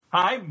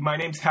Hi, my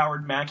name's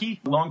Howard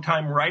Mackie,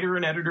 longtime writer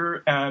and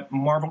editor at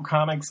Marvel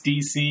Comics,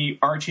 DC,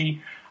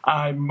 Archie.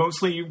 I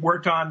mostly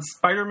worked on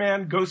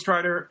Spider-Man, Ghost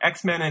Rider,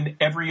 X-Men, and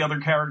every other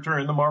character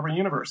in the Marvel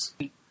Universe.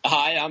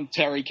 Hi, I'm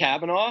Terry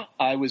Kavanaugh.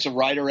 I was a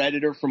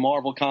writer-editor for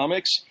Marvel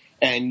Comics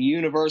and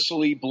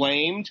universally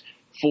blamed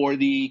for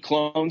the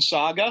Clone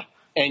Saga,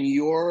 and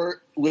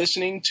you're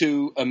listening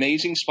to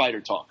Amazing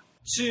Spider Talk.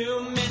 Too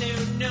many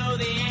who know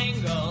the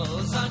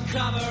angles,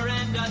 uncover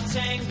and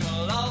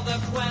untangle all the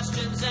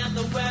questions and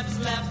the webs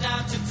left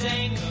out to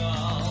tangle.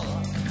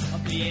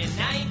 Being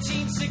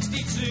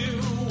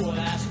 1962,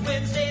 last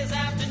Wednesday's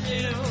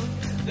afternoon,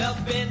 they'll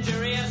bend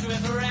your ears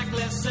with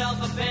reckless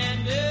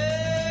self-abandon.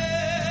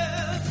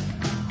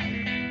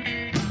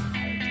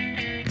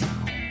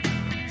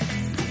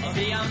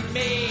 The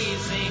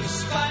Amazing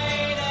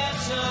Spider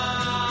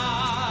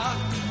Talk,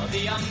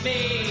 the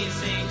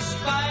Amazing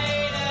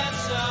Spider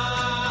Talk.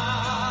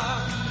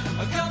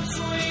 Come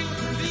swing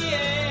through the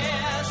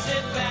air,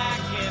 sit back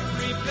and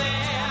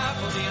prepare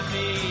for the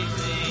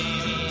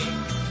Amazing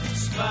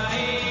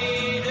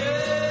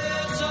Spider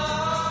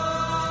Talk.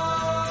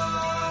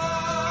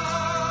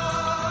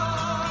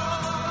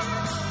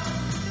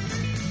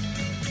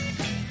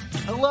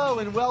 Hello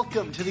and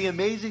welcome to the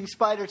Amazing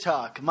Spider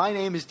Talk. My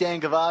name is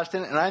Dan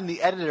Gavoston and I'm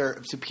the editor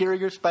of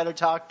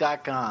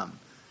SuperiorSpiderTalk.com.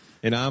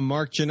 And I'm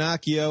Mark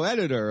Giannacchio,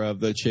 editor of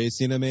the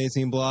Chasing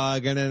Amazing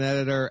blog and an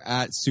editor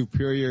at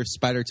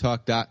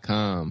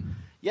SuperiorSpiderTalk.com.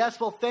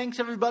 Yes, well, thanks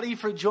everybody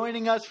for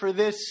joining us for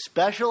this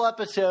special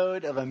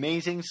episode of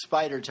Amazing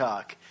Spider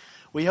Talk.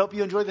 We hope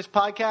you enjoy this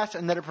podcast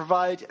and that it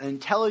provides an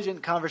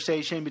intelligent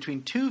conversation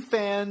between two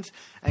fans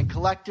and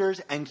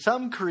collectors and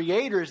some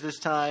creators this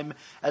time,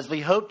 as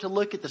we hope to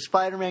look at the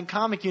Spider-Man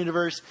comic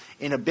universe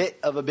in a bit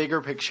of a bigger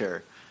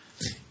picture.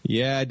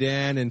 Yeah,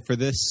 Dan, and for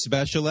this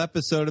special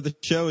episode of the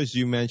show, as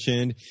you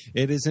mentioned,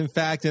 it is in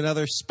fact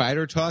another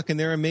Spider Talk and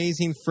their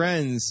amazing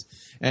friends.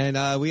 And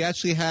we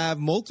actually have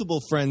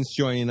multiple friends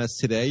joining us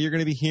today. You're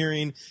going to be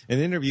hearing an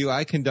interview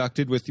I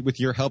conducted with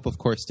your help, of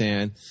course,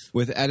 Dan,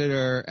 with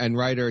editor and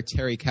writer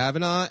Terry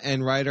Kavanaugh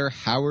and writer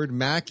Howard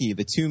Mackie,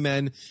 the two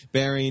men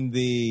bearing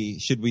the,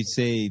 should we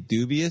say,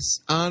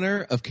 dubious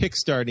honor of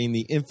kickstarting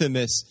the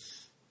infamous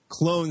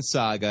Clone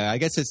Saga. I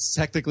guess it's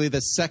technically the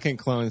second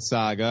Clone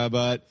Saga,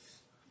 but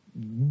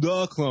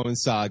the Clone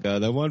Saga,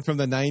 the one from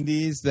the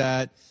 90s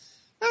that,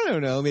 I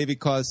don't know, maybe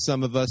caused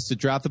some of us to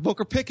drop the book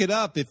or pick it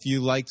up if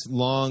you liked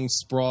long,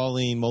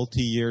 sprawling,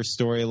 multi-year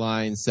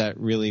storylines that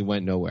really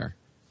went nowhere.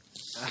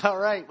 All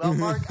right. Well,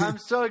 Mark, I'm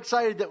so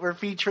excited that we're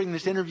featuring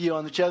this interview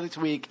on the show this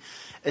week,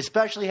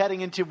 especially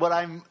heading into what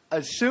I'm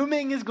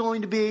assuming is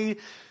going to be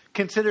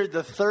considered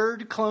the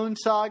third Clone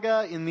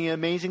Saga in the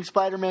Amazing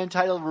Spider-Man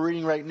title we're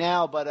reading right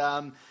now. But,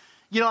 I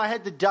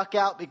had to duck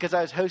out because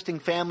I was hosting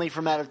family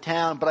from out of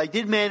town. But I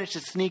did manage to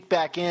sneak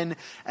back in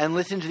and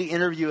listen to the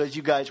interview as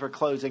you guys were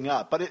closing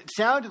up. But it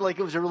sounded like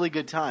it was a really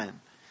good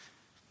time.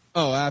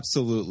 Oh,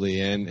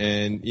 absolutely.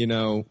 And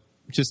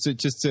just to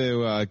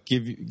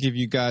give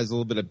you guys a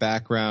little bit of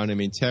background, I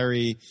mean,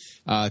 Terry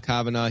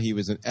Kavanaugh, he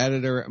was an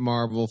editor at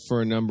Marvel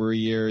for a number of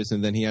years,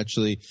 and then he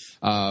actually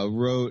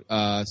wrote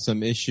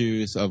some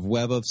issues of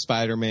Web of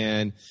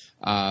Spider-Man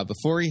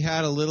before he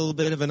had a little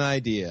bit of an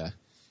idea.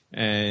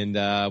 And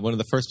one of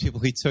the first people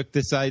he took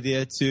this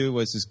idea to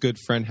was his good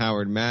friend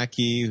Howard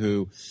Mackie,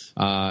 who,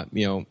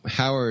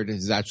 Howard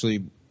is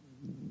actually,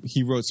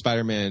 he wrote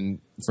Spider-Man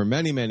for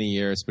many, many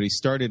years, but he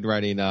started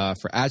writing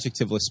for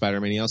Adjectiveless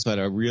Spider-Man. He also had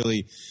a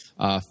really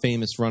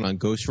famous run on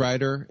Ghost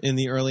Rider in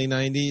the early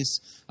 90s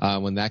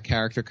when that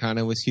character kind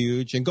of was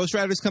huge. And Ghost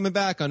Rider's coming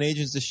back on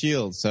Agents of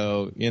S.H.I.E.L.D.,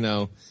 so,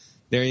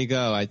 there you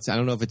go. I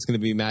don't know if it's going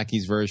to be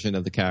Mackie's version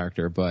of the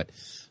character, but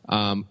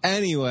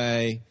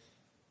anyway,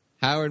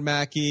 Howard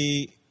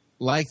Mackie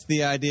liked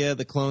the idea of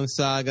the Clone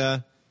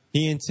Saga.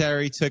 He and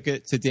Terry took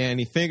it to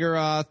Danny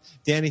Fingeroth.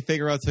 Danny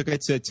Fingeroth took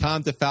it to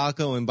Tom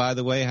DeFalco. And by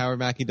the way, Howard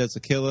Mackie does a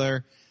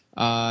killer,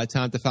 Tom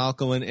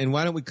DeFalco. And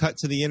why don't we cut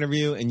to the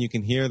interview and you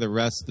can hear the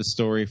rest of the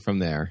story from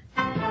there.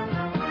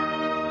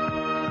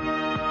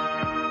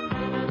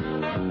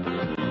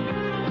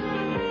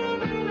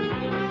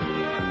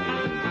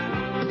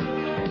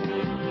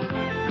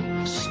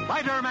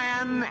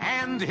 Spider-Man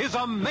and his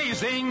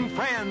amazing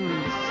friends,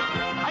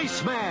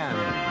 Iceman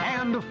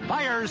and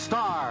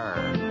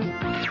Firestar.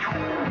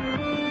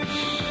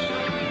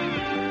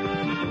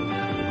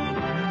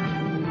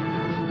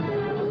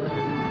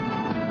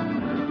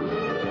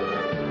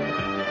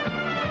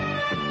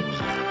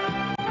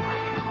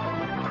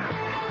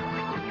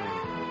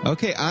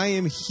 Okay, I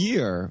am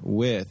here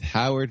with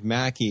Howard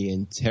Mackie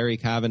and Terry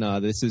Kavanaugh.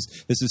 This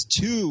is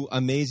two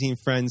amazing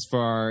friends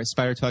for our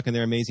Spider Talk and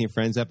their Amazing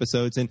Friends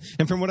episodes. And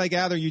from what I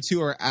gather, you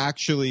two are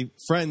actually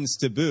friends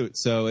to boot.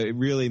 So it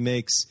really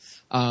makes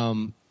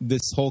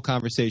this whole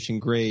conversation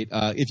great.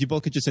 If you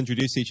both could just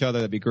introduce each other,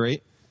 that'd be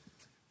great.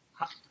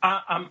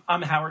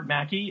 I'm Howard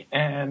Mackie,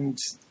 and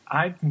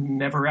I've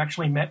never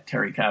actually met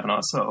Terry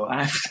Kavanaugh, so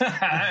I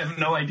have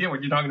no idea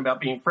what you're talking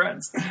about being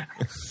friends.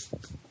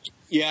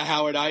 Yeah,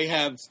 Howard, I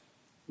have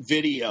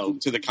video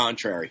to the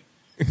contrary.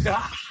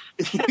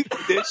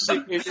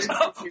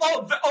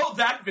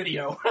 That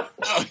video.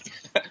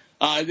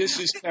 This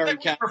is Terry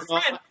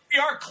Kavanaugh. We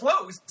are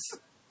close.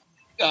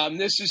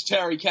 This is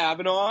Terry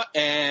Kavanaugh,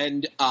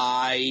 and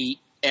I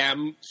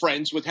am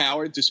friends with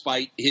Howard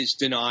despite his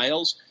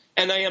denials,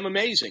 and I am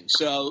amazing.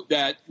 So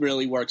that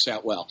really works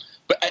out well.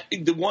 But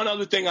the one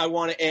other thing I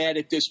want to add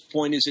at this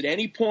point is at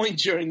any point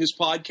during this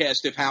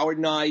podcast, if Howard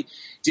and I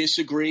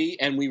disagree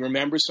and we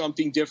remember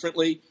something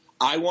differently,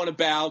 I want to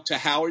bow to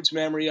Howard's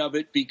memory of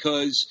it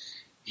because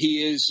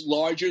he is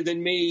larger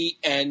than me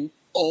and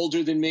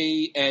older than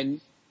me and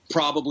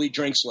probably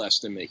drinks less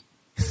than me.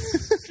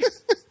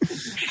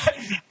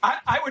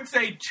 I would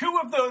say 2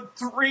 of the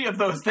 3 of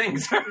those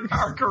things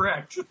are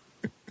correct.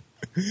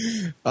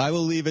 I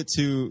will leave it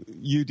to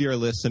you, dear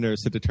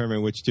listeners, to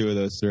determine which 2 of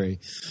those 3.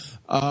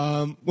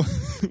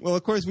 Well,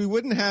 of course, we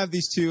wouldn't have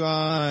these 2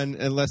 on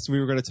unless we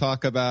were going to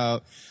talk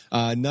about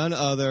none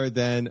other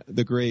than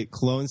the great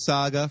Clone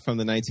Saga from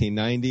the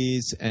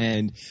 1990s.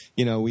 And,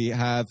 we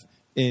have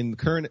in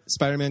current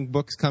Spider-Man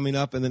books coming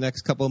up in the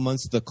next couple of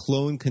months, the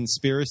Clone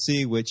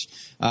Conspiracy, which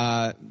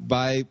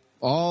by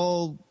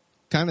all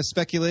kind of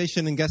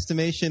speculation and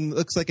guesstimation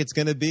looks like it's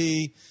going to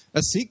be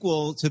a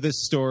sequel to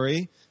this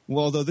story.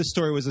 Well, although this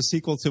story was a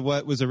sequel to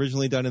what was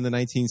originally done in the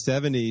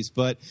 1970s.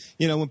 But,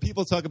 when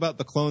people talk about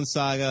the Clone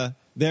Saga,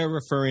 they're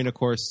referring, of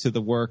course, to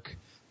the work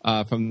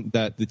from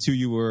that the 2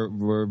 you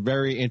were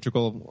very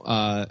integral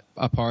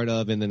a part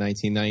of in the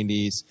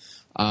 1990s.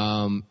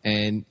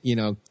 And,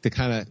 to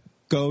kind of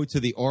go to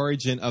the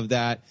origin of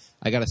that,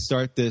 I got to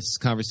start this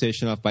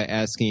conversation off by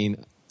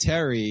asking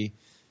Terry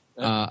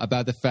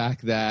about the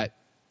fact that,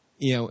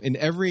 in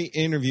every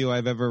interview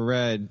I've ever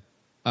read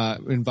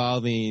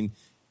involving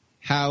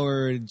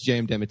Howard,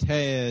 J.M.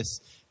 DeMatteis,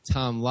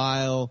 Tom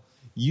Lyle,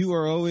 you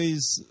are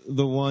always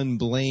the one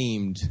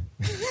blamed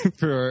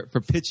for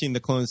pitching the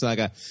Clone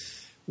Saga.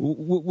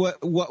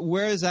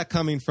 Where is that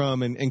coming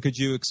from? And could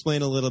you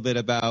explain a little bit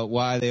about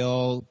why they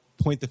all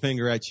point the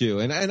finger at you?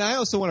 And I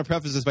also want to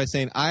preface this by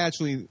saying I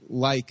actually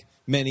like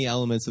many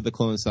elements of the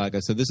Clone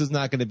Saga, so this is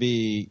not going to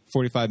be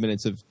 45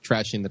 minutes of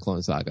trashing the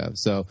Clone Saga.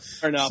 So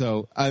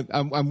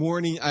I'm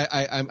warning,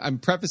 I'm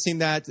prefacing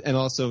that, and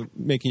also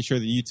making sure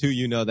that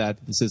you know that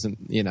this isn't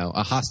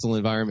a hostile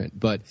environment.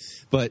 But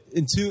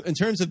in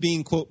terms of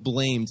being quote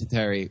blamed,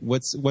 Terry,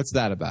 what's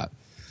that about?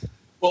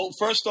 Well,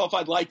 first off,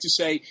 I'd like to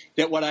say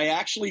that what I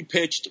actually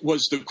pitched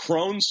was the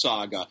Clone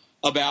Saga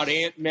about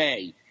Aunt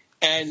May.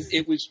 And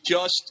it was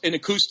just an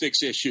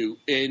acoustics issue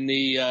in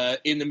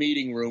the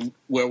meeting room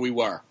where we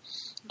were.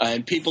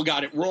 And people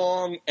got it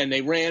wrong, and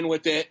they ran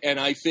with it. And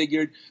I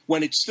figured,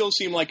 when it still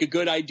seemed like a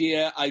good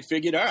idea, I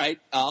figured, all right,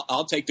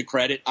 I'll take the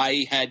credit.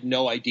 I had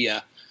no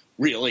idea,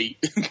 really,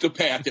 the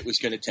path it was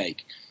going to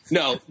take.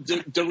 No,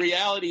 the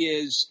reality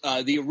is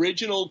the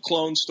original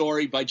Clone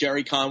story by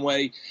Jerry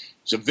Conway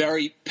is a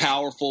very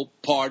powerful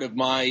part of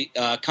my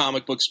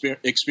comic book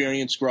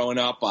experience growing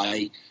up.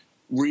 I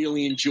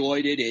really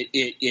enjoyed it.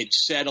 It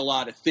said a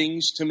lot of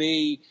things to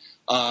me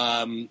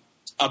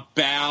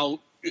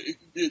about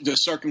the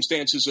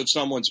circumstances of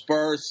someone's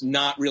birth,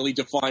 not really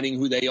defining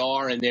who they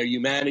are and their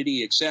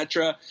humanity,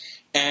 etc.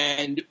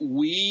 And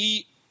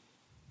we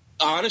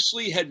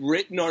honestly had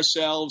written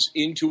ourselves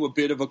into a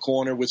bit of a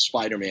corner with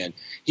Spider-Man.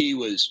 He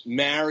was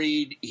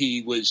married.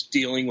 He was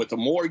dealing with a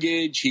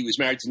mortgage. He was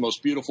married to the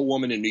most beautiful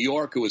woman in New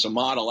York who was a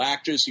model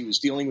actress. He was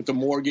dealing with a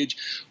mortgage.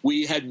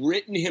 We'd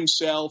written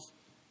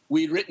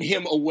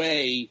him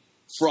away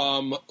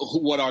from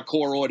what our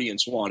core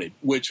audience wanted,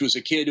 which was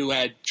a kid who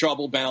had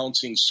trouble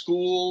balancing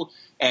school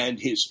and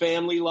his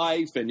family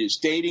life and his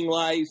dating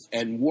life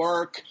and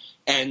work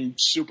and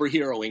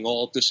superheroing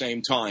all at the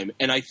same time.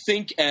 And I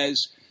think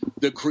as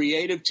the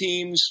creative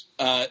teams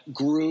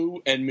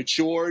grew and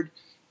matured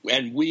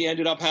and we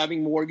ended up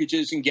having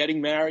mortgages and getting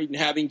married and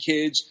having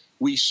kids,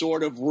 we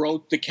sort of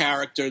wrote the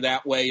character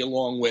that way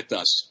along with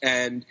us.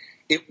 And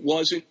it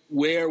wasn't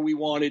where we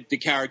wanted the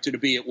character to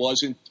be.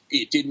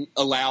 It didn't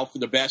allow for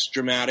the best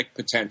dramatic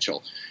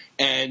potential.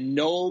 And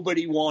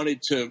nobody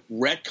wanted to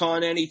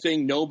retcon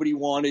anything. Nobody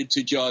wanted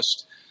to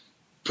just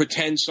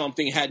pretend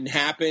something hadn't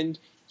happened.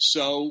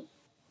 So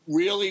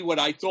really what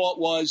I thought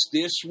was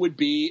this would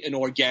be an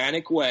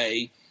organic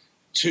way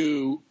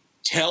to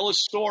tell a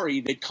story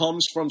that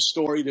comes from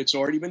story that's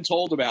already been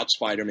told about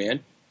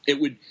Spider-Man. It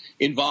would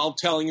involve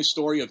telling a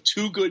story of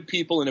 2 good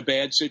people in a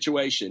bad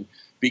situation,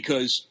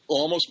 because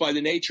almost by the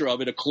nature of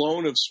it, a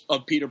clone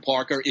of Peter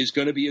Parker is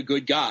going to be a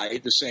good guy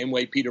the same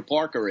way Peter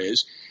Parker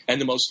is.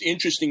 And the most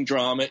interesting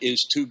drama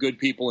is 2 good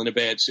people in a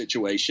bad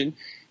situation.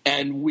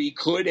 And we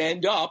could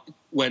end up,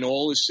 when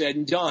all is said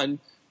and done,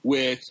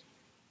 with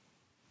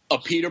a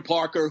Peter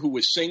Parker who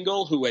was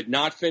single, who had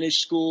not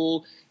finished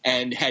school,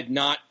 and had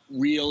not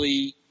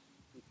really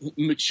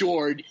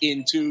matured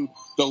into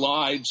the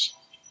lives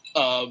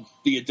of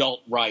the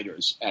adult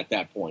writers at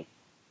that point.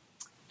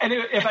 And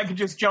if I could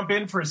just jump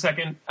in for a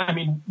second, I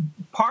mean,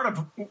 part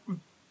of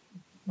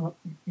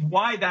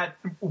why that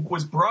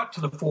was brought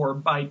to the fore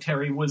by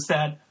Terry was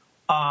that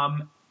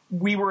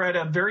we were at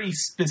a very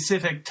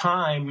specific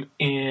time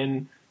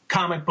in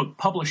comic book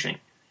publishing.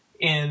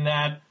 in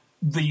that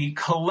the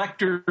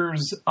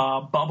collector's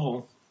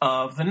bubble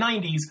of the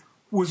 90s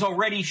was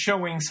already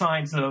showing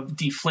signs of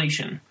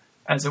deflation,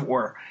 as it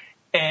were.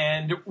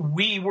 And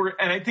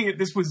I think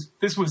this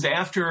was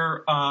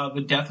after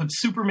the death of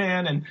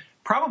Superman, and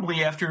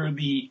probably after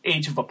the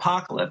Age of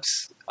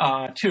Apocalypse,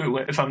 too,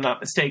 if I'm not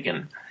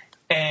mistaken.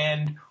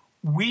 And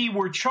we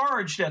were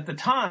charged at the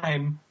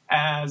time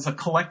as a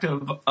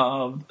collective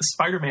of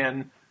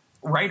Spider-Man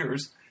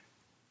writers.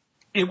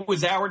 It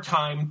was our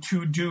time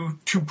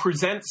to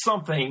present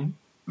something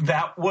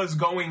that was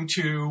going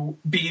to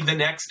be the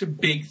next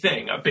big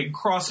thing, a big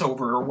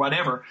crossover or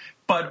whatever,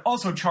 but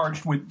also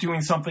charged with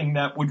doing something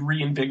that would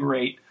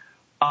reinvigorate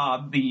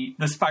the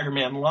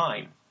Spider-Man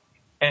line.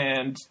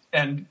 And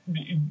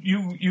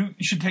you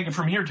should take it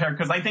from here, Terry,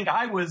 because I think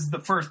I was the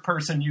first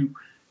person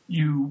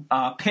you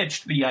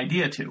pitched the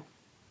idea to.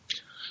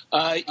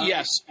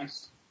 Yes,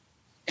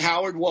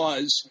 Howard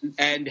was,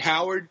 and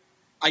Howard,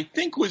 I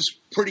think, was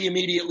pretty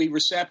immediately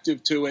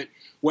receptive to it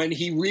when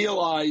he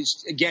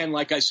realized, again,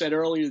 like I said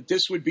earlier, that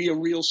this would be a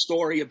real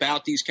story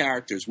about these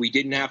characters. We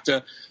didn't have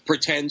to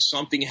pretend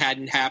something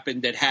hadn't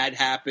happened that had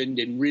happened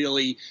and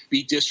really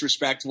be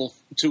disrespectful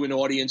to an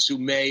audience who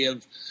may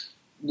have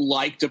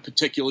liked a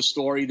particular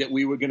story that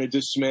we were going to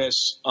dismiss.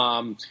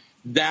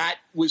 That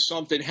was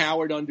something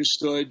Howard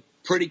understood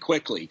pretty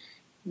quickly.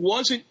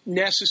 Wasn't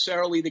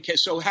necessarily the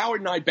case. So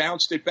Howard and I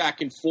bounced it back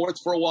and forth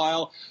for a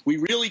while. We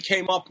really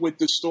came up with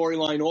the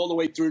storyline all the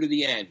way through to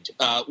the end.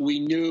 We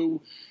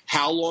knew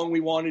how long we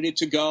wanted it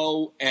to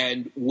go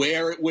and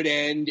where it would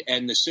end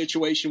and the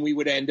situation we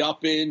would end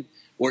up in,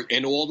 or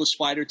in all the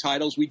Spider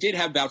titles. We did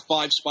have about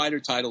 5 Spider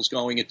titles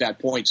going at that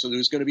point, so there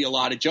was going to be a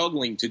lot of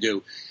juggling to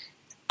do.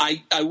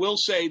 I will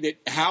say that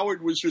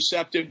Howard was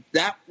receptive.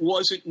 That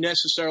wasn't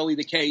necessarily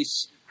the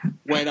case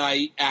when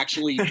I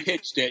actually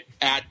pitched it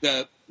at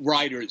the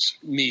writers'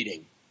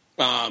 meeting.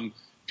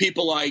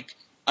 People like,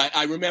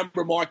 I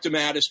remember Mark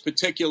DeMatteis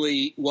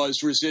particularly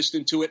was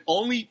resistant to it,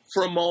 only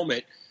for a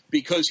moment,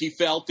 because he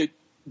felt that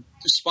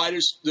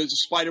the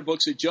Spider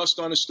books had just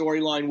done a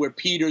storyline where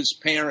Peter's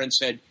parents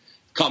had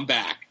come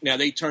back. Now,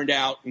 they turned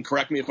out, and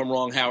correct me if I'm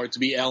wrong, Howard, to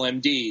be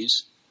LMDs.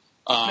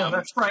 No,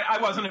 that's right. I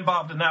wasn't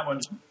involved in that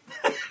one.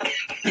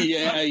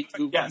 Yeah.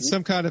 Yes.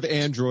 Some kind of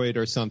android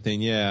or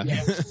something, yeah.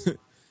 Yes.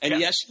 And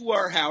yes, you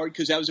were, Howard,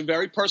 because that was a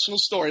very personal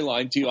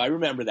storyline to you. I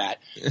remember that.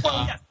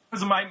 Well, yes,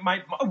 because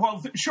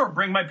well, sure,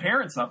 bring my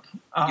parents up.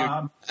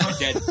 Your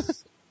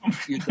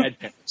dead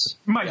parents.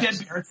 My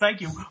dead parents,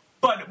 thank you.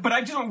 But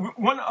I just,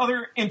 one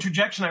other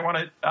interjection I want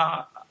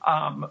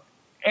to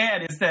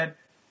add is that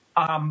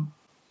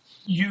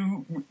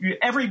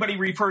everybody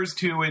refers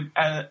to it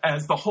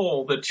as the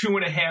whole, the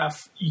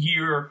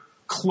 2.5-year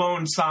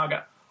Clone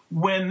Saga.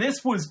 When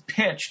this was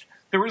pitched,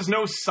 there was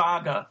no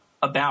saga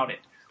about it.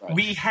 Right.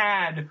 We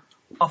had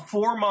a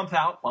 4-month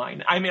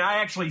outline. I mean, I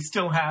actually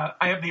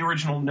I have the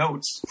original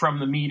notes from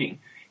the meeting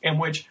in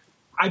which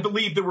I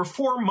believe there were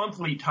 4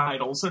 monthly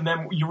titles, and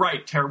then you're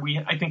right,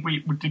 Terry. I think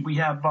we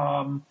have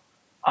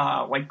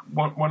like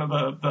one of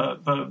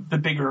the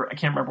bigger, I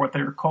can't remember what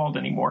they're called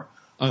anymore.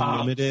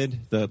 Unlimited,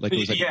 it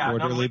was like a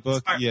quarterly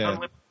book, yeah.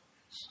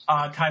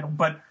 Title,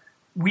 but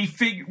we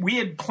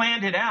had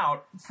planned it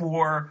out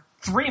for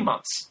 3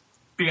 months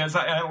because,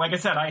 like I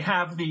said, I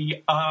have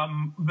the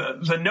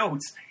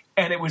notes,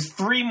 and it was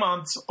 3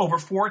 months over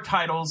 4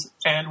 titles,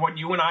 and what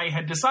you and I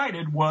had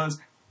decided was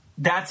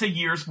that's a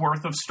year's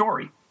worth of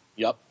story.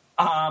 Yep.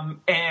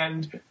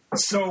 And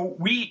so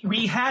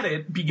we had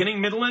it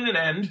beginning, middle, and an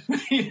end,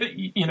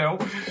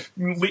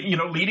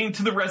 leading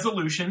to the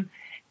resolution,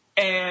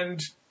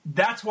 and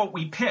that's what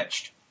we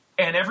pitched,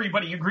 and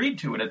everybody agreed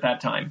to it at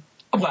that time.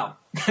 Well,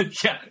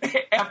 yeah,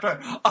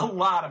 after a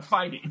lot of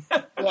fighting.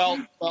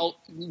 Well,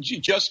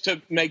 just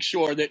to make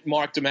sure that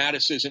Mark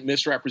DeMatteis isn't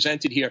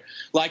misrepresented here,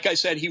 like I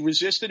said, he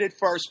resisted at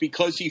first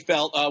because he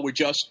felt we're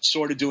just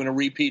sort of doing a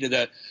repeat of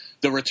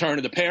the Return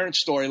of the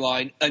Parents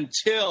storyline,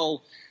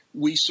 until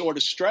we sort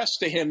of stressed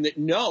to him that,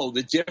 no,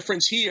 the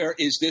difference here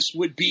is this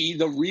would be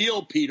the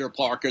real Peter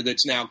Parker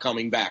that's now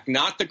coming back,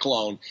 not the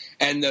clone.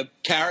 And the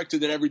character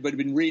that everybody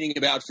had been reading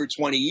about for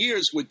 20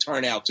 years would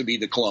turn out to be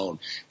the clone.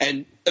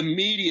 And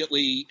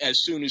immediately, as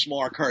soon as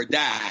Mark heard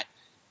that,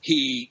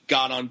 he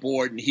got on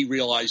board and he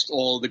realized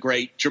all the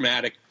great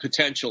dramatic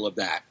potential of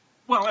that.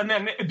 Well, and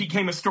then it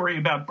became a story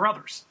about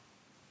brothers.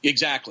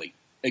 Exactly.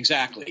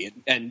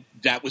 And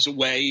that was a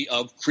way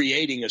of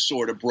creating a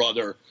sort of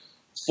brother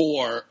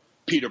for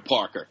Peter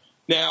Parker.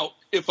 Now,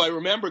 if I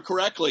remember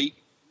correctly,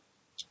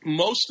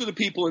 most of the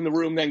people in the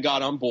room then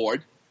got on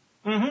board.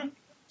 Mm-hmm.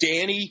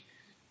 Danny,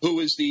 who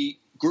is the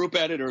group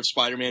editor of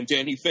Spider-Man,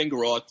 Danny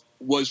Fingeroth,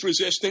 was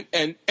resistant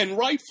and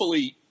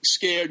rightfully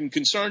scared and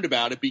concerned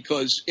about it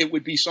because it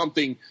would be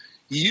something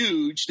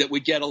huge that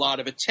would get a lot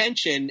of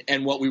attention,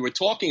 and what we were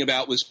talking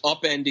about was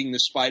upending the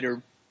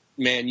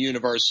Spider-Man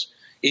universe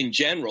in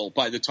general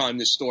by the time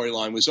this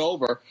storyline was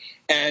over.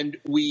 And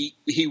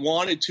he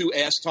wanted to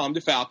ask Tom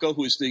DeFalco,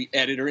 who is the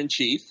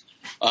editor-in-chief,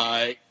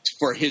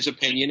 for his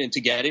opinion and to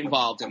get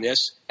involved in this.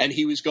 And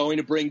he was going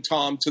to bring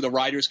Tom to the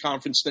writers'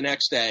 conference the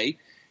next day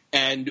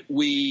and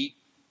we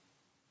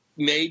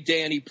made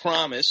Danny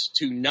promise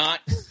to not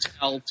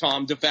tell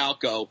Tom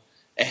DeFalco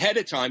ahead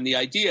of time the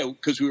idea,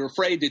 because we were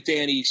afraid that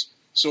Danny's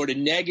sort of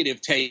negative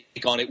take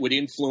on it would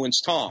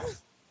influence Tom.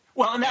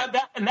 Well,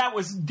 and that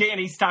was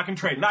Danny's stock and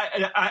trade. And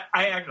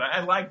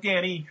I like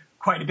Danny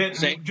quite a bit.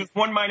 Just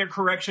one minor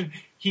correction: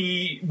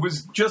 he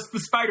was just the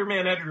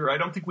Spider-Man editor. I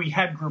don't think we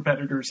had group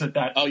editors at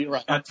that. Oh, you're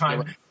right. That time.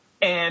 You're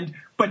right.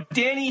 But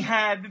Danny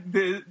had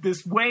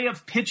this way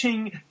of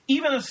pitching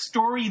even a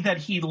story that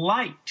he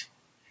liked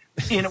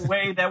in a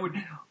way that would,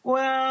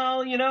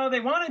 well, they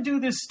want to do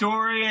this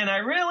story, and I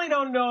really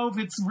don't know if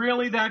it's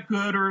really that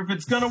good or if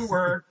it's going to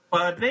work,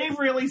 but they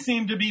really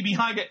seem to be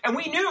behind it. And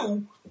we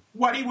knew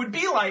what he would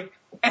be like.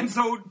 And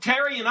so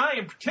Terry and I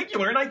in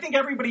particular, and I think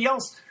everybody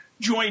else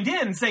joined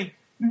in, saying,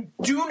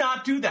 do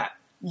not do that.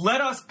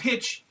 Let us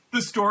pitch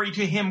the story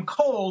to him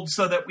cold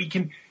so that we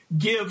can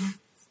give,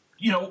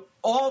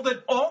 all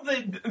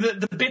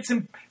the bits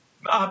and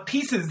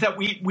pieces that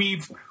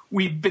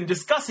we've been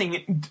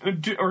discussing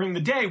during the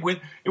day.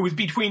 It was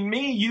between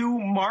me, you,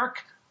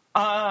 Mark,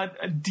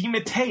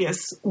 DeMatteis,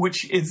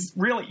 which is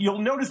really, you'll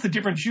notice the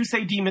difference. You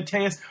say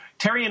DeMatteis,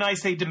 Terry and I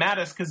say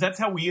DeMatteis, because that's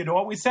how we had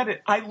always said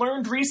it. I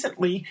learned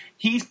recently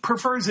he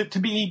prefers it to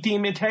be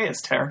DeMatteis,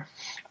 Terry.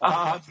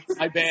 My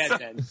bad,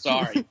 then.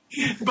 Sorry.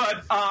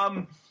 But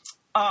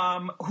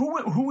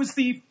who was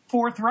the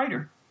fourth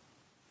writer?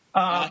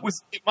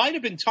 It might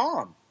have been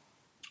Tom.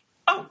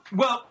 Oh,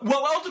 well,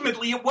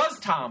 ultimately it was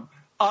Tom.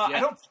 I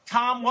don't think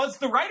Tom was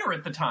the writer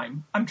at the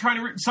time. I'm trying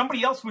to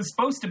somebody else was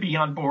supposed to be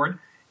on board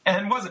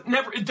and wasn't.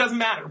 Never. It doesn't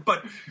matter.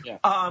 But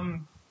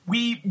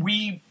we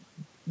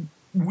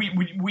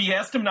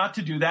asked him not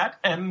to do that,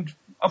 and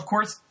of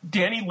course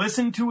Danny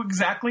listened to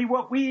exactly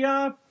what we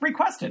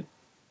requested.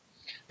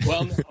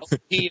 Well, no,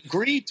 he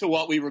agreed to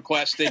what we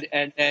requested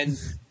and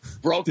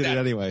broke did that it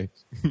anyway.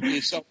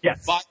 So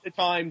yes. By the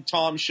time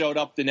Tom showed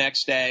up the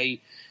next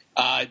day,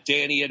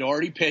 Danny had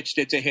already pitched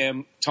it to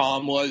him.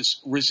 Tom was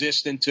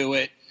resistant to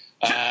it.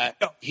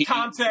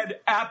 Tom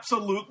said,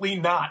 absolutely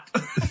not.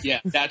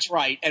 Yeah, that's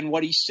right. And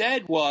what he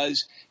said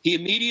was he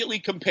immediately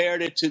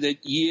compared it to the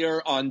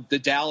year on the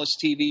Dallas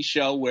TV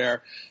show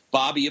where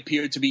Bobby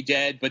appeared to be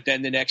dead, but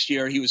then the next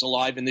year he was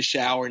alive in the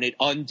shower, and it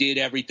undid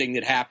everything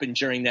that happened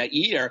during that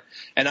year.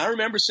 And I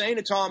remember saying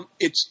to Tom,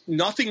 it's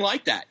nothing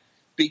like that,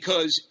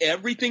 because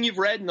everything you've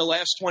read in the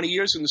last 20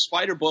 years in the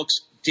Spider books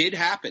did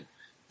happen.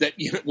 That,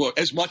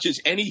 as much as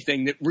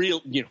anything that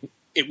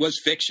it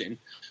was fiction,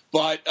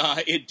 but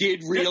it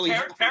did really.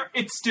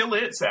 It still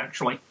is,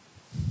 actually.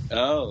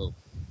 Oh,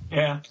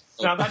 yeah.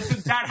 Now that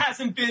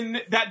hasn't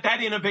been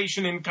that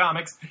innovation in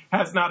comics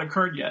has not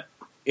occurred yet.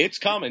 It's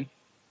coming.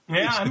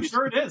 Yeah, I'm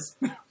sure it is.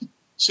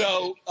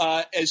 So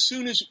as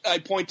soon as I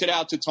pointed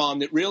out to Tom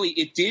that really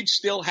it did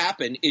still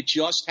happen, it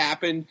just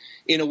happened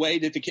in a way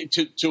that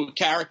to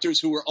characters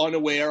who were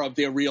unaware of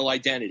their real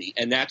identity,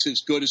 and that's as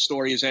good a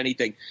story as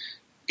anything.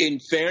 In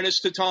fairness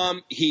to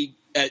Tom, he,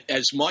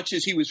 as much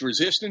as he was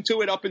resistant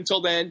to it up until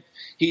then,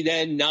 he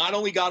then not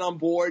only got on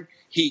board,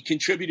 he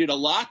contributed a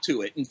lot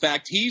to it. In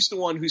fact, he's the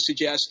one who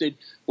suggested,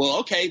 well,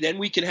 okay, then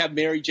we can have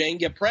Mary Jane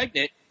get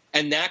pregnant,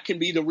 and that can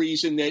be the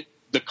reason that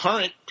the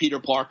current Peter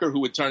Parker,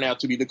 who would turn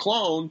out to be the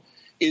clone,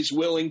 is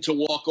willing to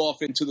walk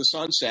off into the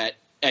sunset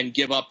and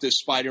give up this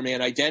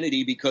Spider-Man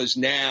identity, because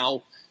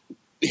now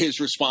his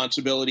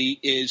responsibility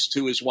is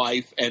to his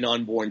wife and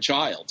unborn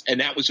child. And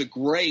that was a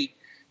great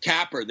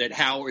capper that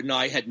Howard and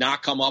I had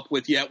not come up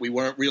with yet. We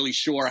weren't really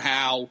sure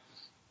how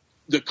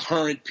the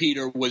current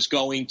Peter was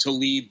going to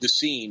leave the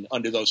scene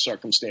under those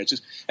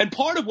circumstances. And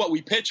part of what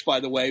we pitched, by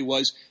the way,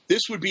 was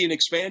this would be an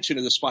expansion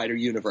of the Spider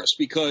Universe,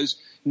 because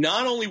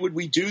not only would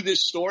we do this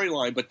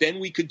storyline, but then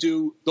we could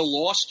do the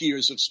lost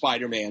years of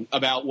Spider-Man,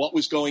 about what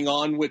was going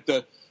on with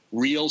the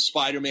real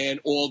Spider-Man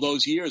all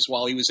those years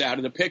while he was out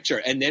of the picture.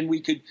 And then we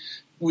could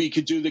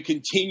do the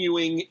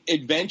continuing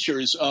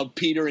adventures of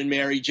Peter and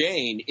Mary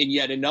Jane in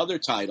yet another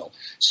title.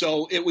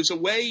 So it was a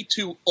way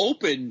to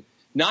open,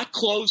 not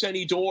close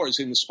any doors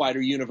in the Spider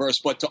Universe,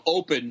 but to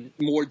open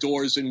more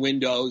doors and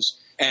windows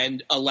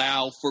and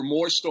allow for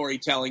more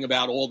storytelling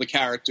about all the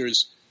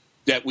characters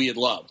that we had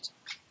loved.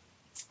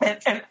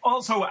 And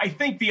also, I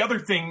think the other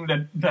thing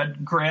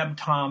that grabbed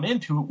Tom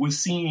into it was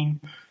seeing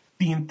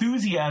the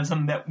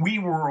enthusiasm that we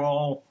were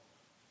all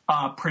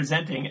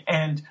presenting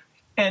and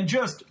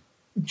just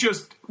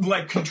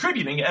like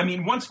contributing. I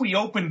mean, once we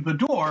opened the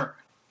door,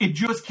 it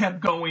just kept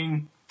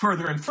going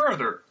further and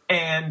further.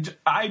 And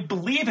I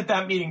believe at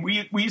that meeting,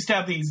 we used to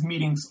have these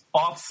meetings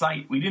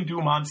off-site. We didn't do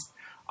them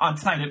on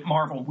site at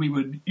Marvel. We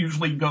would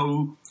usually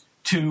go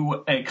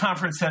to a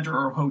conference center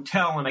or a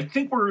hotel. And I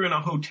think we were in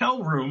a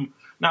hotel room,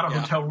 not a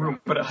hotel room,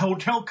 but a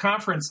hotel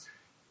conference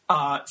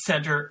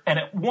center. And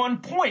at one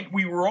point,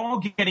 we were all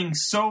getting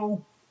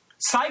so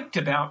psyched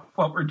about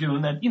what we're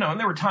doing that, and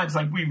there were times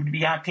like we would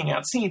be acting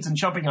out scenes and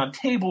jumping on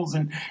tables,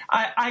 and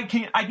I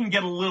can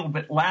get a little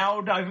bit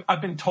loud.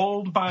 I've been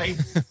told by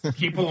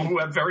people who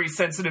have very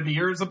sensitive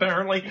ears,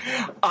 apparently.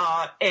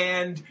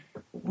 And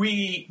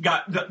we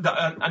got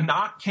a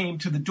knock came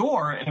to the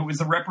door, and it was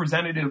a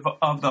representative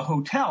of the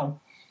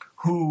hotel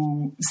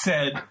who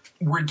said,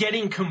 we're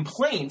getting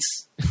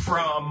complaints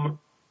from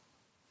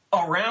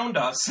around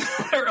us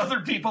or other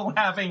people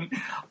having,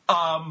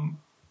 other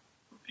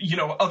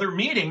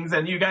meetings,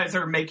 and you guys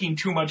are making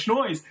too much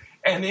noise.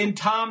 And in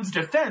Tom's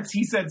defense,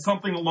 he said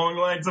something along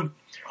the lines of,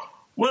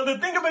 well, the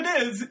thing of it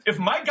is, if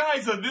my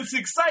guys are this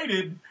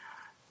excited,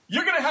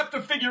 you're going to have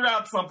to figure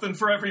out something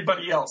for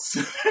everybody else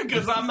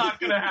because I'm not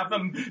going to have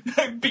them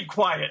be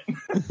quiet.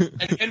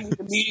 And we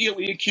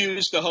immediately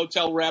accused the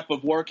hotel rep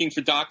of working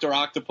for Dr.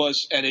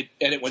 Octopus, and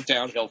it went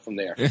downhill from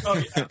there.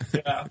 Oh,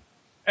 yeah.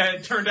 And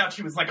it turned out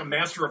she was like a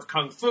master of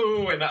Kung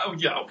Fu, and oh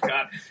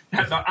God,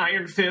 had the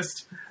Iron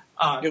Fist.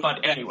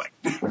 But anyway.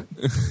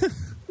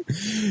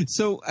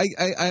 So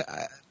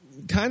I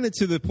kind of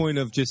to the point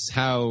of just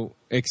how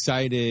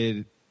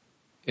excited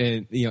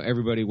and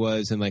everybody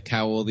was, and like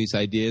how all these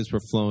ideas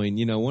were flowing.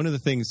 One of the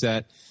things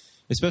that,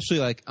 especially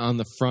like on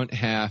the front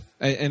half,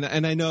 and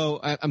I know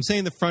I'm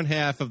saying the front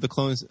half of the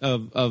clones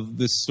of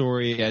this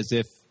story as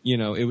if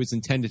it was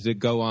intended to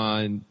go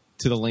on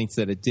to the lengths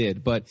that it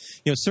did, but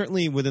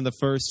certainly within the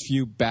first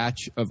few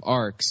batch of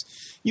arcs,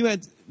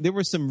 there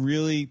were some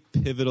really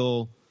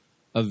pivotal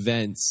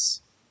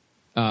events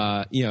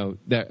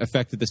that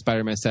affected the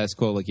Spider-Man status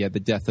quo. Like you had the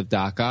death of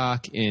Doc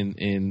Ock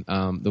in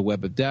the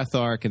Web of Death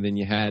arc, and then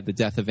you had the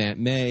death of Aunt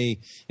May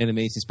in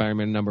Amazing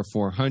Spider-Man number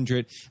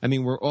 400. I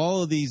mean, were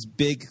all of these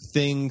big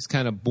things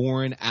kind of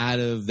born out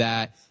of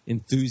that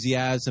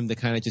enthusiasm to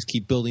kind of just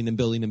keep building and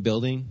building and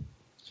building?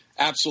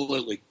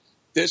 Absolutely.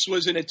 This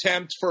was an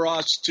attempt for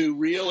us to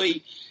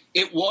really –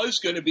 it was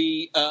going to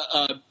be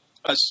a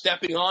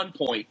stepping on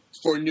point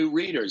for new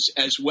readers,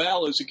 as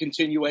well as a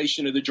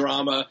continuation of the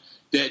drama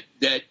that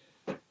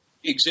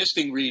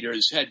existing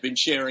readers had been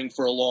sharing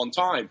for a long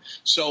time.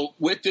 So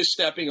with this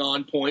stepping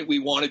on point, we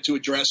wanted to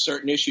address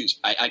certain issues.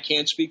 I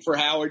can't speak for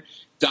Howard.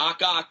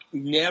 Doc Ock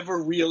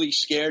never really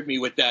scared me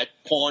with that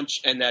paunch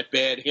and that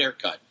bad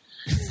haircut.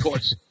 Of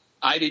course,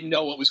 I didn't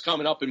know what was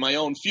coming up in my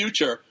own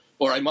future,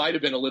 or I might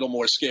have been a little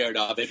more scared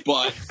of it.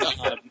 But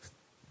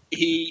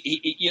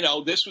he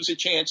this was a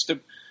chance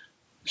to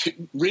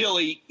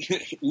really,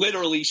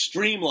 literally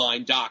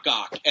streamline Doc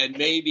Ock and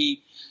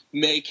maybe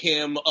make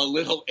him a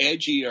little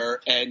edgier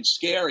and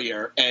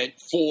scarier, and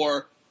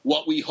for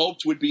what we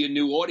hoped would be a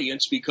new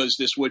audience, because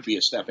this would be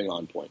a stepping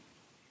on point.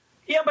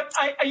 Yeah, but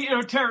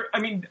Terry, I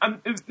mean, I'm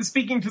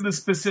speaking to the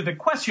specific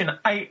question.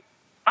 I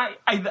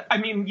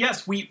mean,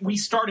 yes, we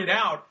started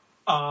out,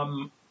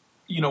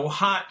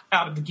 hot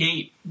out of the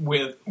gate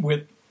with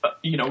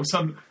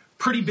some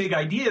pretty big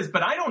ideas,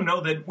 but I don't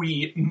know that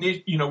we,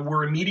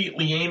 were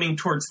immediately aiming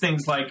towards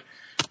things like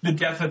the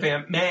death of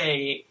Aunt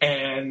May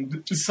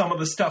and some of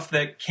the stuff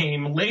that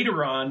came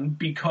later on,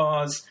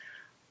 because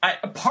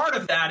part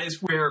of that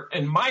is where,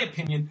 in my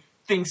opinion,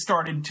 things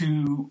started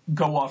to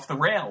go off the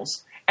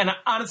rails. And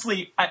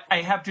honestly,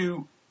 I have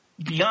to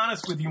be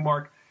honest with you,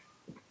 Mark.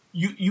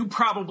 You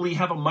probably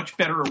have a much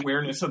better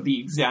awareness of the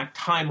exact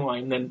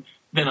timeline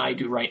than I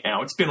do right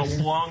now. It's been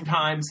a long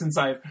time since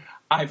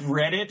I've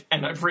read it,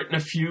 and I've written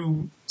a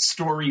few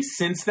stories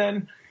since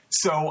then.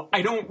 So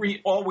I don't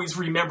always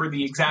remember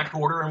the exact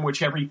order in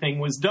which everything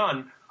was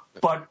done.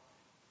 But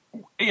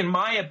in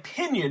my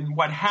opinion,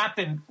 what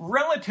happened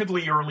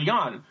relatively early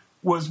on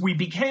was we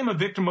became a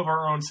victim of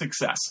our own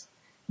success,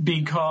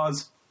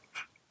 because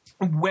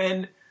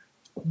when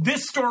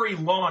this story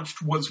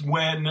launched was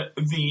when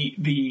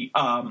the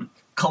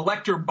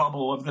collector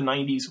bubble of the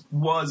 90s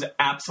was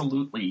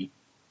absolutely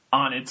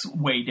on its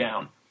way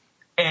down.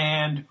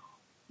 And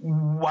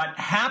what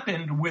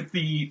happened with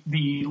the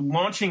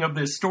launching of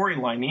this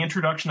storyline, the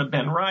introduction of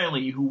Ben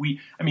Reilly,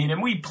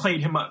 and we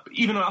played him up,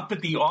 even up at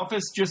the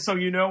office, just so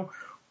you know,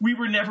 we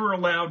were never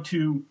allowed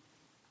to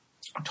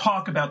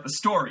talk about the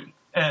story.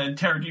 And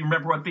Terry, do you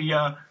remember what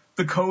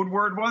the code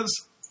word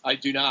was? I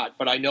do not,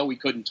 but I know we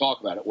couldn't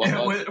talk about it. What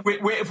was it?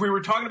 If we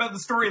were talking about the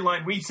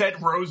storyline, we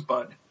said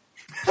Rosebud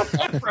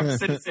from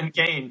Citizen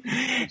Kane.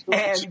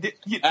 And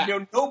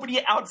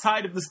nobody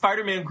outside of the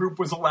Spider-Man group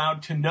was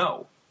allowed to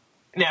know.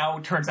 Now,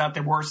 it turns out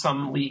there were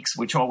some leaks,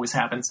 which always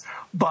happens.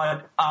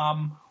 But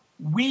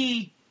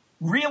we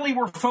really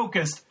were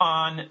focused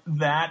on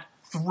that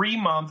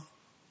 3-month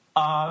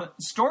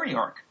story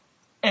arc.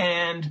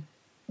 And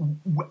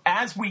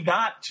as we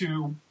got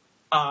to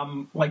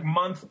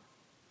month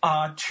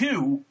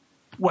 2,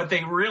 what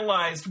they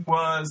realized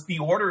was the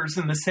orders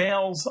and the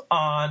sales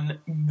on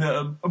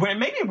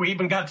maybe we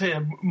even got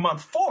to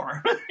month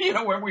 4,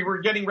 where we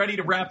were getting ready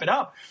to wrap it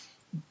up.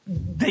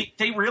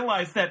 They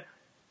realized that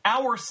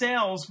our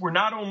sales were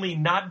not only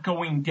not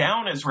going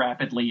down as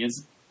rapidly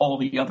as all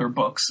the other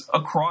books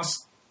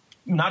across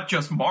not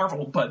just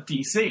Marvel but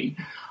DC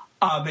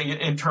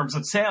in terms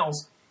of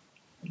sales,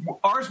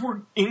 ours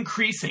were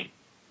increasing.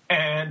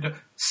 And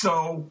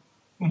so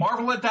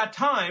Marvel at that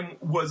time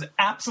was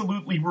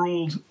absolutely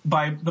ruled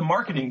by the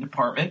marketing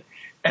department,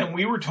 and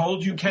we were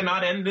told you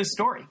cannot end this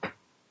story.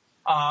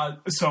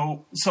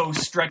 So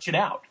stretch it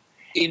out.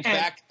 In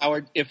fact,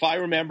 Howard, if I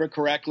remember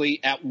correctly,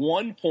 at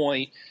one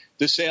point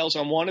the sales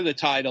on one of the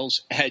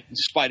titles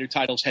Spider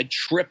titles had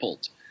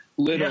tripled,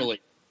 literally.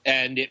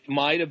 and it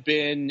might have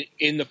been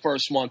in the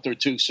first month or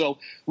two. So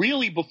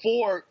really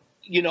before,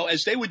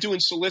 as they were doing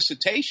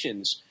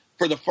solicitations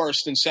for the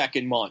first and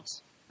second month,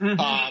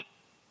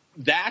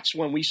 that's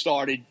when we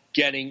started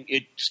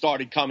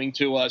started coming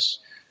to us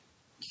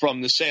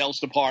from the sales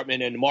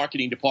department and the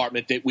marketing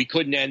department that we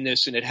couldn't end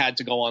this and it had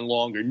to go on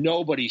longer.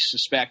 Nobody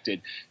suspected.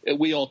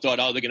 We all thought,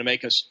 they're going to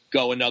make us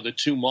go another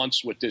 2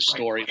 months with this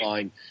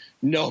storyline.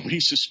 Nobody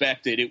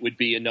suspected it would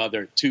be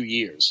another 2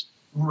 years.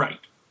 Right.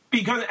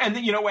 Because, and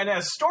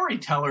as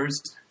storytellers,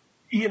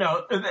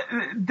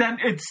 then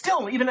it's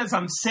still, even as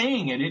I'm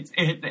saying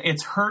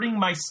it's hurting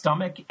my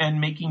stomach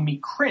and making me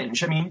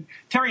cringe. I mean,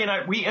 Terry and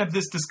I, we have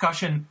this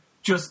discussion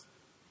just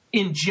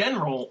in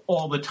general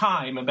all the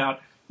time about,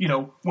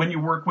 when you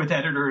work with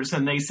editors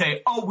and they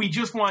say, we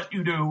just want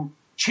you to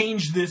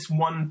change this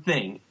one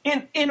thing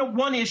in a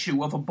one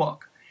issue of a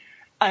book,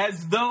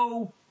 as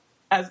though,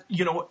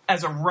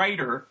 as a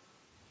writer,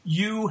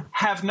 you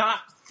have not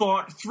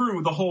thought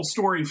through the whole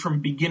story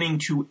from beginning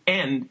to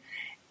end,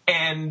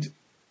 and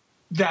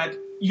that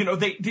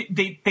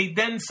they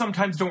then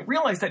sometimes don't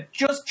realize that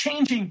just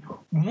changing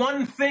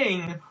one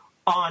thing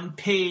on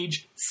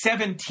page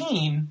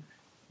 17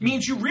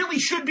 means you really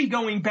should be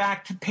going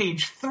back to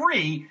page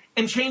 3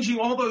 and changing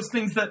all those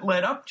things that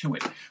led up to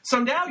it.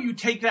 So now you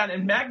take that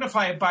and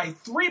magnify it by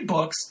 3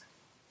 books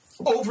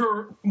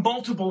over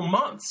multiple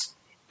months.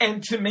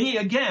 And to me,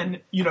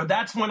 again,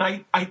 that's when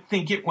I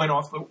think it went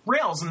off the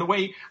rails. And the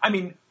way,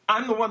 I'm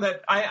the one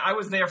that I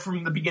was there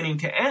from the beginning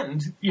to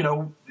end.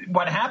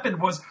 What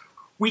happened was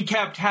we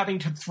kept having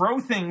to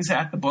throw things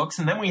at the books,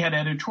 and then we had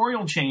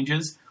editorial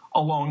changes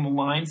along the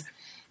lines.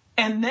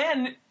 And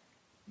then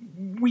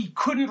we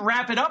couldn't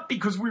wrap it up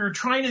because we were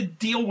trying to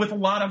deal with a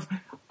lot of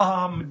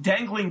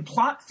dangling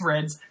plot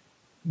threads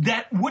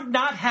that would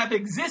not have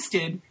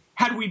existed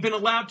had we been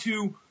allowed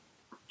to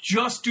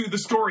just do the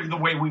story the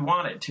way we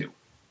wanted to.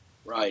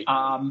 Right.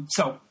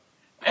 So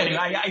anyway,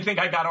 I think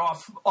I got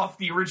off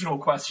the original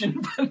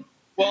question.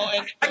 Well,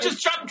 I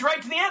just jumped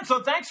right to the end,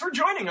 so thanks for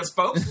joining us,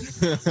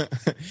 folks.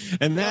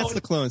 And that's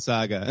the Clone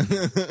Saga.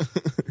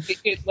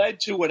 It led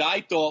to what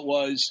I thought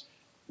was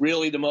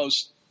really the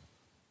most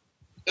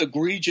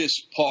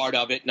egregious part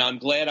of it, and I'm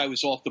glad I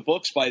was off the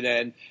books by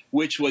then,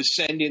 which was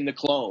send in the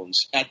clones.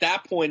 At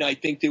that point, I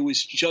think there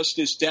was just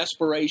this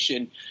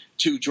desperation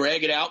to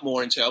drag it out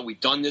more and say,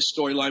 we've done this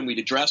storyline, we'd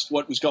addressed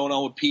what was going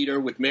on with Peter,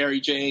 with Mary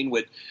Jane,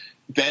 with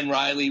Ben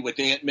Reilly, with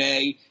Aunt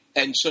May,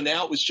 and so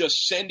now it was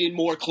just send in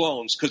more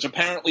clones, because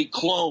apparently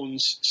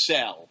clones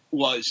sell,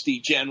 was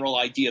the general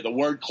idea. The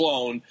word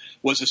clone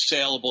was a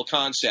saleable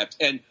concept,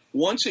 and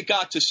once it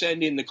got to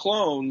send in the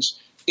clones,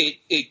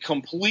 it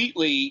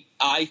completely,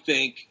 I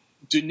think,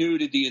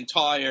 denuded the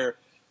entire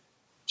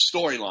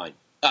storyline.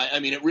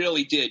 It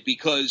really did,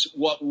 because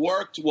what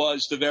worked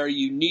was the very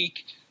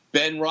unique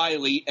Ben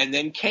Reilly and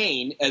then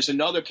Kane as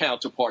another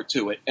counterpart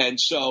to it. And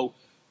so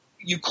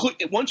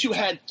once you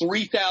had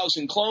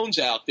 3,000 clones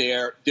out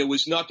there, there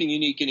was nothing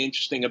unique and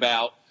interesting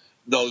about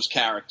those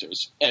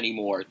characters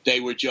anymore.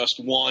 They were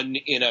just one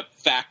in a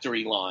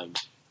factory line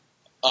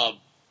of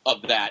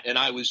that. And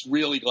I was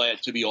really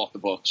glad to be off the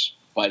books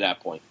by that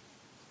point.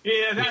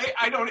 Yeah,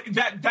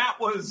 that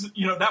was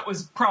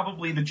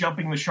probably the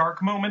jumping the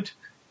shark moment,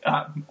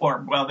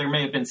 there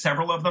may have been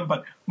several of them,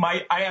 but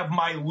I have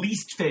my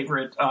least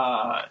favorite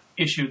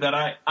issue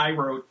that I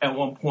wrote at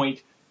one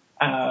point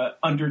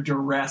under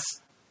duress,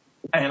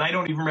 and I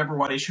don't even remember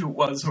what issue it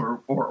was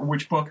or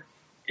which book.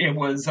 It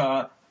was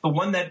the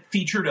one that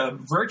featured a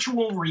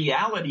virtual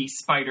reality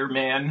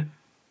Spider-Man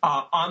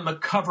on the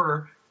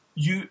cover,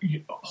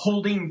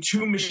 holding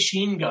 2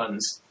 machine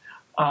guns.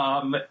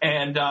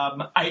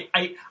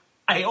 I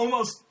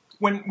almost,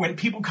 when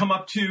people come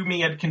up to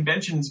me at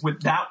conventions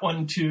with that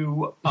one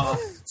to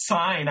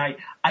sign, I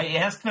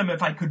ask them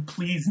if I could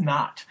please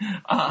not.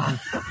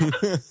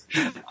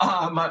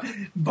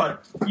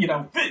 But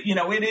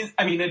it is.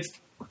 It's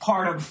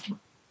part of.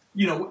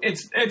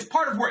 It's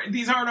part of where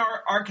these aren't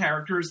our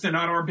characters. They're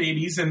not our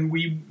babies, and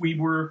we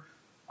were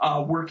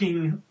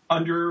working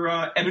under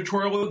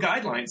editorial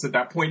guidelines at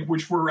that point,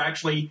 which were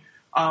actually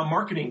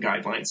marketing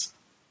guidelines.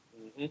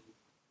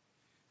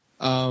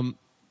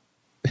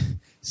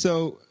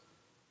 So,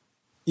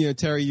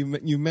 Terry,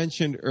 you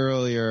mentioned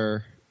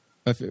earlier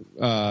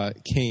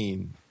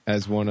Kane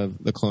as one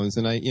of the clones,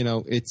 and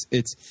it's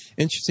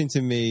interesting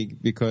to me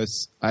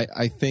because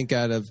I think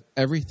out of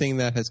everything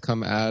that has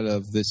come out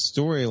of this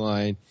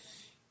storyline,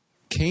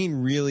 Kane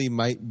really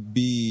might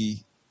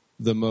be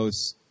the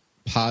most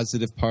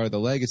positive part of the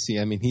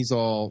legacy. He's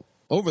all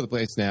over the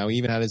place now. He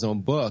even had his own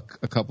book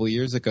a couple of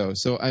years ago.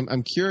 So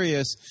I'm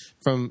curious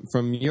from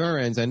your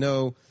ends. I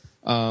know.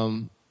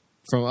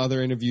 From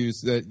other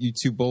interviews that you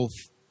two both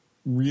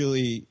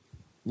really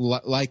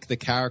like the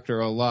character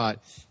a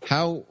lot.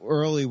 How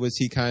early was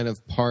he kind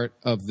of part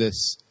of the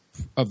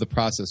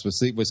process?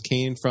 Was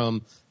Kane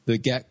from the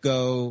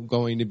get-go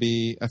going to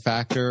be a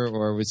factor,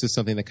 or was this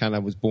something that kind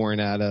of was born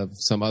out of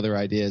some other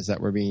ideas that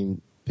were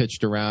being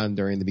pitched around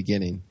during the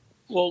beginning?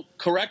 Well,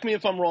 correct me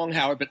if I'm wrong,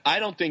 Howard, but I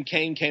don't think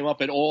Kane came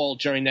up at all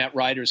during that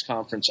writers'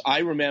 conference. I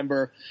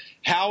remember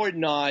Howard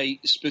and I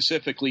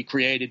specifically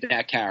created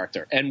that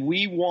character, and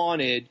we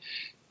wanted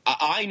 –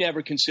 I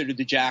never considered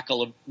the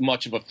Jackal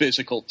much of a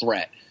physical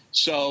threat.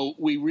 So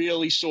we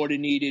really sort of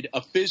needed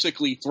a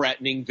physically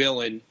threatening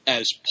villain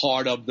as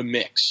part of the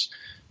mix.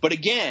 But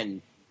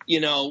again,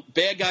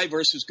 bad guy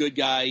versus good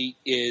guy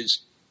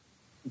is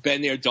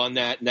been there, done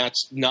that, and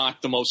that's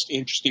not the most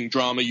interesting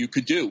drama you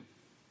could do.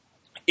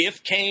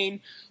 If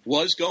Kane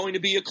was going to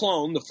be a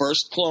clone, the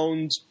first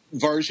cloned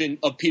version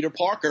of Peter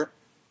Parker,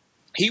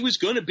 he was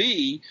going to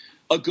be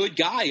a good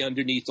guy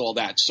underneath all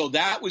that. So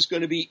that was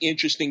going to be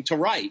interesting to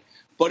write.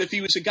 But if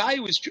he was a guy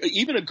who was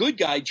even a good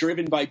guy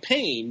driven by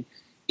pain,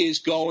 is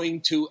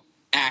going to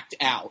act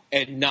out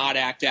and not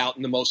act out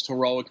in the most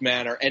heroic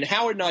manner. And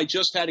Howard and I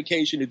just had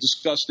occasion to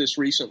discuss this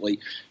recently.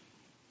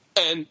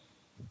 And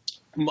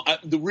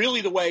the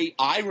way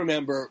I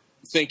remember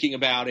thinking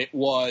about it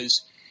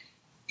was,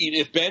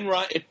 if Ben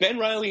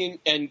Reilly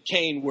and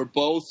Kane were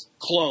both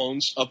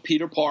clones of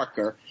Peter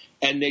Parker,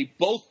 and they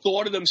both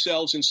thought of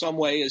themselves in some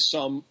way as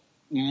some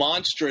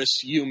monstrous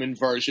human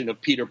version of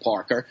Peter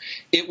Parker,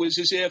 it was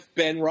as if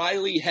Ben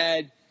Reilly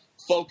had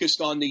focused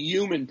on the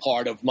human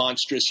part of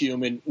monstrous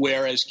human,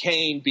 whereas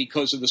Kane,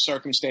 because of the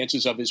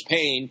circumstances of his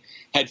pain,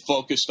 had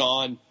focused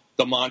on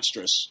the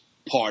monstrous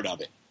part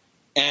of it.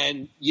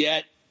 And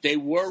yet they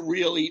were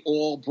really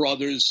all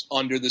brothers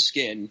under the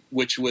skin,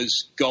 which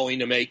was going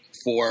to make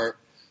for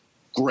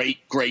great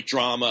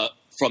drama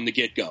from the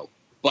get-go.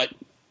 But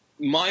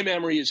my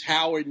memory is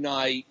Howard and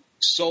I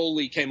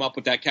solely came up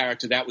with that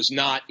character. That was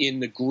not in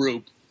the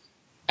group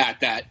at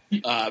that.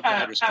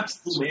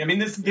 Absolutely. I mean,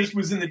 this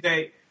was in the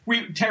day.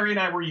 Terry and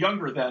I were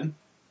younger then,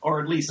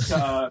 or at least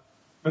I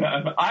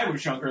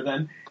was younger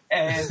then.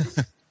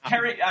 And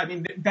Terry, I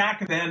mean,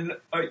 back then,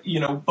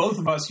 both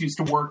of us used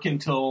to work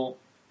until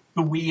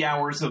the wee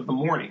hours of the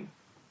morning.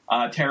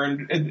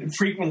 Terry, and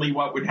frequently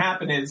what would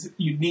happen is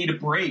you'd need a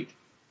break.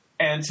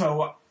 And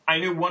so I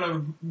knew one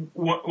of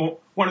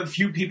the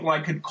few people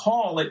I could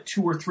call at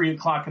 2 or 3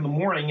 o'clock in the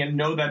morning and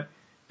know that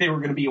they were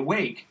going to be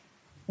awake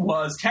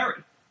was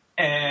Terry.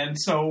 And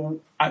so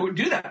I would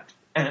do that.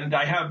 And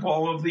I have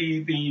all of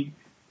the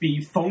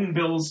phone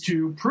bills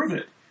to prove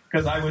it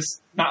because I was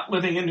not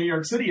living in New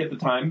York City at the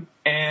time.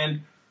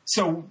 And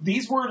so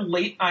these were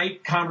late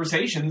night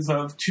conversations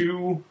of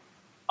two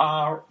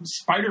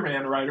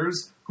Spider-Man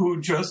writers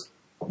who just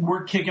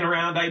were kicking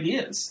around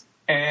ideas.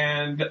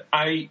 And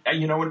I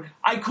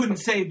couldn't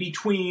say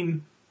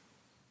between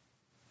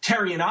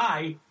Terry and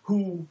I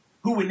who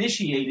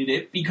initiated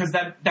it because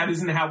that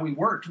isn't how we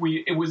worked.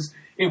 It was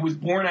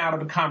born out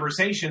of a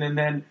conversation, and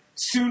then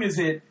soon as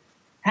it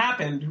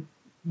happened,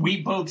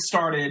 we both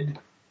started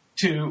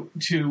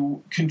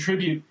to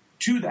contribute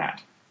to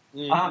that.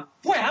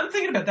 Boy, I'm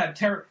thinking about that,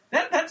 Terry.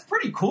 That's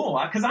pretty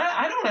cool because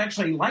I don't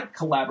actually like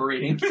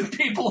collaborating with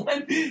people,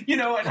 and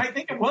and I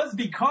think it was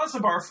because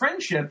of our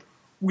friendship.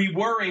 We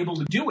were able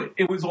to do it.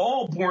 It was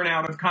all born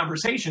out of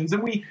conversations,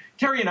 and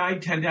Terry and I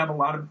tend to have a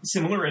lot of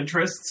similar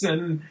interests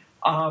and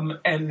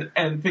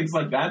things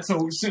like that.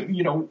 So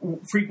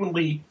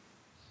frequently,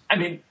 I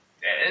mean,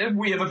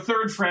 we have a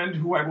third friend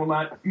who I will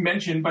not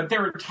mention, but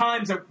there are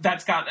times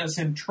that's gotten us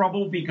in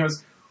trouble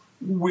because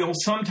we'll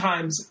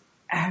sometimes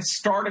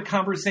start a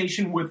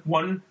conversation with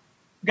one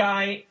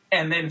guy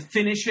and then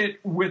finish it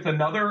with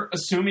another,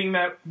 assuming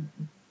that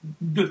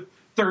the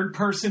third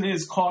person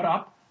is caught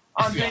up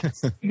on things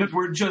because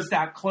we're just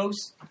that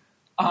close.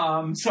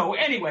 So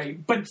anyway,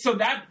 so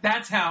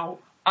that's how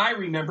I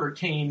remember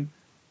Kane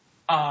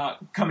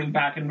coming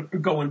back and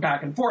going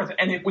back and forth.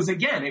 And it was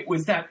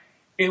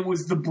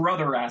the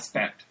brother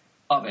aspect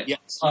of it. Yes.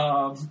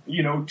 Of,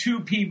 two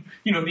people,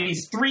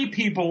 these three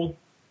people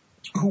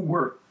who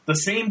were the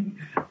same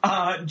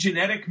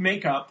genetic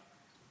makeup.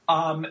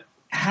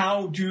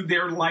 How do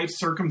their life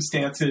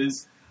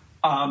circumstances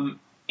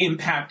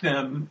impact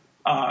them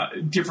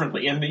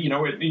differently? And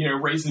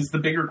it raises the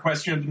bigger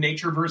question of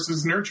nature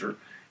versus nurture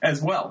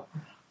as well.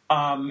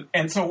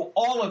 And so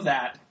all of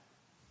that,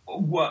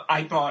 what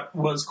I thought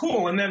was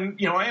cool. And then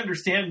I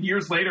understand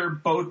years later,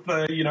 both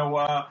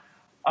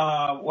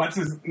what's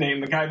his name,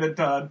 the guy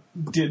that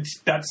did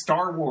that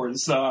Star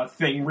Wars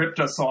thing, ripped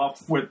us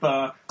off with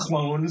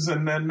clones,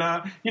 and then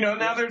now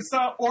there's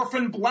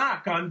Orphan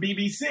Black on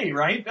BBC,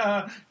 right?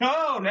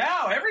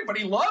 Now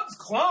everybody loves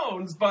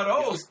clones, but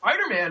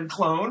Spider-Man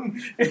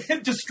clone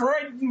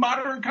destroyed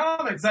modern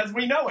comics as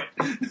we know it.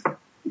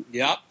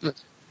 Yep.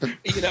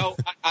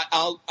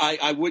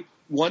 I would.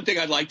 One thing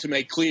I'd like to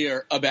make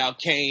clear about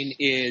Kane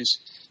is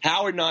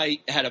Howard and I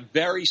had a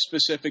very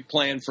specific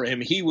plan for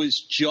him. He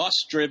was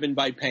just driven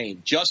by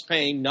pain, just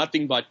pain,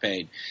 nothing but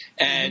pain.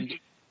 And,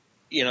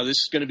 this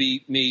is going to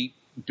be me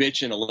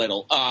bitching a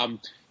little.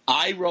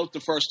 I wrote the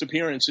first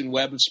appearance in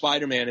Web of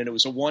Spider-Man, and it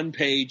was a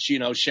one-page,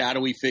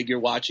 shadowy figure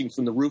watching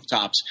from the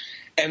rooftops.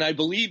 And I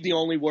believe the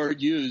only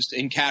word used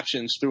in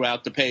captions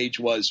throughout the page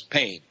was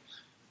pain.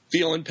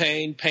 Feeling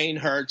pain, pain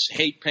hurts,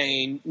 hate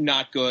pain,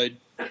 not good,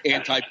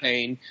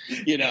 anti-pain.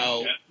 You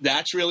know,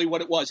 that's really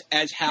what it was.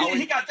 As Howard,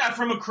 he got that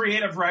from a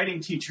creative writing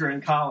teacher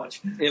in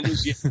college. It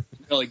was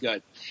really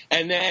good.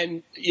 And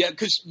then,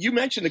 because you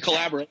mentioned the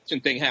collaboration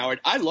thing, Howard.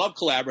 I love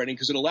collaborating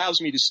because it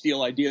allows me to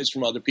steal ideas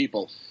from other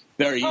people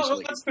very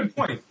easily. Oh, that's a good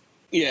point.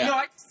 Yeah. You know,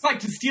 I just like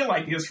to steal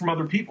ideas from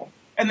other people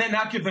and then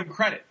not give them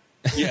credit.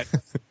 Yeah.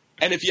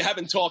 And if you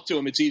haven't talked to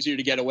them, it's easier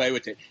to get away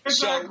with it.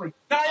 Exactly.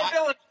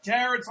 Deniability,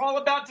 Tara. It's all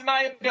about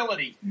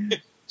deniability.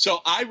 So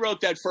I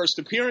wrote that first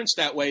appearance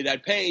that way,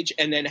 that page,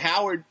 and then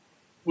Howard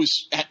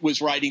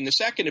was writing the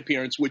second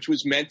appearance, which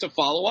was meant to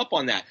follow up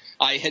on that.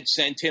 I had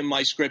sent him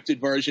my scripted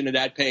version of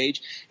that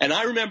page, and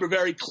I remember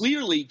very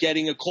clearly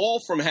getting a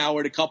call from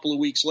Howard a couple of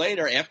weeks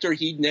later after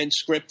he'd then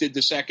scripted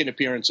the second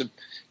appearance of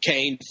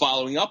Kane,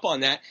 following up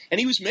on that, and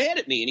he was mad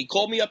at me, and he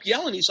called me up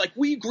yelling. He's like,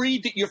 we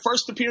agreed that your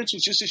first appearance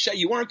was just a shadow.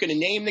 You weren't going to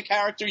name the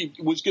character.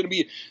 It was going to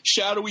be a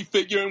shadowy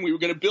figure, and we were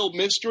going to build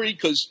mystery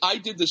because I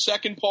did the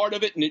second part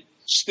of it, and it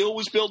still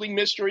was building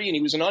mystery, and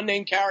he was an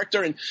unnamed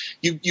character, and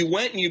you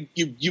went and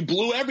you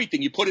blew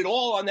everything. You put it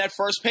all on that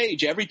first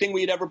page, everything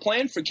we had ever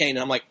planned for Kane. And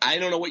I'm like, I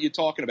don't know what you're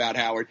talking about,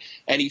 Howard.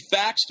 And he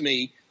faxed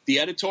me. The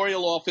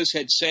editorial office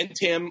had sent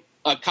him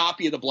a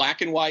copy of the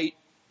black and white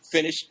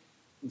finished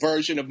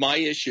version of my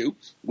issue,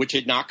 which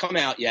had not come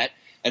out yet,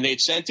 and they had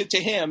sent it to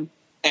him,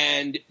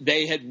 and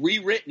they had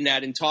rewritten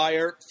that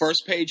entire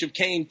first page of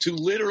Kane to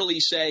literally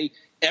say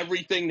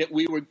everything that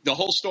the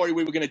whole story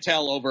we were going to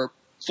tell over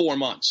 4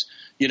 months.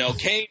 You know,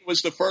 Kane was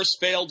the first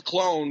failed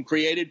clone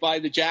created by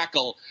the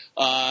Jackal,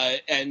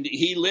 and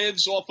he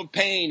lives off of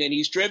pain, and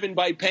he's driven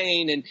by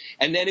pain,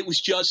 and then it was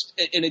just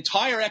an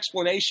entire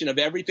explanation of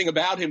everything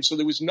about him, so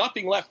there was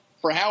nothing left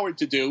for Howard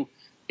to do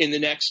in the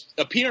next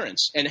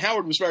appearance. And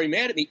Howard was very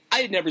mad at me. I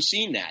had never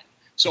seen that,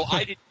 so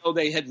I didn't know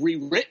they had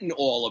rewritten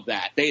all of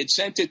that. They had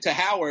sent it to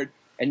Howard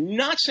and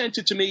not sent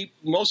it to me,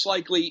 most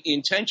likely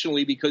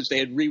intentionally, because they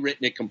had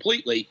rewritten it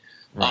completely.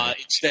 Right.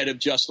 Instead of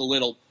just a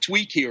little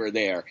tweak here or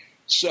there.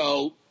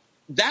 So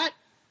that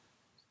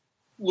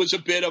was a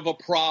bit of a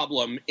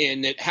problem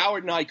in that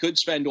Howard and I could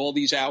spend all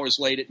these hours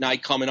late at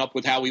night coming up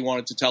with how we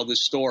wanted to tell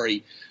this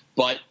story.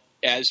 But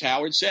as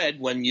Howard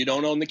said, when you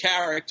don't own the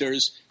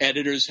characters,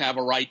 editors have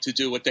a right to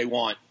do what they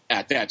want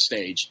at that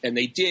stage. And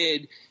they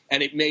did,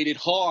 and it made it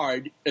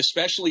hard,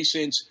 especially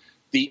since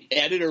the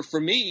editor for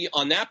me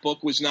on that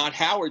book was not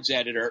Howard's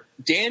editor.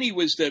 Danny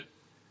was the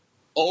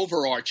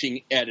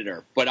overarching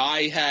editor, but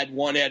I had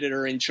one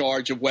editor in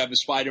charge of Web of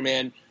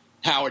Spider-Man.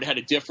 Howard had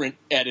a different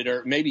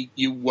editor. Maybe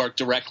you worked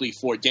directly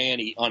for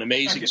Danny on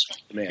Amazing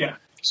Spider-Man. Yeah.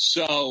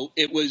 So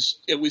it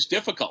was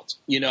difficult.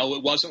 You know,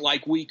 it wasn't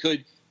like we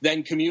could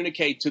then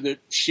communicate to the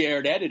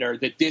shared editor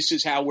that this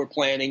is how we're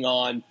planning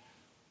on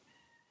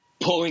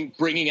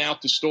bringing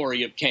out the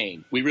story of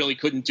Kane. We really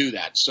couldn't do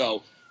that.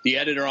 So the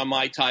editor on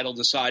my title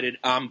decided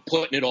I'm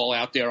putting it all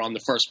out there on the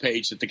first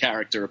page that the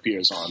character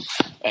appears on.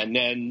 And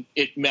then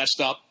it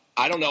messed up.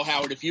 I don't know,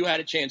 Howard, if you had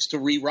a chance to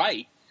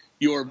rewrite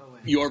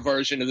your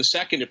version of the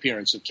second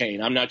appearance of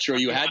Kane. I'm not sure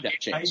you had that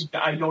chance.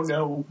 I don't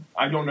know.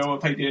 I don't know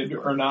if I did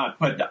or not.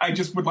 But I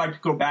just would like to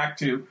go back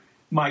to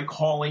my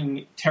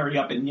calling Terry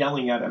up and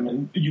yelling at him.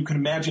 And you can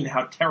imagine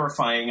how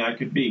terrifying I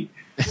could be.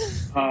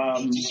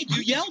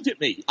 You yelled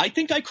at me. I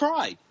think I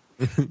cried.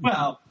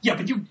 Well, yeah,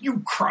 but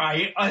you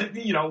cry,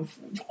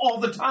 all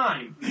the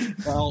time.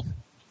 Well,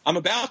 I'm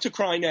about to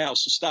cry now,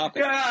 so stop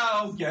it.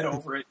 Oh, get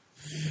over it.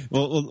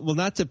 Well,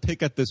 not to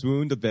pick at this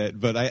wound a bit,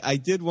 but I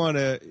did want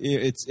to.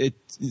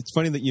 It's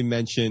funny that you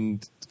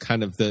mentioned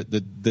kind of the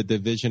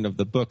division of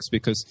the books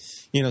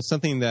because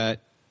something that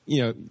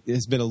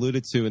has been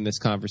alluded to in this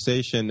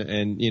conversation,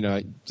 and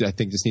I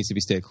think this needs to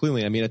be stated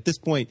clearly. I mean, at this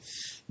point,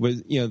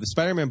 was the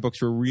Spider-Man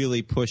books were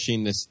really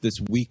pushing this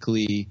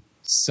weekly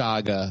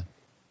saga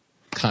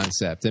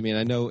concept. I mean,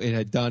 I know it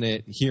had done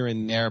it here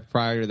and there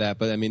prior to that,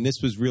 but I mean,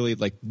 this was really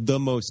like the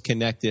most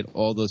connected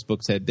all those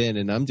books had been.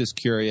 And I'm just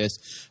curious,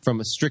 from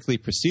a strictly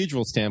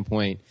procedural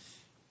standpoint,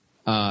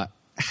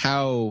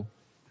 how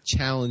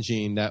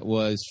challenging that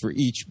was for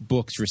each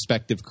book's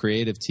respective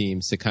creative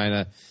teams to kind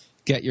of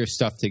get your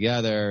stuff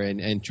together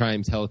and try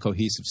and tell a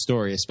cohesive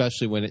story,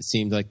 especially when it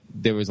seemed like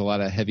there was a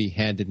lot of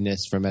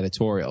heavy-handedness from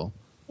editorial.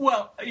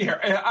 Well, here,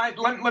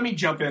 let me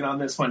jump in on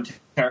this one,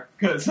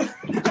 because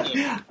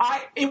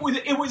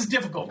it was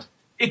difficult.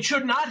 It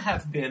should not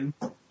have been,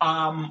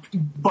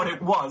 but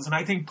it was. And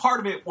I think part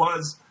of it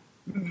was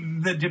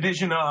the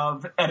division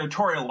of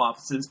editorial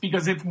offices,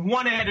 because if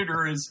one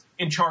editor is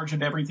in charge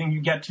of everything,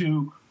 you get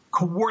to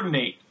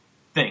coordinate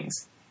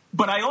things.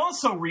 But I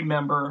also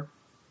remember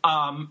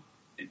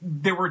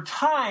there were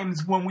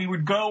times when we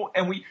would go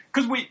and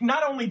because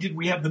not only did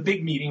we have the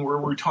big meeting where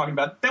we were talking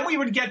about, then we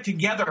would get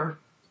together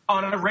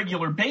on a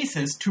regular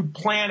basis to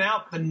plan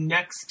out the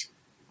next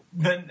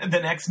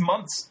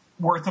month's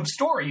worth of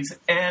stories.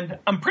 And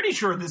I'm pretty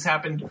sure this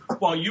happened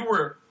while you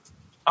were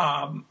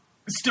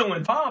still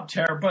involved,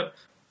 Tara.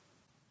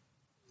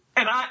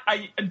 And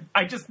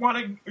I just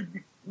want to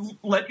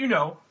let you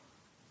know,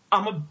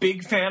 I'm a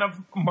big fan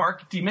of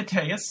Mark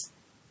DeMatteis.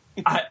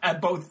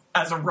 both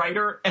as a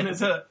writer and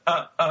as a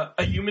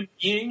human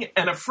being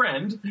and a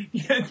friend.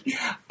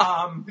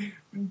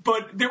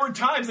 But there were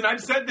times, and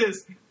I've said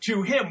this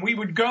to him, we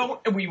would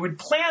go and we would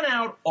plan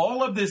out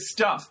all of this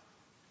stuff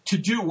to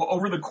do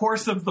over the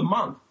course of the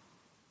month.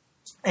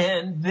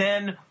 And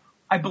then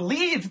I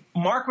believe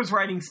Mark was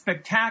writing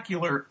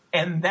Spectacular,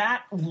 and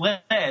that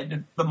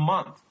led the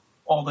month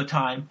all the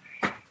time.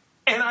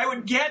 And I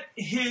would get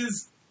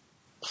his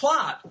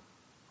plot,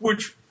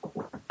 which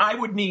I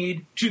would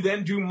need to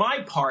then do my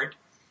part,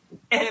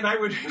 and I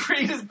would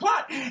read his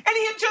plot. And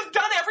he had just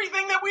done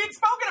everything that we had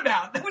spoken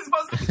about that was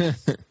supposed to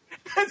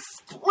be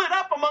split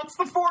up amongst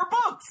the 4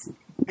 books.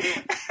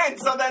 And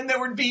so then there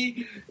would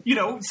be,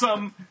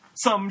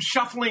 some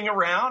shuffling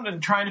around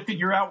and trying to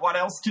figure out what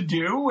else to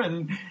do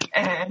and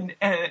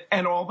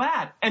all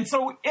that. And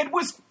so it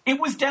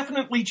was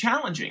definitely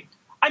challenging.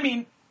 I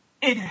mean,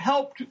 it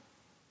helped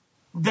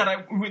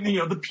that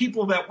the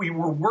people that we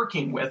were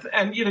working with,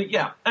 and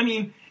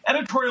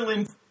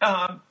editorial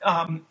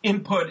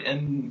input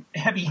and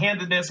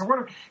heavy-handedness or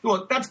whatever.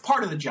 Look, that's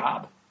part of the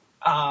job.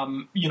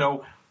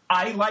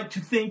 I like to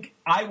think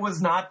I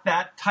was not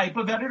that type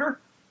of editor.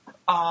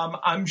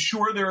 I'm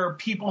sure there are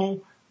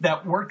people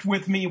that worked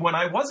with me when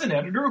I was an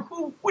editor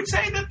who would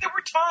say that there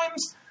were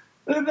times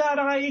that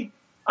I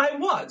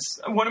was.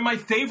 One of my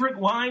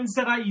favorite lines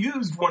that I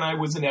used when I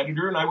was an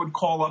editor, and I would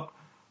call up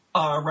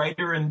a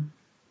writer and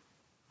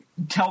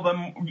tell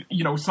them,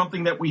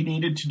 something that we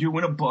needed to do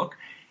in a book.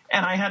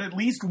 And I had at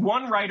least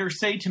one writer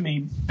say to me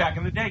back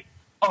in the day,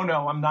 "Oh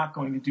no, I'm not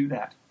going to do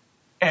that."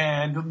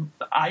 And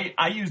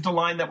I used a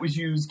line that was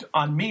used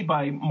on me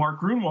by Mark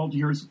Grunwald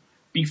years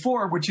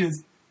before, which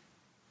is,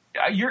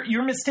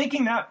 you're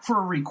mistaking that for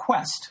a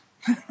request.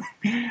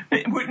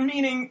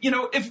 Meaning,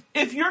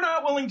 if you're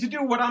not willing to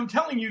do what I'm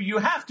telling you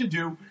have to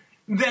do,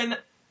 then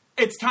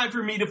it's time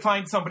for me to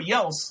find somebody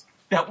else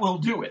that will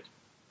do it.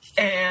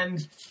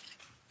 And,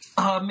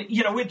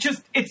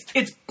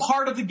 it's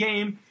part of the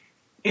game.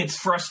 It's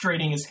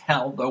frustrating as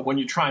hell, though, when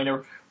you're trying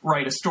to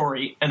write a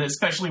story, and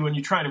especially when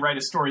you're trying to write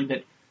a story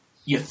that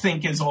you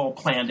think is all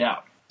planned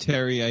out.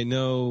 Terry, I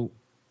know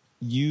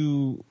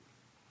you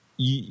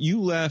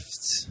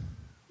left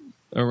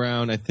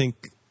around, I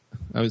think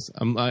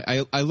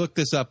I looked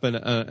this up in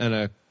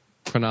a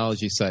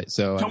chronology site.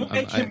 So don't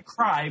make him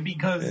cry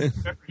because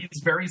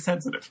he's very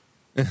sensitive.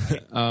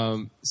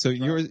 So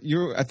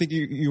I think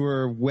you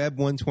were Web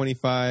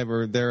 125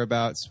 or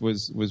thereabouts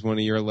was one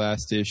of your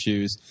last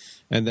issues,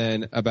 and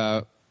then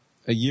about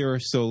a year or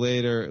so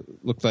later, it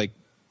looked like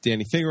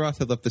Danny Fingeroth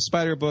had left the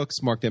Spider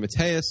books. Mark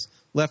DeMatteis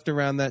left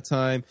around that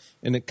time,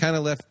 and it kind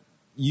of left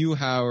you,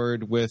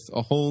 Howard, with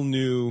a whole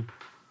new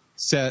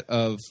set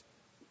of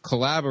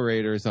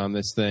collaborators on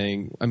this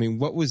thing. I mean,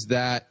 what was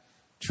that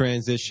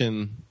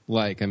transition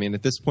like? I mean,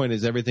 at this point,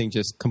 is everything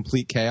just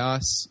complete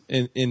chaos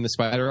in the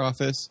Spider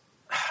office?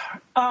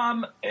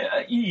 Yeah.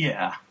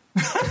 Yeah.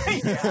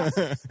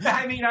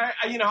 I mean,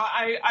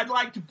 I'd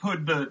like to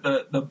put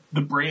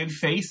the brave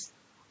face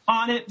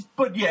on it,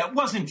 but yeah, it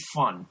wasn't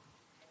fun.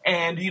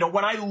 And,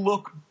 when I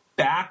look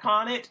back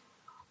on it,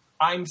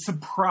 I'm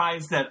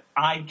surprised that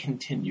I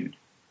continued.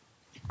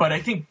 But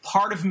I think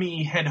part of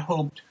me had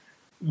hoped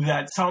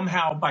that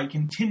somehow by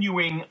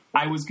continuing,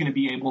 I was going to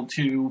be able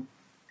to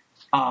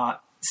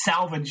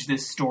salvage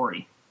this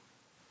story,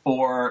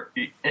 or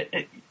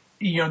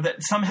that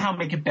somehow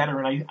make it better.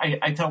 And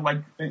I felt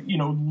like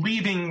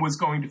leaving was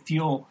going to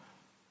feel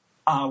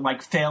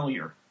like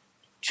failure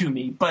to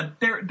me. But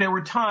there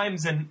were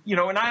times, and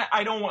and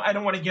I don't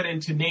want to get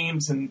into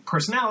names and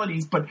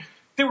personalities, but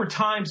there were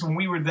times when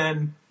we were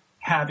then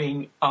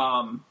having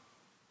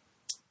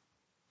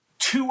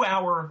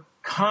 2-hour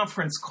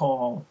conference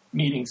call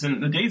meetings in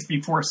the days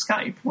before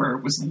Skype, where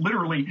it was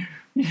literally,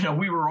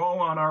 we were all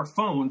on our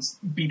phones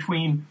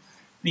between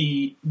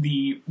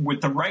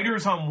with the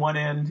writers on one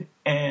end,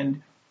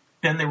 and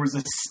then there was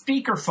a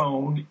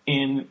speakerphone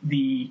in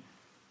the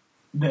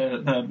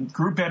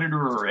group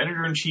editor or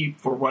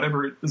editor-in-chief or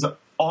whatever it was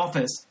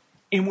office,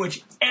 in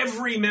which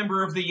every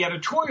member of the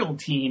editorial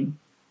team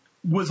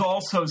was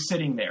also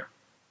sitting there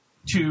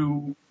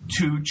to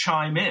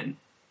chime in.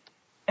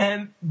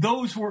 And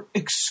those were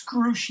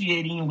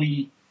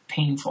excruciingly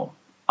painful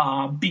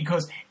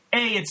because,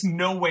 A, it's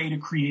no way to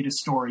create a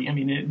story. I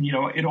mean,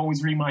 it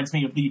always reminds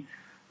me of the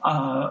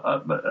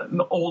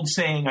old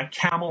saying, a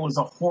camel is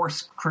a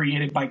horse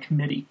created by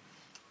committee.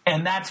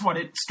 And that's what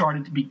it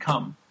started to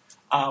become,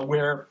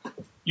 where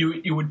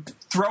you would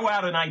throw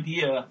out an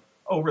idea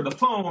over the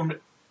phone,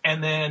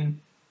 and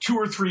then 2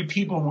 or 3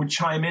 people would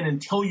chime in and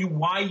tell you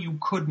why you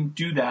couldn't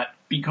do that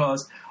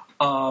because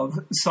of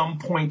some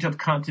point of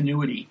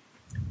continuity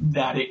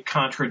that it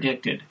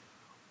contradicted,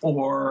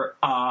 or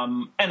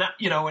and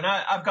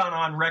I've gone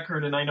on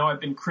record, and I know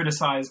I've been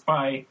criticized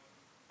by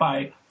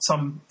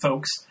some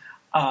folks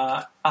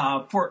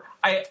for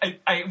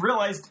I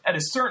realized at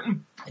a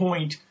certain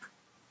point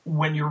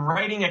when you're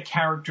writing a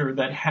character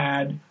that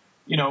had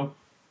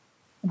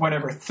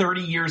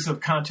 30 years of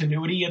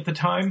continuity at the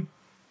time,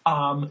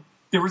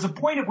 there was a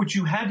point at which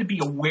you had to be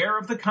aware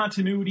of the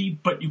continuity,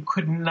 but you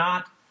could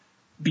not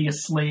be a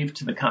slave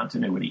to the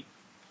continuity.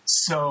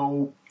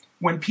 So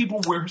when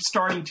people were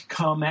starting to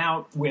come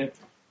out with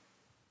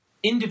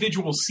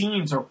individual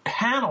scenes or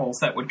panels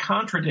that would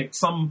contradict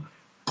some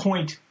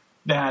point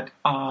that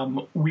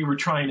we were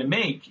trying to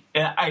make,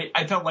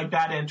 I felt like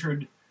that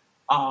entered,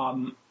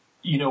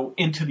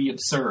 into the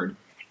absurd.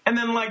 And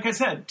then, like I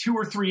said, 2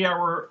 or 3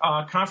 hour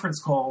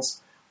conference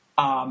calls,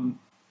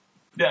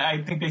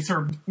 I think they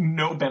served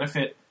no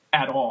benefit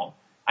at all.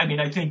 I mean,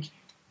 I think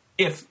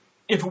if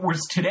it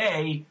was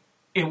today,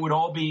 it would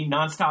all be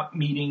nonstop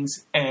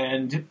meetings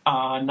and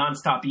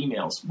nonstop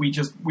emails.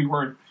 We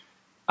weren't.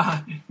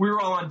 We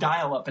were all on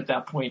dial-up at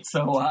that point,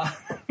 so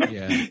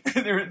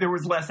there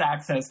was less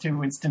access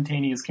to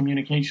instantaneous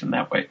communication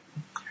that way.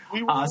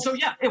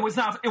 It was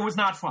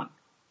not fun.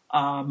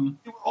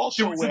 We were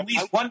also there was at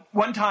least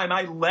one time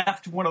I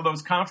left one of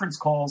those conference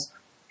calls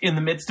in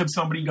the midst of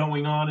somebody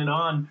going on and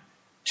on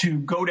to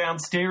go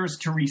downstairs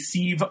to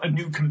receive a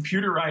new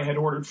computer I had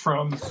ordered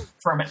from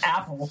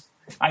Apple.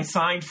 I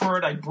signed for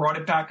it. I brought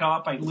it back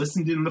up. I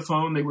listened in the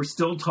phone. They were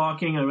still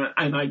talking.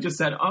 And I just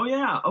said, oh,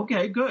 yeah,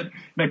 okay, good.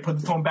 And I put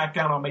the phone back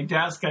down on my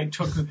desk. I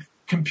took the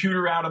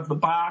computer out of the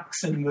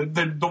box. And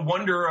the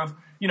wonder of,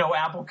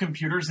 Apple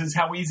computers is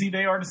how easy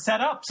they are to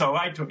set up. So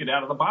I took it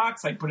out of the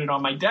box. I put it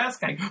on my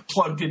desk. I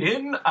plugged it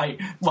in. I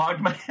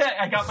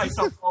got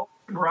myself up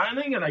and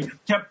running. And I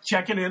kept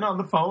checking in on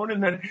the phone.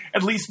 And then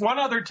at least one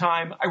other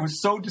time, I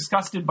was so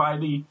disgusted by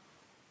the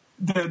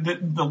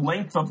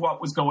length of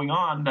what was going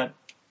on that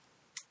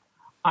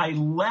I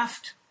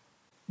left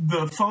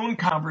the phone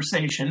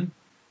conversation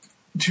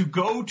to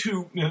go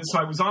to, so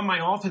I was on my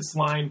office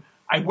line.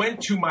 I went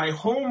to my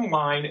home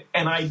line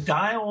and I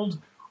dialed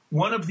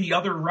one of the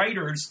other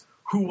writers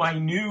who I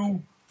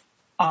knew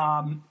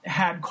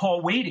had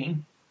call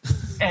waiting.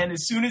 And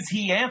as soon as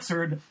he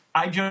answered,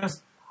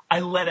 I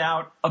let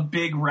out a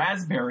big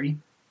raspberry,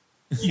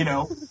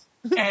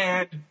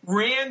 and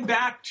ran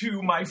back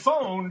to my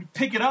phone,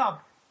 pick it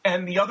up.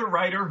 And the other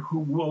writer, who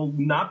will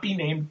not be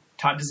named,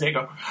 Todd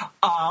DeZago,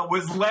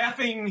 was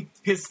laughing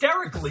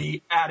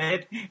hysterically at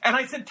it. And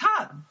I said,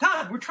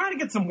 Todd, we're trying to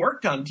get some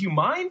work done. Do you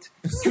mind?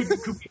 Could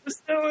we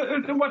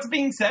listen what's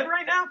being said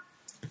right now?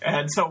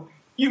 And so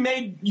you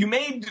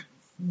made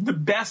the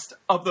best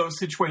of those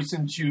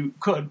situations you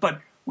could.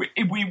 But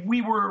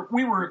we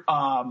were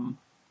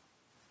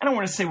I don't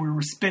want to say we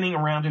were spinning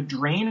around a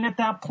drain at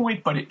that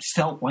point, but it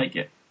felt like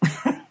it.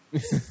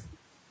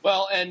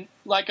 Well, and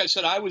like I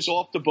said, I was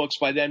off the books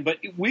by then, but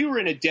we were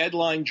in a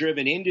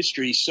deadline-driven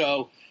industry,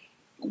 so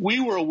we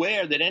were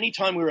aware that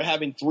anytime we were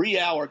having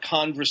 3-hour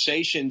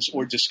conversations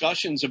or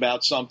discussions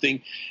about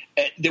something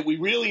that we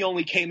really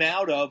only came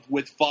out of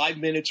with 5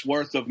 minutes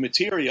worth of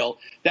material,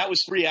 that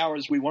was 3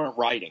 hours we weren't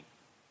writing.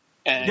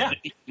 And,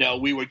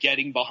 we were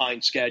getting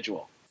behind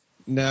schedule.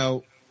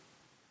 Now,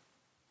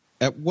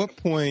 at what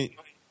point,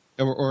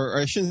 or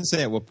I shouldn't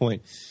say at what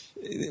point,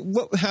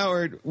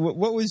 Howard,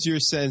 what was your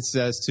sense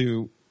as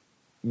to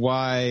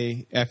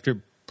why,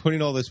 after putting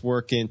all this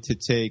work in to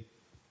take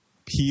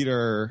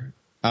Peter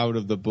out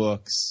of the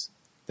books,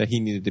 that he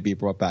needed to be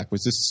brought back?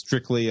 Was this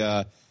strictly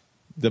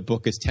the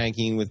book is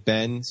tanking with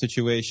Ben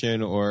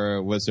situation,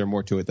 or was there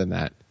more to it than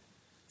that?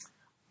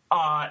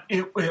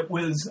 It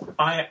was,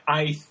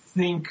 I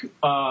think,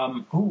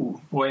 I'm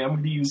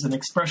going to use an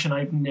expression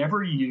I've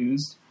never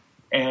used,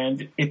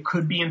 and it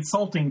could be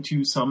insulting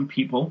to some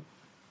people,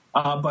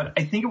 but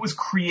I think it was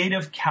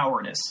creative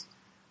cowardice.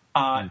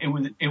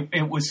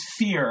 It was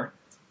fear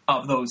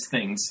of those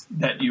things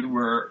that you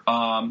were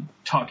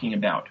talking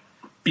about.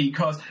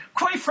 Because,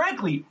 quite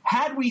frankly,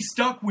 had we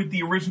stuck with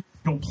the original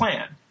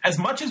plan, as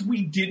much as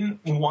we didn't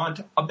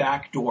want a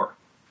back door,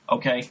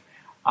 okay,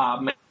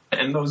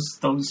 and those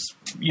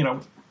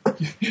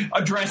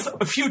address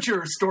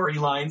future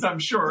storylines, I'm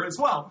sure, as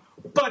well.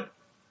 But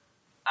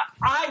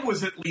I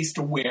was at least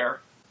aware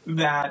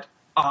that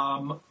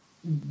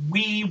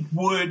we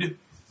would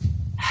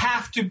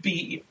have to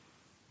be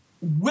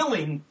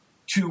willing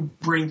to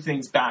bring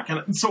things back.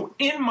 And so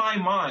in my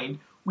mind,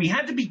 we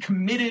had to be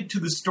committed to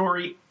the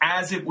story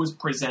as it was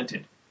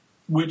presented,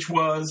 which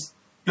was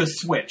the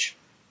switch.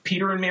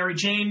 Peter and Mary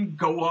Jane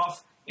go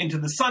off into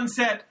the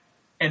sunset,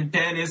 and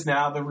Ben is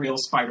now the real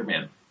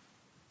Spider-Man.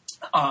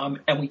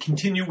 And we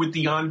continue with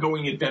the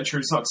ongoing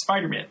adventures of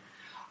Spider-Man.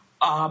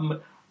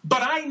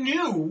 But I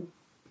knew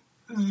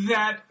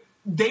that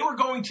they were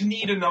going to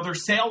need another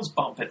sales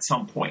bump at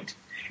some point.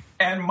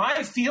 And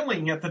my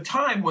feeling at the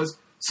time was,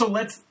 so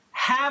let's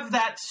have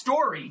that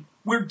story.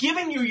 We're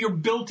giving you your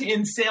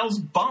built-in sales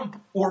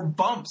bump or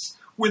bumps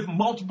with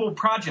multiple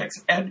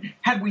projects. And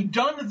had we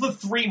done the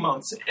 3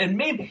 months, and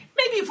maybe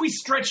if we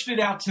stretched it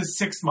out to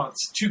 6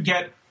 months to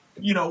get,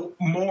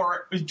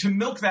 more, to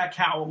milk that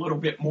cow a little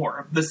bit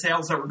more, the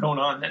sales that were going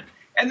on then.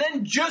 And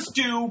then just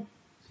do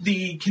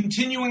the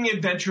continuing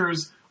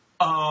adventures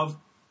of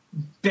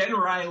Ben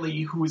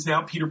Reilly, who is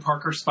now Peter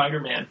Parker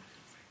Spider-Man.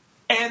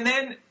 And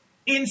then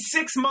in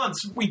 6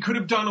 months, we could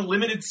have done a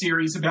limited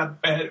series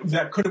about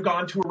that could have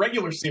gone to a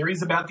regular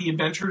series about the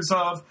adventures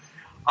of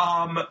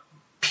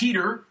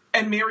Peter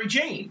and Mary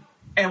Jane.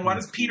 And what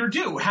does Peter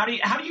do? How do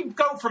you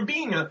go from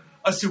being a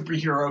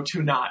superhero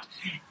to not?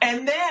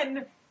 And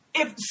then,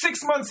 if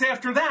 6 months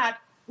after that,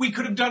 we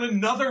could have done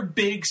another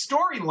big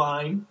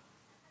storyline,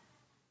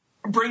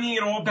 bringing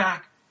it all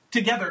back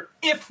together,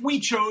 if we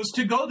chose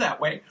to go that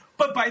way.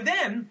 But by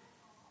then,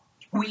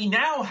 we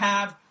now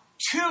have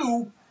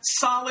 2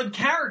 solid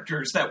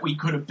characters that we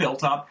could have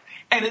built up.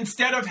 And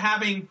instead of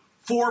having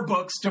 4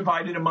 books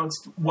divided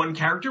amongst one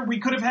character, we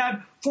could have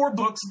had 4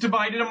 books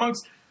divided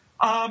amongst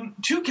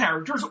 2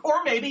 characters,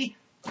 or maybe,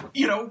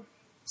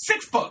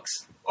 6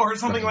 books or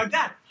something like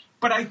that.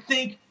 But I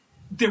think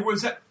there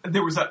was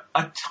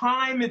a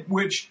time at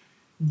which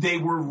they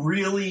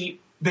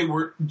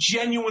were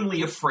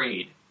genuinely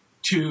afraid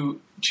to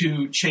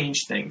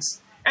change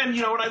things. And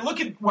when I look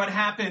at what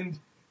happened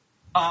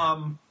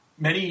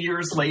many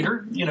years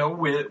later,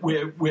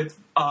 with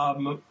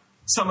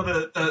some of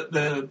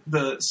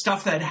the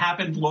stuff that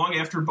happened long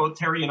after both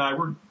Terry and I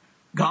were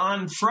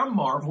gone from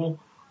Marvel,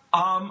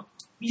 I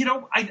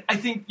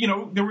think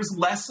there was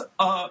less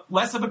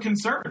of a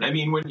concern. I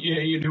mean, when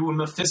you do a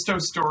Mephisto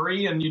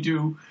story and you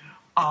do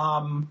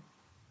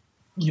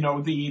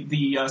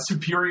the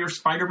Superior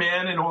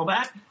Spider-Man and all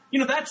that,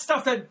 that's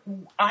stuff that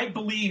I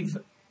believe,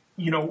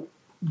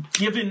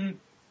 given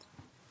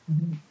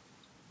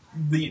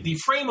the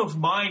frame of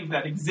mind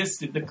that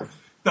existed,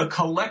 the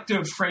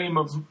collective frame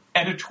of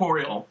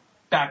editorial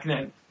back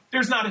then,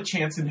 there's not a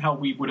chance in hell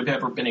we would have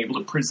ever been able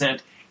to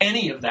present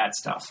any of that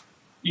stuff.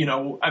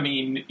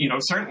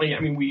 Certainly,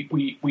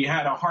 we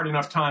had a hard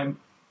enough time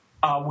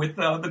with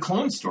the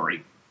Clone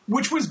story,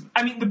 which was,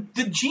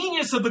 the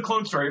genius of the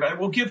Clone story. I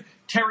will give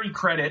Terry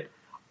credit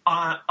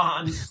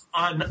on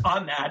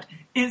that,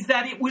 is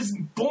that it was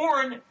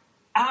born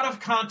out of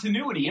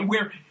continuity, and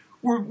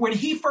when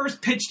he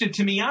first pitched it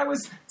to me, I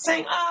was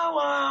saying,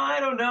 I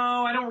don't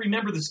know, I don't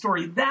remember the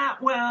story that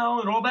well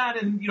and all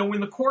that. And,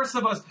 in the course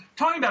of us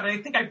talking about it,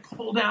 I think I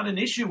pulled out an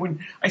issue and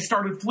I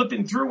started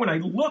flipping through and I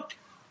looked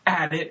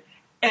at it.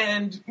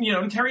 And,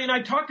 Terry and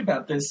I talked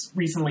about this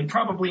recently,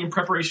 probably in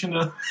preparation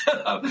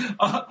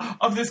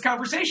of this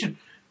conversation,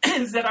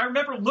 is that I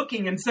remember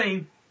looking and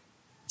saying,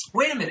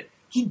 wait a minute,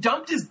 he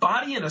dumped his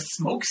body in a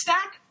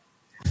smokestack?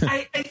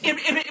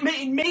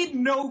 It made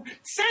no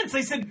sense.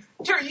 I said,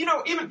 Terry,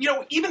 even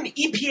the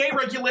EPA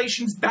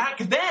regulations back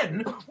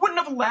then wouldn't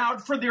have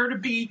allowed for there to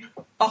be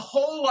a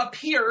hole up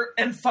here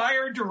and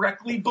fire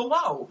directly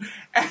below.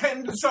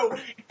 And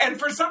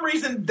for some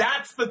reason,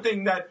 that's the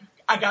thing that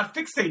I got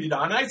fixated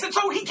on. And I said,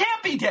 so he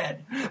can't be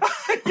dead,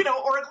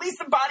 or at least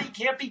the body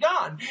can't be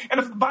gone. And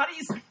if the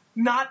body's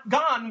not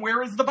gone,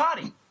 where is the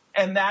body?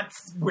 And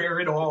that's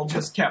where it all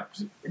just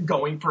kept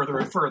going further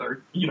and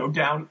further,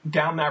 down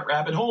that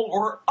rabbit hole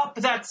or up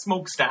that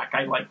smokestack,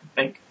 I like to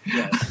think.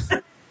 Yes.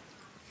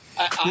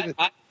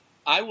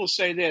 I will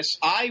say this.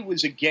 I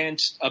was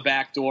against a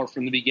backdoor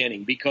from the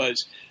beginning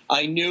because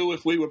I knew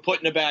if we were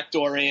putting a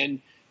backdoor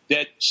in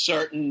that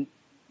certain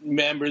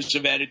members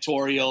of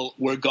editorial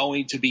were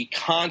going to be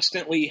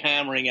constantly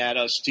hammering at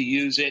us to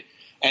use it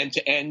and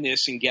to end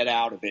this and get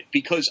out of it.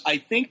 Because I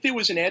think there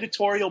was an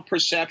editorial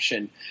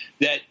perception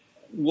that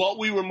what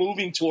we were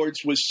moving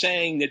towards was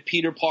saying that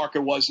Peter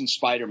Parker wasn't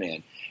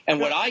Spider-Man. And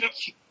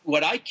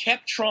what I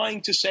kept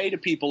trying to say to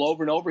people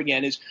over and over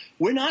again is,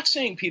 we're not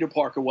saying Peter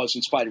Parker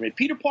wasn't Spider-Man.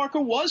 Peter Parker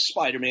was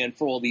Spider-Man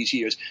for all these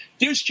years.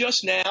 There's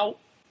just now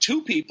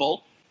 2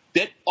 people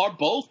that are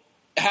both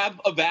have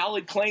a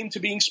valid claim to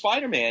being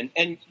Spider-Man.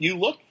 And you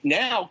look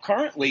now,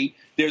 currently,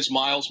 there's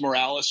Miles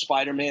Morales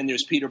Spider-Man,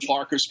 there's Peter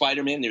Parker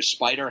Spider-Man, there's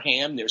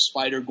Spider-Ham, there's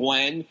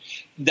Spider-Gwen.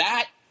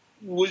 That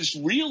was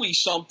really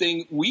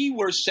something we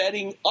were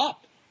setting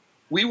up.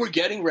 We were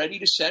getting ready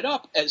to set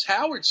up. As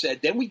Howard said,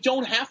 then we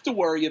don't have to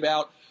worry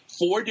about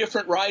 4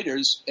 different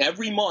writers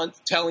every month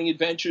telling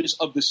adventures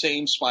of the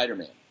same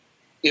Spider-Man.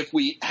 If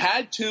we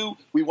had to,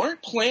 we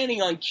weren't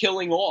planning on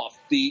killing off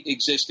the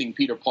existing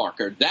Peter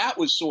Parker. That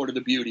was sort of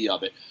the beauty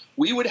of it.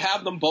 We would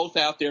have them both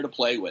out there to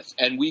play with,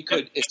 and we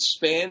could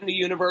expand the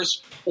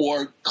universe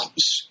or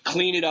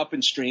clean it up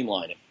and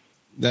streamline it.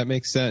 That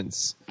makes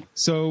sense.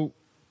 So,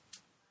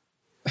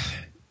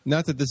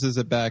 not that this is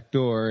a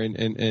backdoor,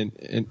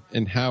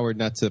 and Howard,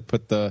 not to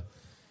put the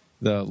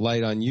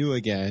light on you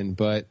again,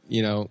 but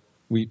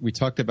we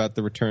talked about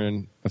the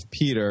return of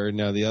Peter.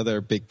 Now the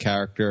other big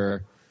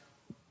character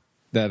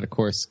that, of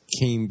course,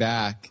 came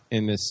back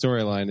in this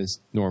storyline is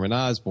Norman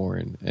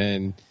Osborn.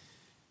 And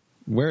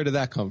where did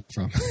that come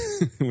from?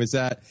 Was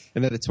that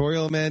an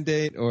editorial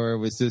mandate, or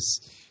was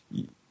this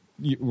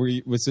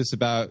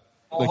about,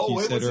 like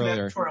you said earlier? It was an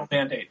editorial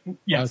mandate.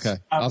 Yes. Okay,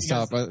 I'll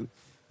stop.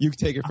 You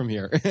take it from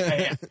here.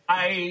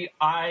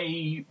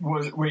 I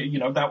was,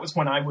 that was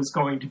when I was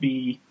going to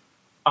be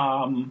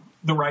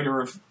the writer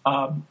of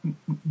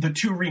the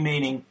 2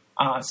 remaining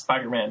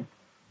Spider-Man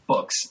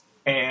books,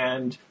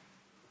 and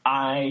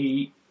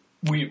we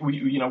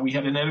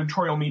had an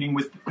editorial meeting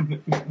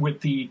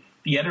with the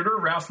editor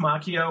Ralph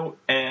Macchio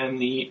and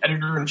the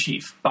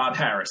editor-in-chief Bob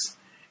Harris,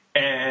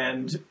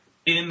 and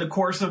in the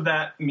course of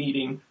that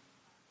meeting,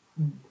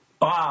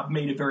 Bob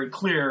made it very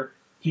clear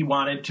he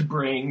wanted to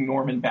bring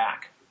Norman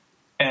back.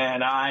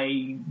 And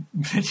I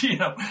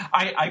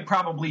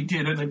probably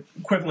did an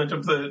equivalent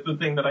of the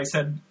thing that I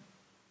said,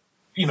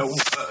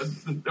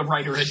 the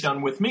writer had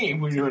done with me,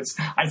 which was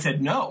I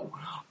said no.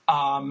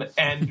 And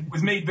it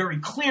was made very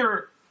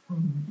clear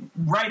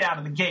right out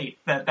of the gate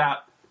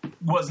that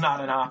was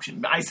not an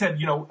option. I said,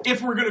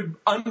 if we're going to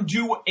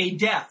undo a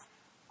death,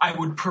 I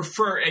would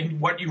prefer, and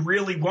what you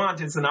really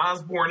want is an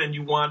Osborn and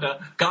you want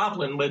a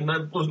Goblin,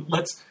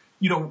 let's,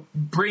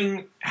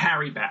 bring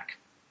Harry back.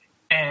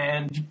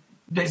 And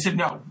they said,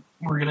 no,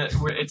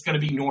 it's going to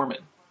be Norman.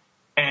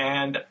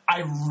 And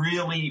I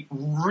really,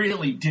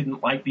 really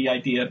didn't like the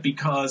idea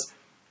because,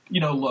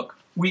 look,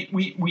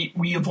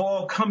 we have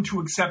all come to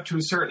accept to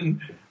a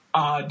certain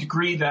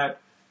degree that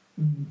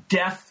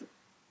death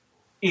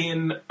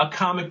in a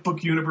comic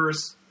book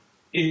universe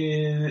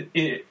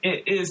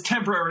is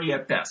temporary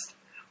at best.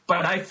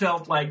 But I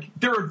felt like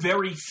there are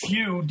very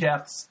few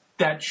deaths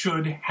that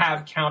should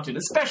have counted,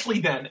 especially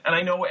then. And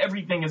I know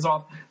everything is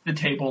off the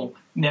table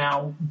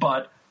now,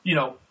 but,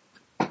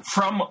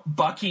 from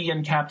Bucky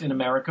and Captain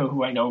America,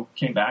 who I know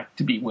came back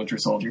to be Winter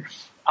Soldier.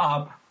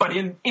 But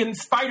in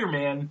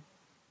Spider-Man,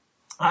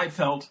 I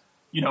felt,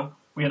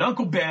 we had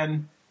Uncle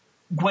Ben,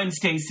 Gwen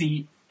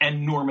Stacy,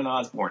 and Norman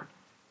Osborn.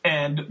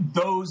 And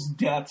those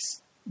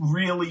deaths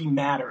really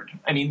mattered.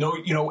 I mean, though,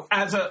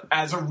 as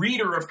a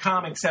reader of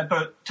comics at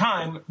the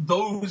time,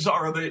 those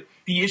are the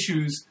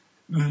issues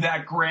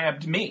that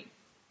grabbed me.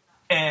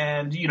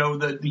 And,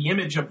 the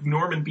image of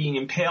Norman being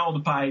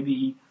impaled by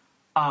the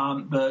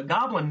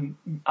Goblin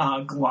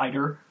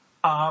glider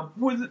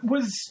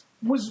was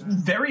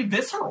very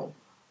visceral.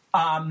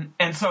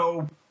 And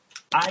so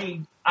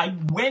I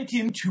went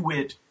into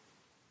it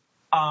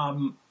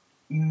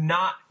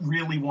not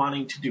really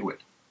wanting to do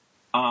it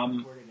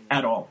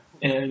at all.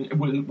 And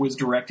it was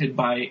directed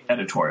by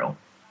editorial.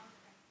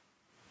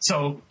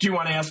 So do you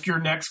want to ask your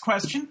next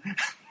question?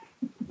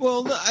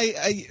 Well,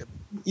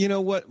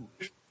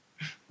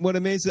 what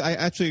amazes, I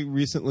actually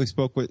recently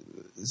spoke with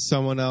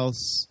someone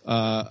else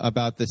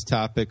about this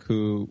topic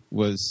who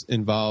was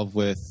involved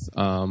with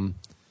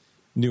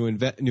New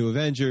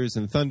Avengers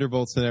and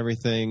Thunderbolts and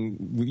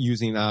everything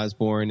using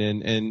Osborn,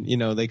 and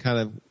they kind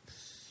of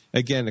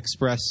again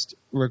expressed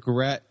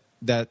regret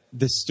that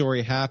this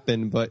story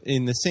happened. But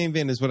in the same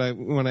vein as what I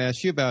want to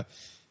ask you about,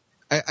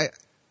 I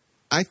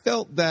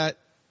felt that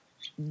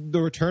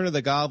the Return of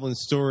the Goblin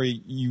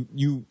story,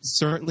 you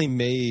certainly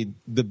made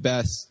the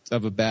best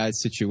of a bad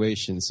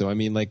situation. So I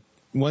mean, like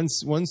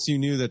once you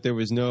knew that there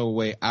was no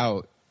way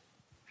out,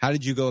 how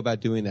did you go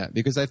about doing that?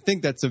 Because I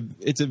think to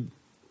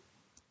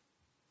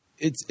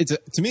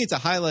me it's a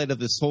highlight of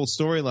this whole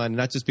storyline,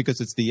 not just because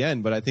it's the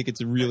end, but I think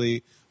it's a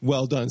really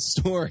well done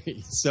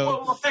story.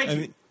 So well, thank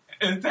you.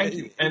 And thank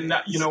you. And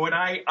you know what,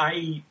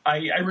 I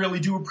really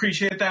do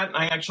appreciate that.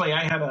 I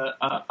had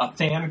a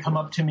fan come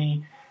up to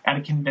me at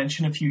a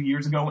convention a few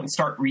years ago and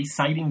start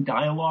reciting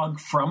dialogue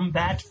from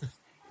that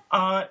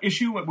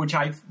issue, which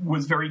I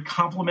was very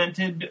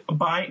complimented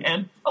by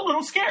and a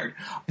little scared.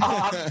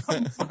 But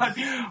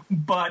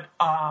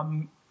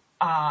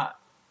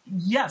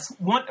yes.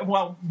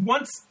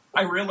 Once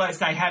I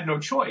realized I had no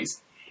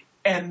choice,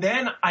 and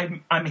then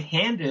I'm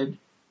handed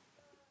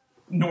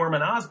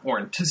Norman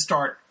Osborn to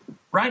start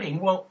writing.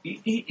 Well,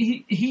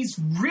 he's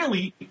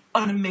really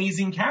an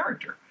amazing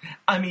character.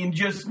 I mean,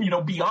 just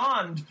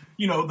beyond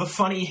the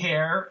funny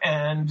hair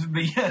and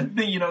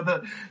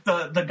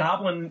the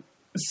Goblin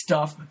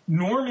stuff,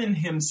 Norman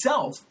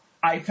himself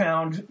I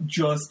found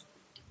just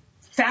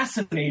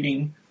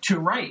fascinating to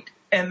write,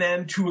 and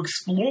then to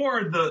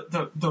explore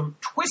the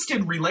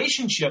twisted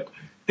relationship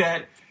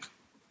that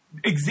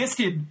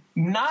existed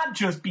not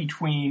just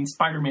between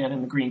Spider-Man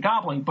and the Green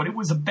Goblin, but it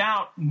was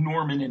about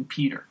Norman and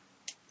Peter.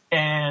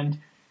 And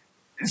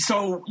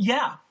so,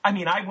 yeah, I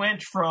mean, I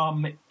went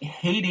from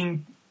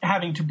hating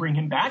having to bring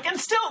him back, and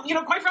still,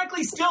 quite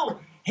frankly,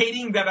 still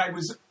hating that I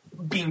was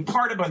being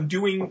part of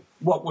undoing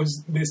what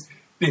was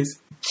this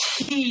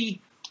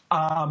key,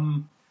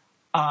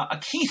 a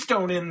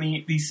keystone in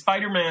the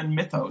Spider-Man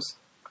mythos,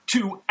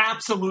 to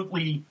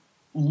absolutely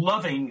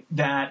loving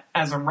that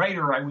as a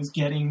writer I was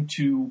getting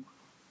to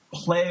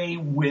play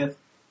with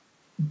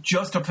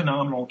just a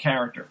phenomenal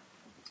character.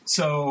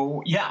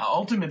 So, yeah,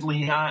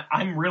 ultimately,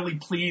 I'm really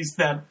pleased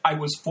that I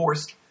was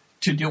forced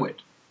to do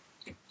it.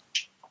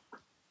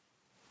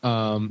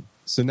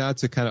 So now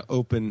to kind of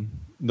open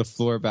the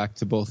floor back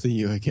to both of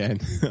you again.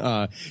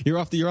 You're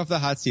off the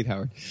hot seat,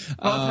 Howard.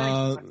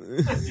 Oh,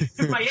 thanks.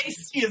 Because my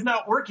AC is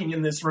not working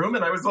in this room,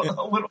 and I was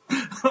a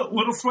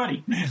little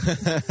sweaty.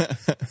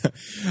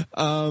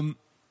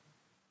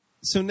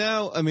 So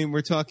now, I mean,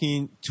 we're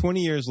talking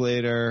 20 years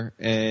later,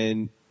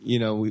 and you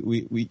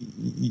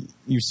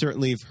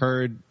certainly have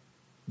heard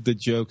the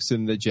jokes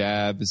and the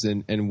jabs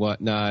and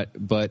whatnot,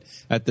 but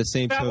at the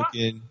same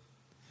token,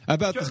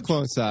 about this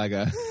Clone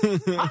Saga.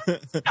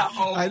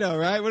 I know,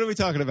 right? What are we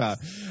talking about?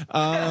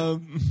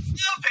 But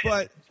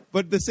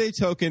at the same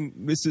token,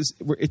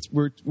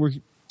 we're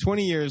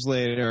 20 years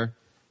later.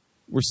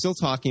 We're still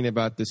talking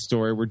about this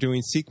story. We're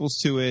doing sequels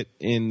to it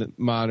in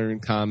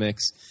modern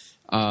comics.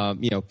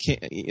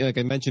 Like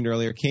I mentioned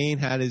earlier, Kane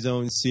had his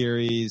own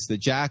series. The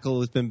Jackal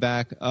has been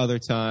back other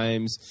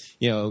times.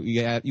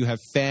 You have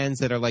fans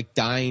that are like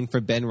dying for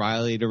Ben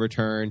Reilly to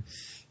return.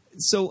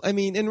 So, I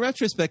mean, in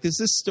retrospect, is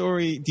this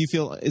story, do you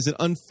feel, is it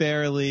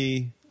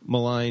unfairly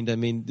maligned? I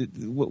mean,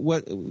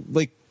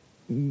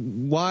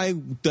 why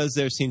does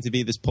there seem to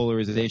be this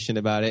polarization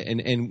about it?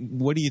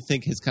 And what do you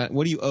think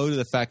what do you owe to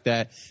the fact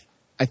that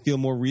I feel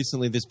more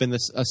recently there's been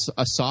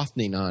a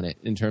softening on it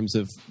in terms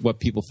of what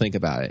people think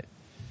about it?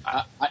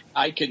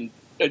 I can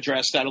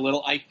address that a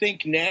little. I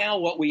think now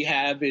what we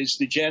have is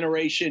the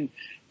generation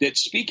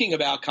that's speaking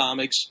about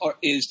comics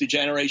is the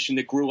generation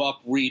that grew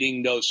up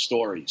reading those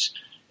stories.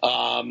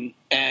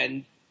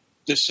 And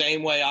the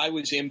same way I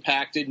was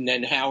impacted, and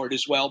then Howard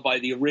as well, by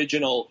the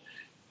original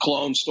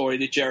clone story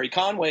that Jerry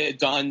Conway had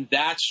done,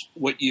 that's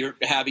what you're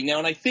having now.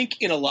 And I think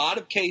in a lot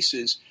of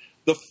cases,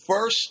 the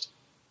first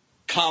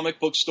comic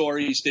book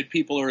stories that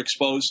people are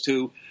exposed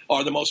to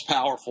are the most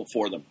powerful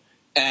for them.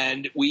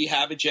 And we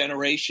have a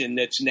generation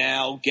that's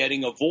now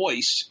getting a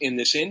voice in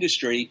this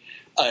industry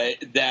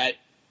that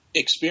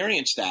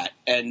experienced that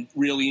and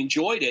really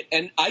enjoyed it.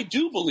 And I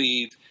do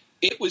believe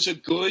it was a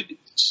good,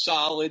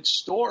 solid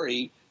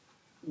story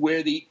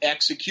where the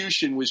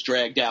execution was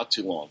dragged out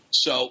too long.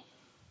 So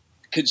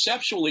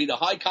conceptually, the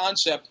high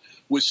concept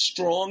was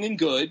strong and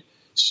good,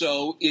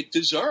 so it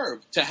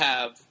deserved to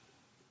have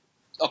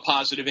a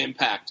positive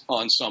impact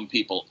on some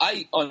people.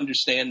 I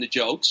understand the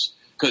jokes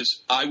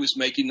because I was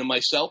making them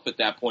myself at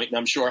that point, and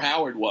I'm sure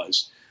Howard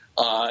was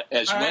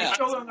as well. I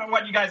still don't know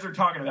what you guys are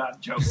talking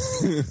about,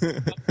 jokes.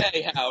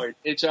 Okay, Howard,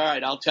 it's all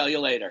right. I'll tell you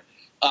later.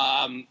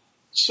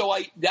 So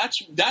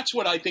that's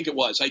what I think it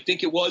was. I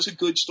think it was a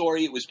good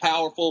story. It was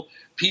powerful.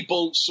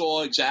 People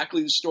saw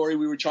exactly the story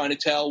we were trying to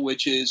tell,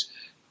 which is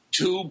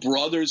two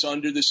brothers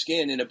under the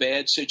skin in a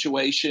bad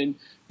situation.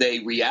 They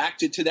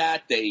reacted to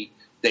that. They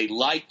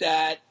liked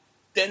that.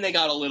 Then they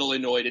got a little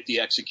annoyed at the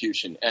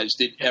execution, as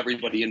did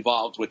everybody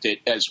involved with it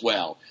as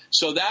well.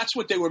 So that's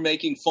what they were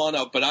making fun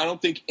of. But I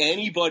don't think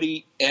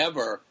anybody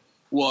ever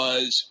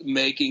was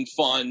making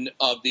fun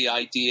of the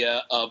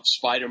idea of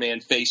Spider-Man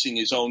facing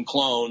his own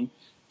clone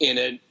in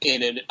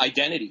an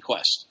identity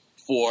quest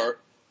for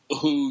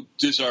who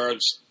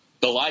deserves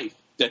the life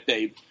that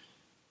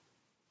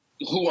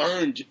who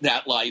earned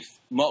that life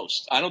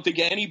most. I don't think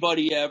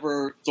anybody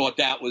ever thought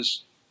that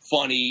was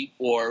funny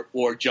or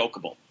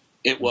jokeable.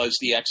 It was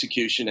the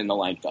execution and the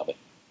length of it.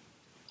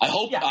 I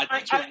hope. Yeah,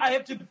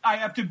 I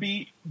have to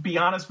be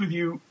honest with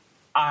you.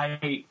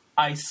 I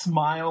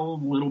smile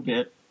a little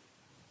bit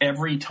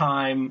every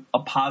time a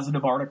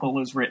positive article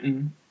is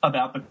written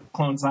about the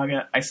Clone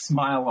Saga. I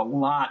smile a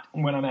lot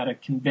when I'm at a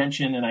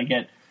convention and I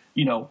get,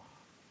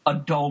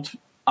 adult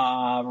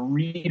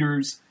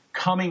readers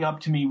coming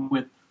up to me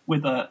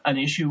with an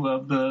issue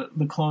of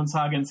the Clone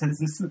Saga and says,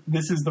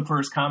 this is the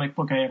first comic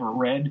book I ever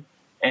read,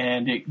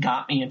 and it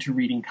got me into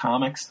reading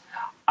comics.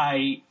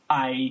 I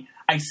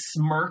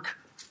smirk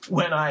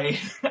when I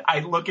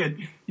look at,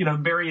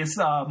 various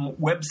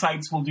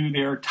websites will do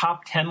their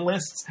top 10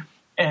 lists,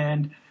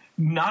 and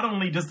not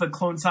only does the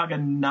Clone Saga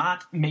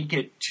not make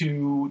it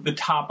to the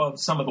top of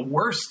some of the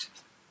worst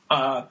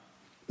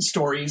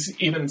stories,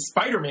 even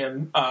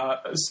Spider-Man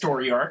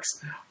story arcs,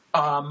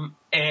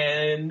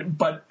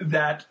 but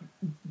that,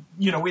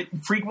 it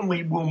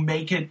frequently will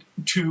make it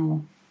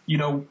to,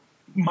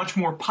 much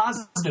more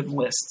positive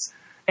lists.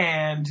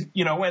 And,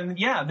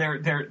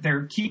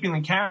 they're keeping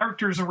the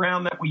characters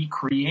around that we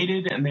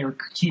created, and they're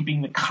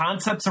keeping the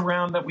concepts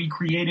around that we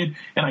created.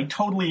 And I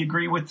totally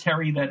agree with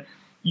Terry that,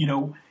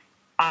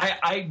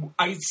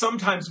 I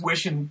sometimes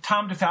wish, and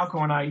Tom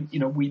DeFalco and I,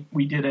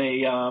 we did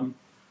a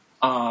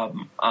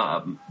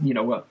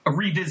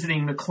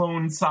revisiting the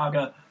Clone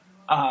Saga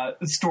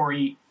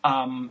story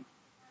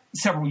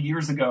several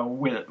years ago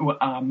with,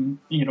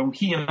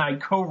 he and I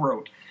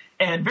co-wrote.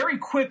 And very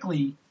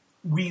quickly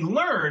we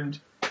learned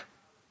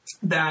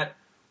that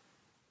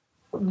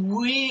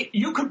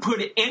you could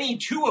put any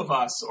two of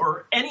us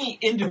or any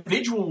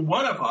individual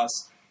one of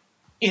us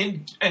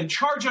in and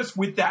charge us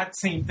with that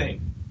same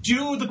thing.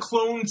 Do the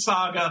Clone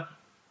Saga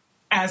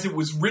as it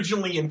was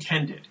originally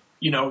intended,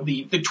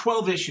 the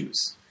 12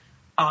 issues.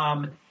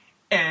 And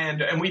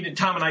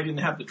Tom and I didn't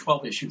have the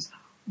 12 issues,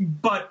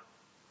 but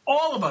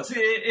all of us,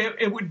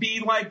 it would be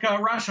like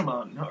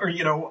Rashomon, or,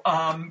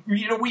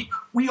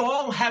 we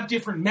all have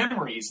different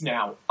memories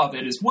now of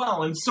it as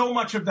well. And so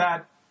much of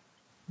that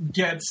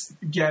gets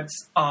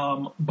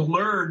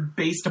blurred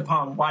based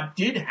upon what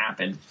did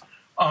happen.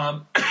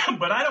 But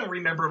I don't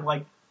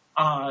remember,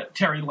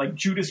 Terry,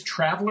 Judas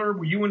Traveler.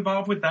 Were you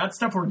involved with that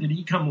stuff, or did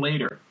he come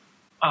later?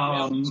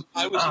 I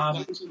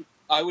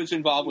was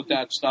involved with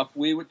that stuff.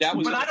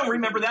 But I don't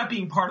remember that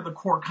being part of the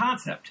core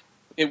concept.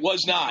 It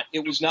was not.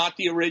 It was not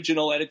the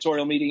original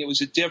editorial meeting. It was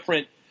a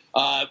different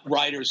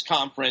writers'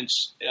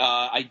 conference,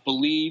 I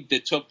believe,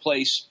 that took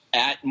place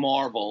at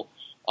Marvel.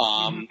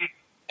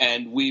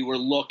 And we were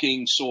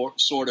looking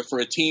sort of for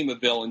a team of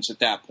villains at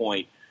that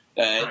point.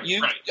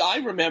 Right. I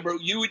remember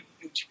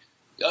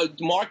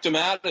Mark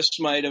DeMatteis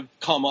might have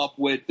come up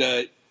with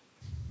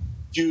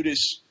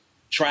Judas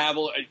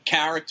travel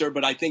character,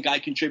 but I think I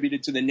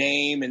contributed to the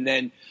name, and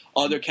then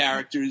other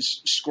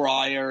characters,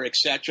 Scryer,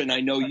 etc. And I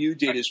know you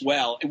did as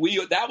well.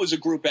 That was a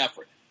group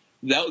effort.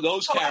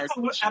 Those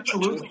characters,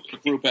 absolutely, a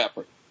group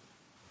effort.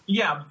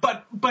 Yeah,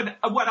 but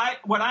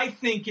what I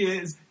think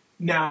is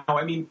now,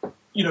 I mean,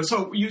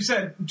 so you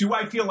said, do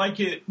I feel like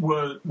it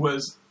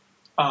was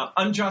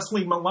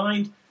unjustly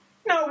maligned?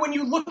 No, when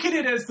you look at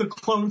it as the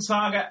Clone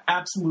Saga,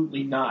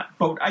 absolutely not.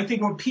 But I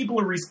think what people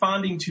are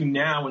responding to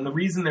now, and the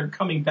reason they're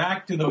coming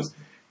back to those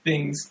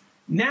things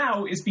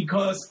now, is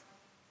because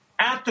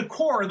at the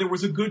core there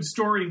was a good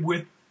story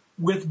with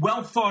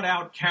well thought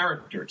out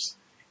characters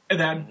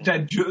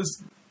that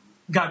just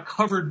got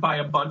covered by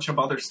a bunch of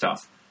other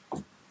stuff.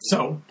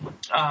 So,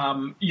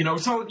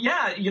 so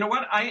yeah, you know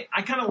what? I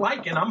kind of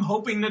like it. I'm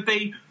hoping that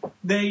they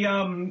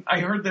I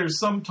heard there's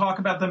some talk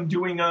about them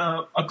doing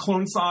a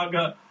Clone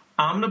Saga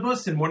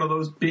omnibus in one of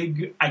those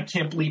big, I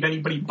can't believe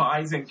anybody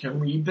buys and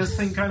can read this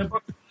thing kind of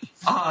book.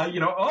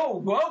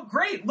 Oh, well,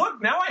 great.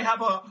 Look, now I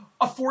have a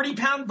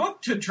 40-pound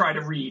book to try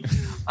to read.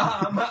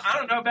 I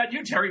don't know about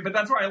you, Terry, but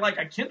that's why I like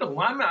a Kindle.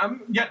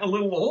 I'm getting a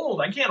little old.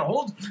 I can't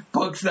hold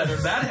books that are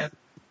that heavy.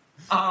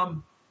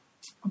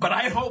 But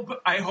I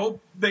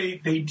hope they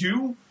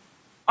do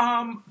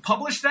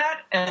publish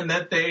that, and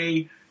that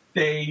they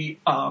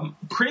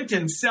print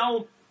and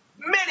sell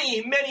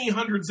many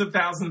hundreds of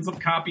thousands of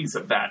copies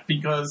of that,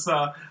 because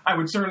I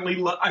would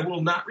certainly I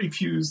will not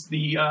refuse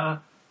the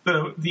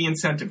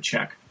incentive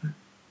check.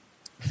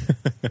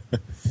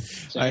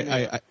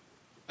 I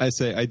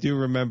say I do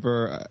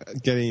remember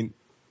getting,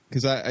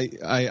 because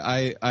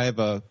I have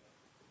a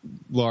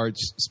large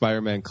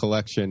Spider-Man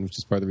collection, which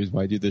is part of the reason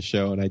why I do this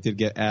show, and I did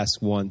get asked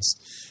once,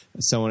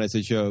 someone as a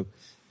joke,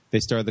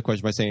 they started the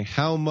question by saying,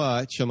 how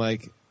much? I'm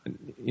like,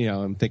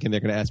 I'm thinking they're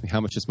going to ask me how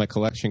much does my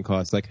collection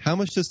cost? Like, how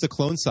much does the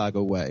Clone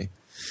Saga weigh?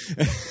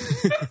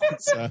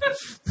 So,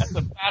 that's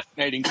a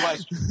fascinating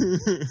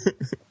question.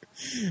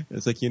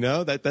 It's like,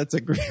 that's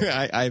a great.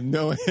 I have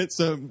no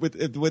answer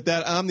with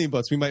that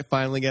omnibus. We might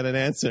finally get an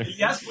answer.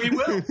 Yes, we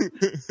will.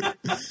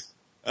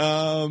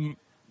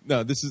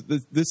 No, this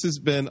has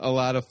been a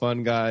lot of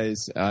fun,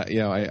 guys.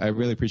 I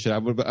really appreciate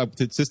it.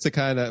 Just to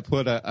kind of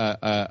put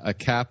a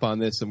cap on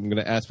this, I'm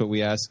going to ask what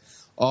we ask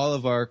all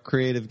of our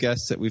creative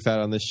guests that we've had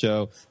on this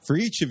show. For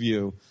each of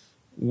you,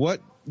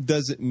 what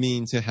does it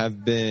mean to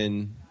have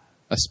been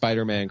a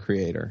Spider-Man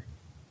creator?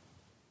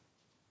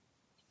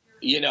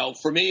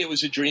 For me, it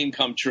was a dream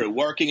come true.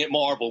 Working at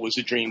Marvel was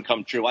a dream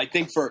come true. I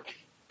think for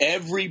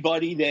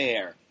everybody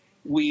there,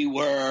 we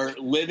were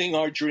living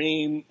our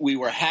dream. We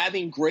were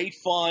having great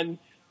fun.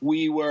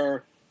 We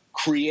were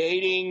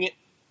creating.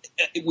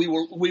 We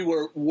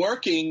were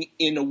working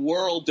in a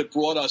world that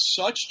brought us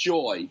such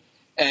joy.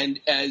 And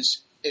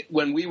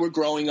when we were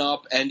growing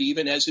up, and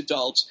even as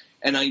adults,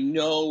 and I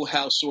know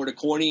how sort of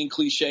corny and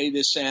cliche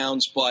this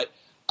sounds, but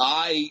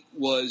I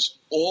was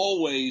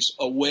always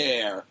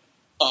aware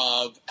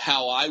of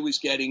how I was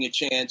getting a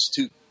chance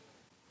to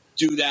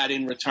do that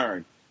in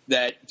return.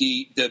 That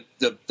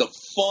the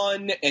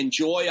fun and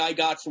joy I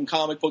got from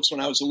comic books when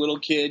I was a little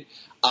kid,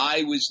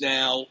 I was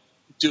now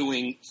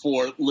doing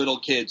for little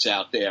kids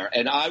out there.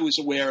 And I was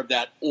aware of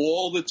that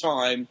all the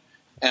time,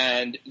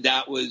 and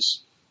that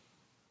was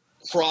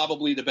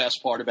probably the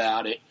best part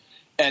about it.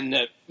 And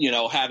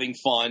having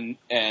fun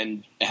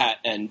and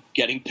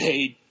getting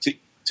paid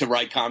to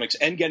write comics,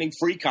 and getting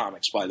free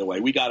comics, by the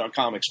way. We got our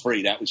comics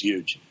free. That was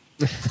huge.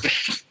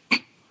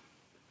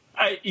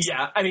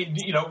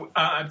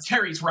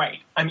 Terry's right.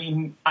 I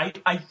mean,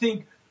 I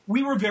think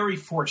we were very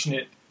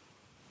fortunate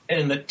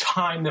in the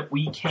time that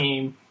we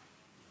came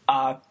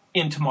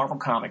into Marvel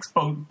Comics,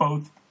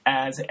 both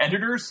as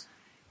editors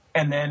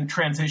and then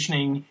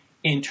transitioning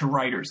into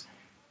writers.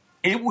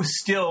 It was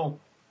still,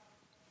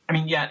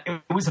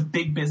 it was a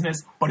big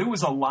business, but it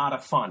was a lot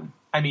of fun.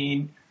 I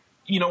mean,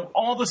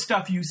 all the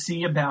stuff you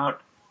see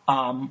about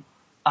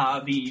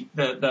the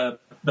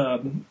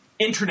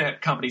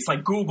internet companies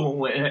like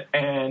Google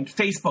and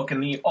Facebook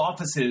and the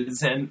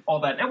offices and all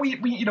that. And we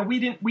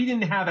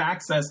didn't have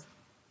access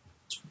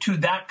to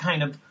that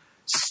kind of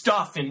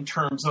stuff in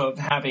terms of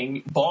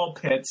having ball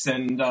pits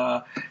and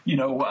volleyball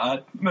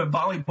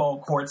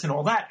courts and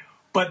all that.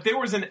 But there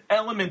was an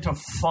element of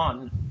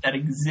fun that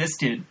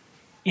existed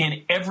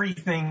in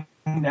everything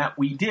that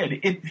we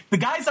did. The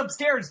guys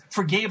upstairs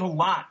forgave a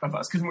lot of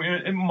us, because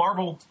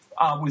Marvel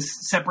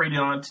was separated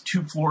onto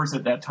 2 floors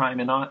at that time,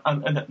 and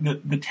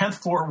the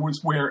 10th floor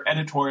was where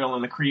editorial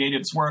and the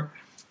creatives were,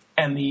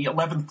 and the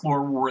 11th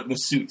floor were the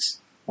suits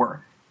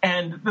were.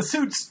 And the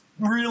suits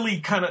really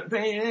kind of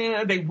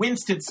they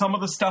winced at some of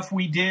the stuff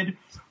we did,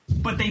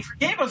 but they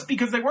forgave us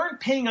because they weren't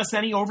paying us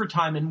any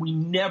overtime, and we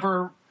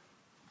never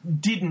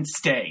didn't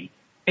stay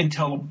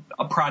until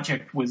a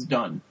project was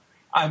done.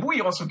 We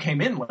also came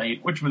in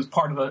late, which was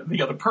part of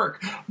the other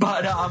perk.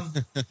 But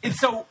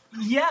so,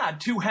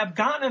 to have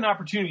gotten an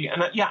opportunity.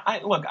 And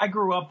I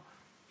grew up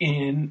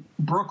in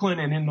Brooklyn,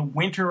 and in the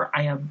winter,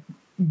 I have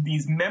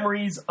these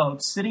memories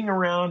of sitting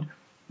around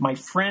my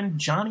friend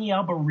Johnny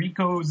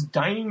Alberico's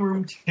dining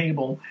room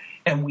table,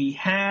 and we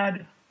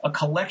had a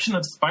collection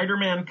of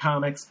Spider-Man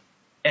comics.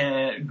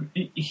 And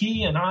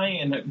he and I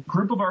and a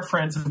group of our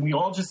friends, and we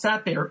all just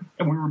sat there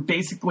and we were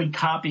basically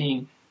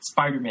copying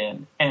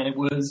Spider-Man. And it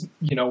was,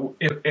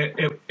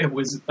 it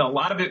was a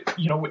lot of it,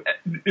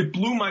 it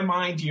blew my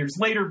mind years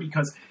later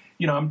because,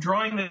 I'm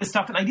drawing this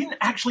stuff and I didn't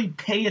actually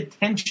pay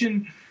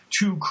attention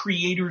to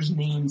creators'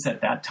 names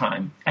at that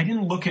time. I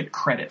didn't look at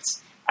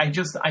credits.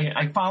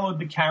 I followed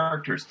the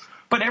characters.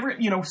 But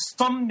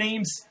some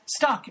names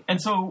stuck.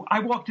 And so I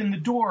walked in the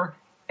door,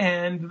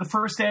 and the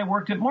first day I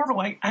worked at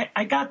Marvel,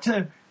 I got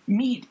to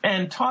meet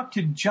and talk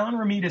to John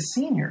Romita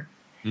Sr.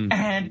 Mm-hmm.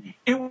 And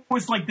it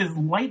was like this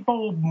light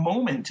bulb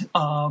moment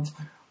of,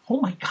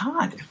 oh my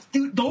God,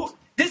 dude,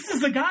 this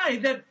is the guy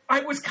that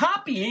I was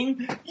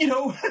copying,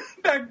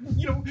 back,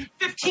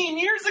 15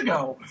 years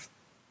ago.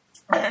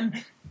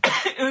 And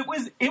it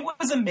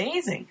was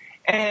amazing.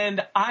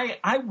 And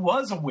I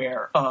was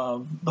aware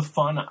of the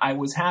fun I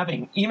was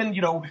having. Even,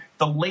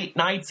 the late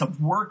nights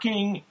of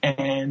working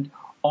and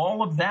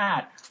all of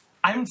that.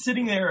 I'm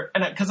sitting there,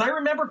 and because I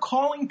remember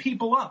calling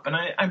people up, and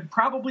I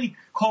probably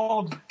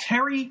called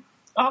Terry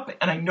up,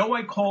 and I know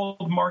I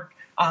called Mark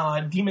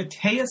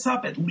DeMatteis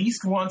up at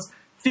least once,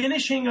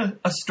 finishing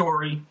a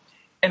story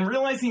and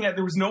realizing that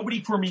there was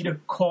nobody for me to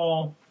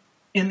call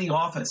in the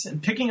office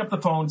and picking up the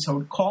phone.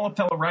 So call a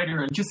fellow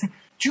writer and just say,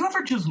 do you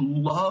ever just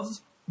love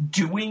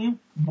doing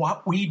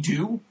what we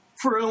do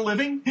for a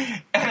living?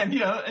 And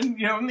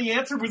the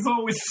answer was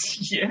always,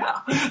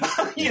 yeah,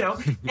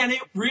 and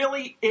it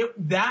really,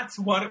 that's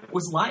what it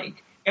was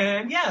like.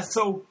 And yeah,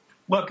 so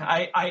look,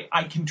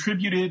 I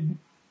contributed,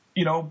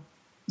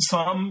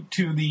 some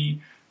to the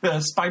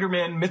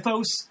Spider-Man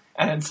mythos,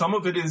 and some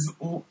of it is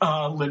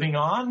living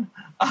on,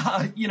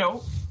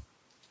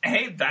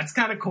 hey, that's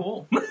kind of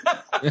cool.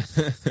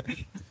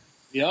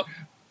 Yep.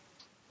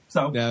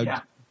 So, now,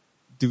 yeah.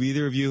 Do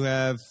either of you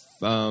have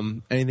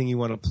anything you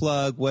want to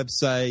plug?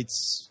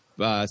 Websites,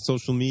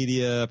 social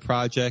media,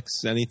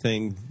 projects,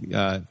 anything?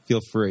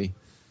 Feel free.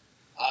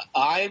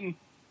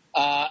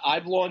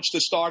 I've launched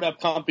a startup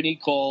company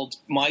called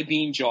My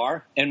Bean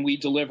Jar, and we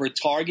deliver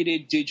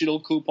targeted digital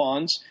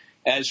coupons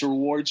as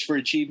rewards for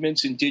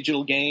achievements in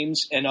digital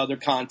games and other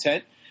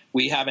content.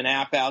 We have an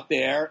app out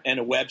there and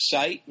a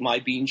website,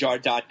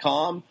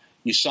 mybeanjar.com.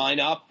 You sign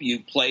up,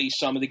 you play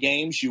some of the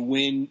games, you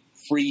win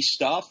free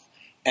stuff.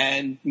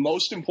 And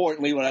most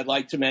importantly, what I'd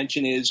like to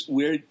mention is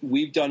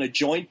we've done a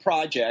joint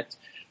project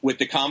with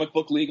the Comic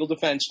Book Legal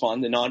Defense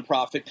Fund, the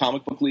nonprofit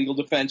Comic Book Legal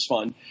Defense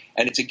Fund,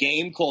 and it's a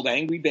game called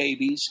Angry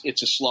Babies.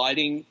 It's a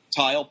sliding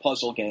tile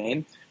puzzle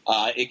game.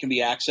 It can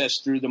be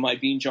accessed through the My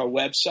Bean Jar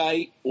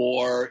website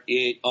or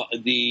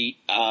the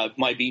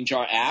My Bean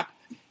Jar app.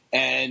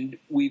 And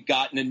we've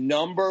gotten a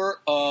number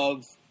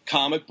of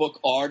comic book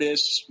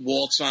artists,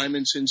 Walt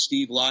Simonson,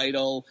 Steve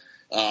Lytle,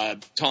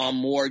 Tom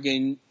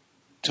Morgan,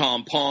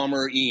 Tom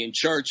Palmer, Ian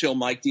Churchill,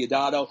 Mike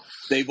Diodato.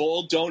 They've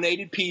all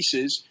donated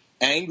pieces,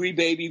 Angry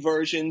Baby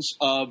versions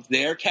of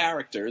their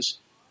characters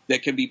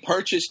that can be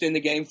purchased in the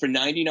game for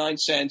 99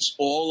 cents,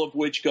 all of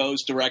which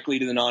goes directly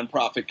to the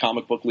nonprofit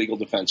Comic Book Legal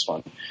Defense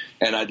Fund.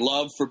 And I'd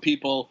love for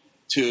people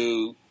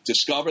to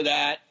discover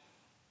that,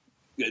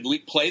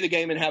 play the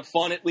game and have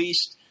fun at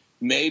least,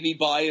 maybe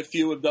buy a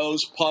few of those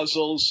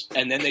puzzles,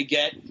 and then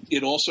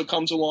it also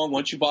comes along,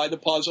 once you buy the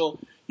puzzle,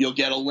 you'll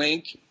get a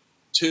link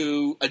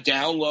to a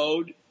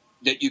download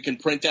that you can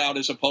print out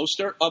as a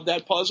poster of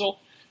that puzzle.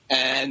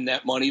 And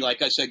that money,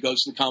 like I said,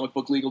 goes to the Comic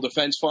Book Legal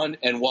Defense Fund.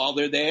 And while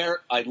they're there,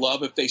 I'd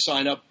love if they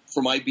sign up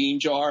for My Bean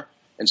Jar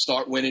and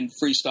start winning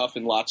free stuff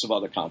and lots of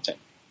other content.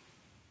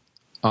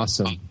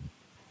 Awesome.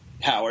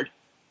 Howard?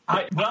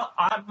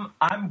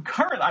 I'm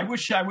current. I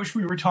wish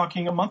we were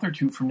talking a month or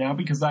two from now,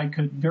 because I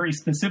could very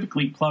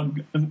specifically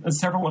plug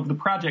several of the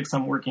projects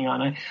I'm working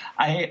on.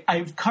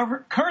 I've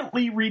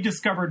currently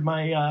rediscovered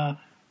my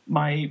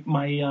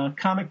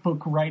comic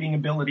book writing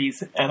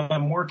abilities, and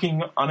I'm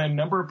working on a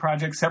number of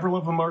projects. Several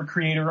of them are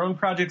creator-owned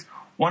projects.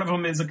 One of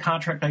them is a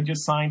contract I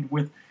just signed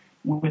with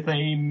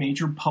a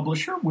major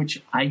publisher,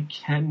 which I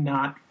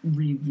cannot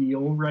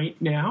reveal right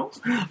now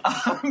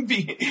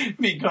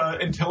because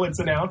until it's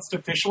announced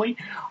officially.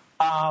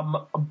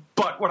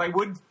 But what I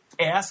would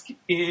ask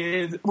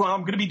is,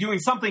 I'm going to be doing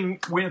something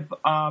with,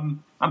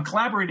 I'm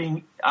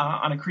collaborating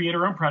on a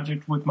creator-owned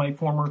project with my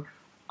former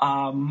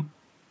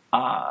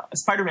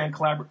Spider-Man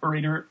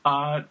collaborator,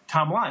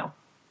 Tom Lyle.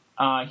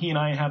 He and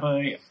I have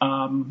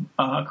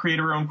a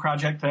creator-owned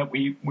project that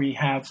we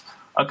have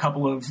a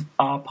couple of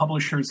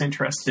publishers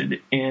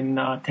interested in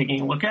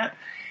taking a look at.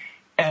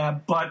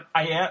 But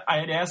I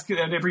had asked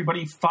that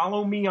everybody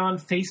follow me on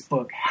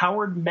Facebook,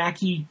 Howard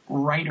Mackie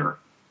Writer.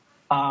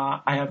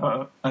 I have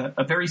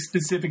a very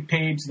specific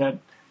page that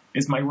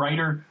is my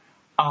writer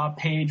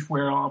page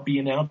where I'll be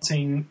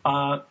announcing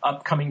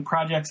upcoming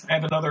projects. I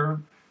have another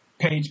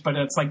page, but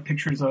it's like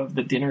pictures of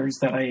the dinners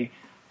that I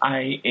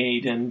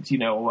ate, and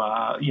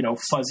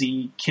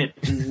fuzzy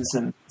kittens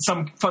and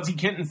some fuzzy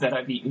kittens that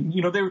I've eaten.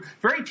 They're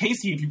very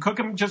tasty if you cook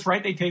them just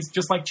right. They taste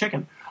just like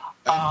chicken.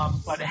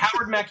 But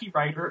Howard Mackie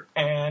Writer,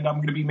 and I'm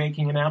going to be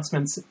making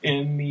announcements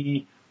in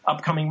the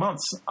upcoming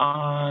months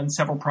on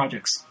several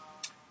projects.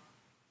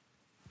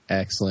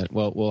 Excellent.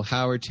 Well,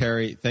 Howard,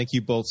 Terry, thank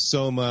you both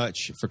so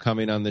much for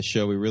coming on the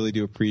show. We really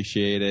do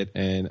appreciate it,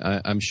 and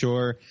I'm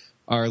sure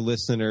our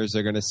listeners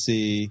are going to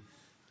see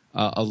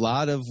a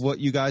lot of what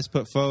you guys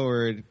put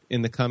forward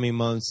in the coming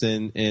months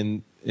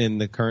in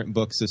the current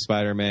books of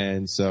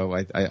Spider-Man. So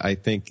I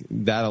think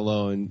that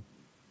alone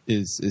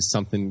is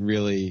something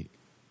really,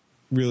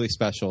 really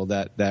special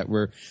that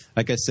we're,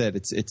 like I said,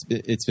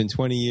 it's been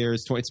 20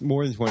 years, it's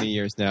more than 20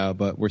 years now,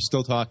 but we're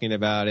still talking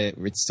about it.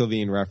 It's still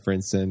being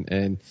referenced,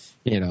 and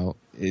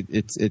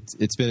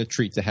it's been a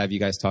treat to have you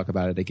guys talk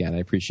about it again. I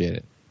appreciate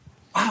it.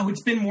 Wow,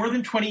 it's been more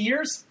than 20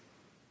 years?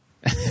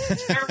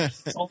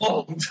 Terry's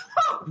old.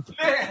 Oh,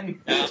 man.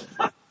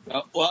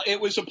 Well, it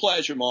was a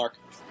pleasure, Mark.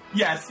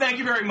 Yes, thank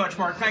you very much,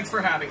 Mark. Thanks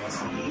for having us.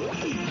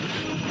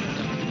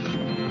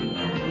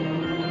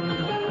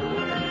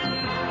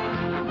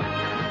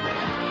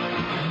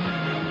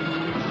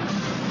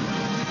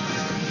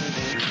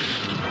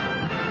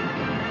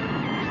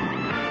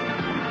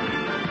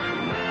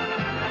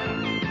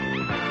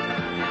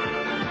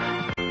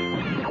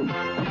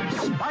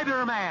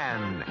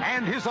 Spider-Man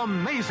and his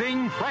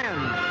amazing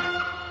friends.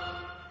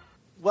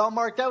 Well,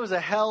 Mark, that was a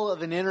hell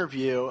of an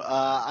interview.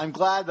 I'm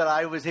glad that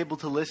I was able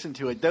to listen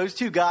to it. Those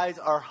two guys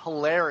are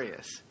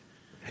hilarious.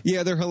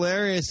 Yeah, they're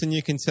hilarious, and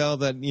you can tell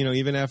that,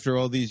 even after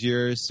all these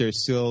years, they're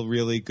still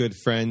really good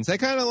friends. I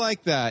kind of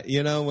like that,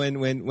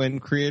 when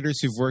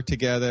creators who've worked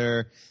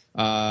together,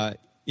 I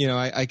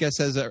guess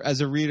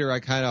as a reader, I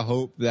kind of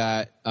hope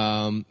that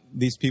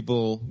these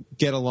people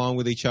get along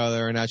with each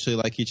other and actually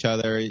like each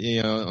other.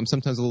 I'm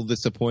sometimes a little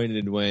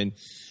disappointed when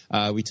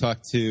we talk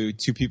to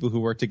two people who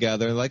work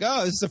together and like,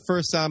 oh, this is the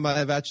first time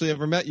I've actually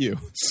ever met you.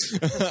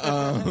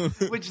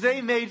 Which they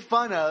made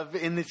fun of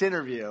in this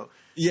interview.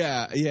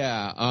 Yeah.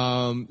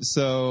 I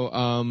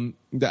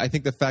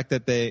think the fact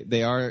that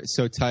they are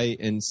so tight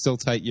and still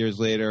tight years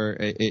later,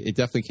 it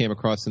definitely came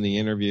across in the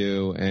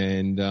interview.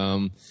 And,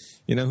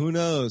 who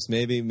knows?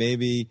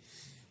 Maybe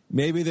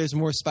there's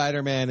more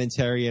Spider-Man and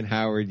Terry and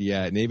Howard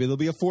yet. Maybe there'll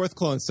be a fourth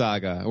Clone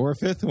Saga or a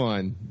fifth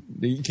one.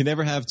 You can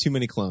never have too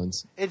many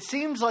clones. It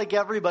seems like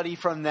everybody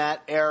from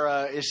that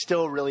era is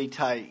still really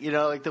tight.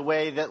 Like the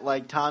way that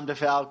like Tom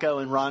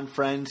DeFalco and Ron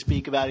Friend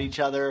speak about each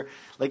other.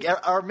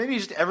 Or maybe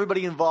just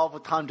everybody involved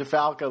with Tom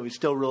DeFalco is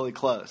still really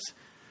close.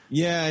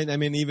 Yeah, and I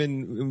mean,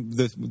 even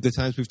the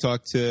times we've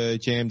talked to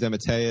J.M.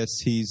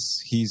 DeMatteis,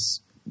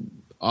 he's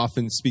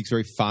often speaks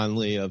very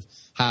fondly of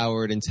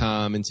Howard and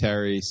Tom and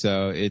Terry.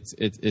 So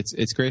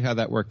it's great how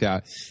that worked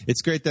out.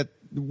 It's great that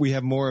we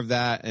have more of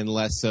that and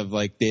less of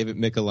like David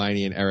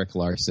Michelinie and Eric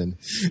Larson.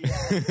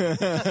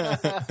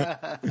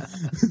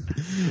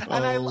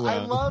 And I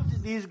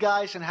loved these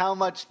guys and how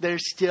much they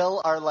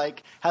still are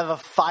have a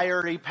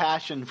fiery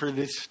passion for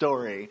this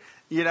story.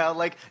 No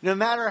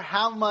matter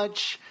how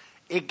much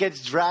it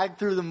gets dragged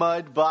through the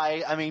mud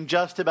by,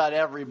 just about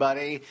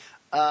everybody,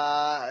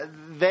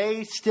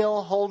 they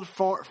still hold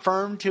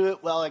firm to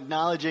it while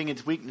acknowledging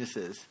its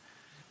weaknesses.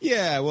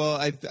 Yeah, well,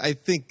 I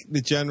think the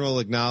general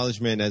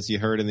acknowledgement, as you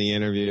heard in the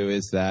interview,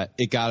 is that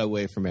it got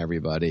away from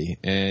everybody.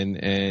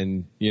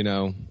 And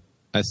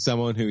as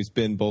someone who's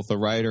been both a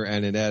writer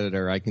and an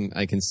editor, I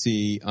can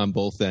see on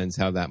both ends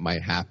how that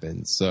might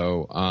happen.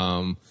 So,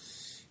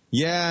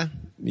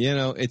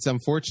 it's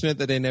unfortunate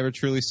that they never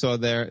truly saw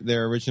their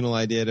original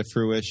idea to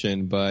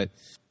fruition, but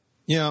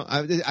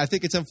I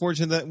think it's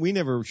unfortunate that we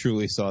never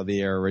truly saw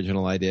their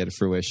original idea to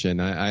fruition.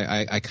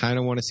 I kind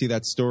of want to see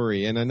that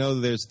story, and I know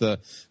there's the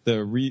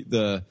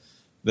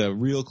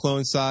real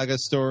Clone Saga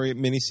story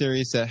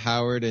miniseries that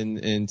Howard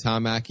and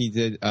Tom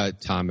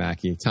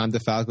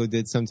DeFalco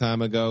did some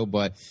time ago,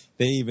 but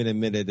they even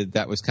admitted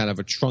that was kind of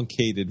a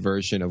truncated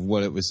version of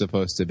what it was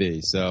supposed to be.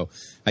 So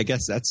I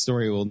guess that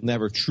story will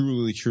never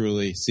truly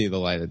see the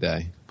light of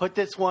day. Put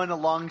this one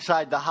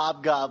alongside the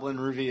Hobgoblin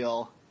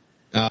reveal.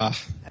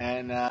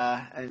 And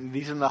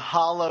these are the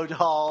hollowed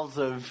halls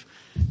of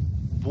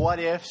what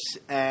ifs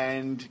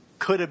and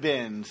coulda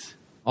beens.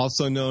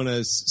 Also known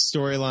as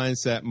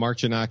storylines that Mark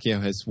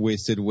Giannacchio has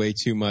wasted way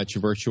too much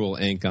virtual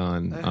ink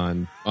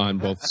on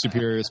both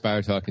Superior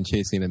Spider Talk and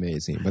Chasing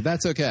Amazing. But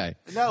that's okay.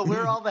 No,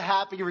 we're all the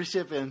happy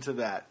recipients of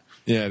that.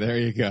 Yeah, there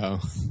you go.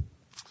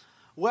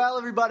 Well,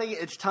 everybody,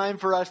 it's time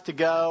for us to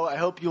go. I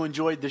hope you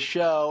enjoyed the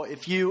show.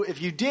 If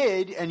you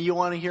did and you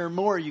want to hear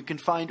more, you can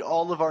find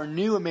all of our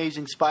new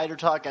Amazing Spider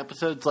Talk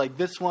episodes like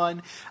this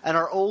one and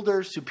our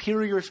older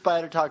Superior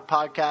Spider Talk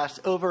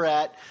podcasts over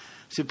at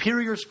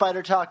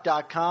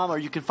SuperiorSpiderTalk.com, or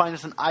you can find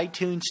us on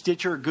iTunes,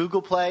 Stitcher,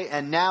 Google Play,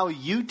 and now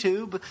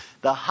YouTube,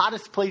 the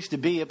hottest place to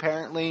be,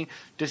 apparently,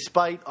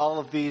 despite all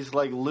of these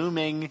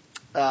looming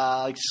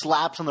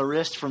slaps on the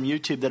wrist from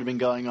YouTube that have been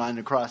going on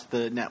across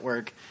the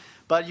network.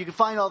 But you can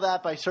find all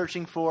that by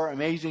searching for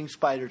Amazing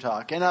Spider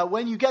Talk. And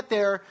when you get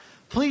there,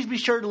 please be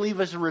sure to leave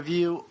us a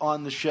review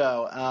on the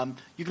show.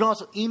 You can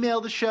also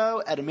email the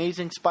show at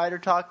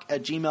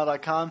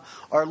amazingspidertalk@gmail.com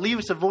or leave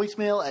us a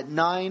voicemail at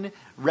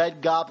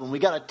 9-RED-GOBLIN. We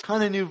got a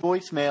ton of new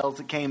voicemails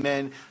that came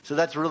in, so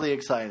that's really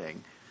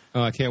exciting.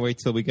 Oh, I can't wait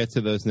till we get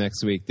to those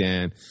next week,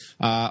 Dan.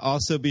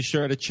 Also, be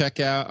sure to check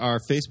out our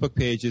Facebook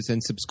pages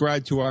and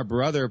subscribe to our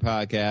brother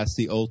podcast,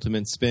 The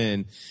Ultimate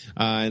Spin.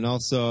 And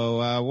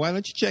also, why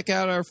don't you check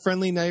out our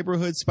friendly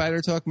neighborhood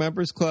Spider Talk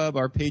Members Club,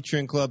 our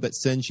Patreon club that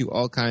sends you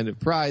all kind of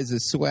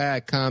prizes,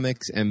 swag,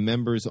 comics, and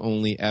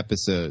members-only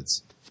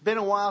episodes. It's been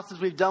a while since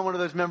we've done one of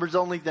those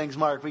members-only things,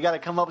 Mark. We got to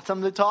come up with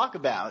something to talk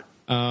about.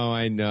 Oh,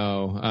 I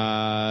know.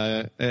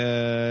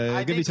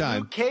 Give me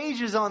time. Luke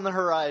Cage is on the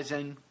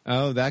horizon.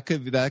 Oh, that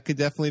could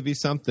definitely be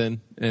something,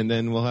 and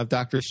then we'll have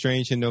Doctor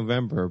Strange in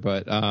November.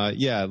 But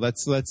yeah,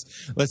 let's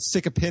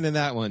stick a pin in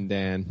that one,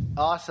 Dan.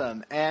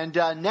 Awesome. And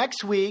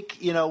next week,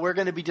 we're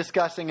going to be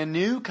discussing a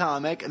new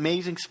comic,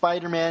 Amazing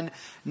Spider-Man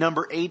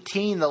number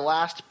 18, the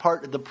last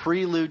part of the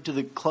prelude to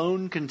the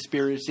clone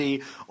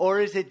conspiracy,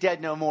 or is it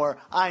Dead No More?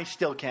 I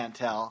still can't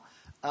tell.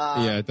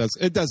 Yeah,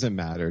 it doesn't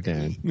matter,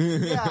 Dan. Yeah,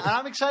 and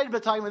I'm excited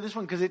about talking about this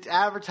one because it's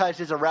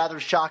advertised as a rather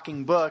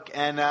shocking book,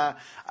 and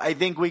I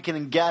think we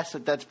can guess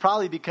that that's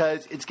probably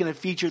because it's going to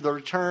feature the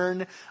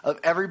return of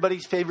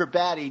everybody's favorite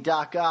baddie,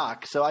 Doc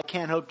Ock. So I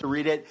can't hope to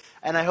read it,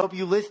 and I hope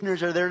you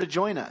listeners are there to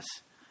join us.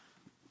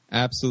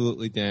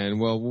 Absolutely, Dan.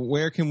 Well,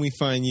 where can we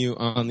find you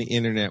on the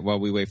internet while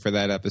we wait for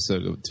that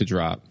episode to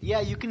drop?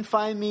 Yeah, you can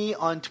find me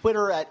on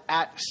Twitter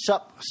at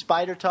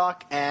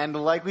SupSpiderTalk. And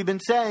like we've been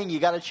saying, you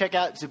got to check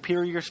out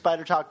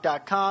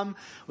SuperiorSpiderTalk.com.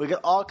 We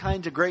got all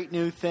kinds of great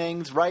new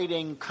things,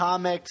 writing,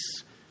 comics,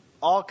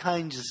 all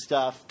kinds of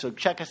stuff. So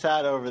check us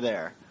out over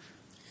there.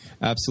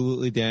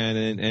 Absolutely,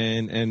 Dan.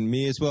 And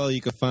me as well.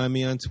 You can find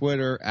me on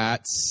Twitter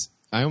at,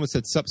 I almost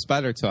said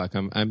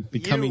SupSpiderTalk. I'm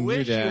becoming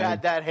new, Dan. You wish you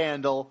had that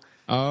handle.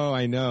 Oh,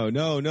 I know.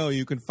 No.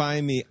 You can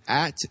find me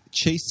at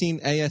Chasing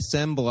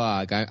ASM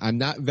Blog. I'm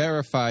not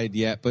verified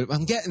yet, but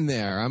I'm getting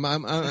there. I'm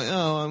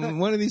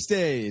one of these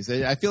days.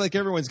 I feel like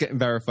everyone's getting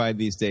verified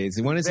these days.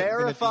 When is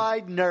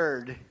verified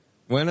nerd?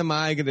 When is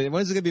it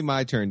going to be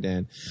my turn,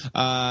 Dan?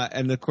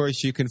 And of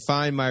course, you can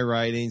find my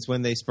writings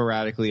when they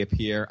sporadically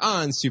appear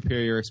on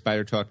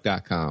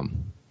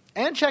SuperiorSpiderTalk.com.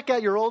 And check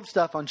out your old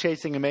stuff on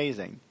Chasing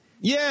Amazing.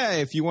 Yeah,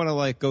 if you want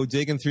to go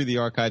digging through the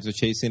archives of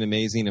Chasing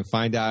Amazing and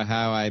find out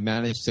how I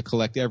managed to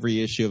collect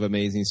every issue of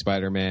Amazing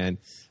Spider-Man,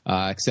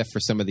 except for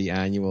some of the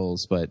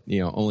annuals, but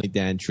only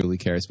Dan truly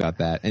cares about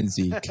that, and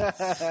Zeke.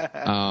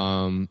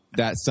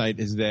 That site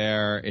is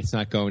there; it's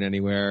not going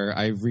anywhere.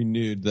 I've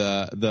renewed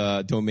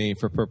the domain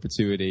for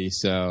perpetuity,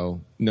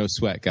 so no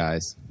sweat,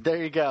 guys. There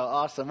you go,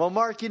 awesome. Well,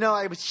 Mark,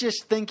 I was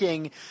just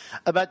thinking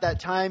about that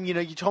time. You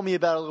told me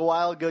about a little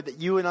while ago that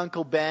you and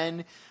Uncle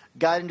Ben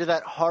got into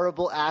that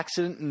horrible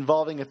accident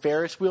involving a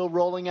Ferris wheel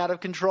rolling out of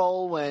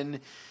control when,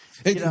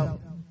 Dan,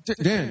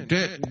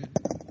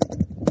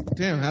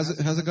 how's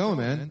it going,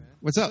 man?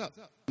 What's up?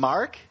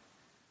 Mark?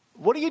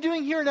 What are you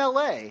doing here in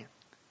L.A.?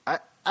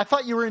 I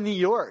thought you were in New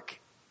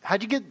York.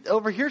 How'd you get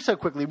over here so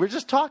quickly? We're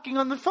just talking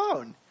on the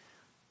phone.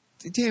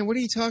 Dan, what are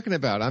you talking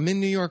about? I'm in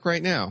New York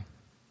right now.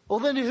 Well,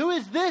 then who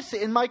is this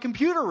in my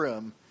computer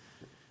room?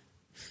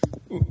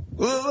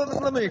 Well,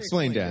 let me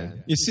explain,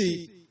 Dan. You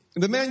see,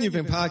 the man you've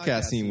been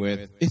podcasting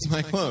with is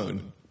my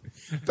clone.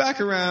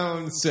 Back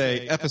around,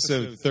 say,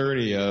 episode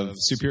 30 of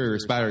Superior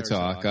Spider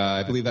Talk,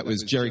 I believe that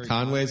was Jerry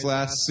Conway's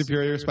last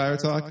Superior Spider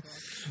Talk,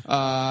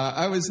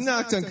 I was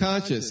knocked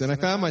unconscious and I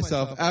found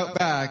myself out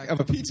back of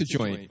a pizza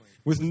joint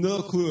with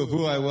no clue of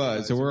who I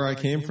was or where I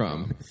came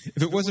from.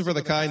 If it wasn't for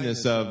the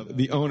kindness of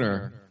the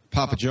owner,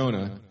 Papa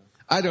Jonah,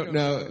 I don't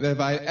know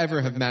if I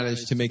ever have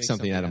managed to make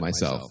something out of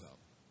myself.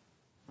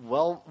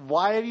 Well,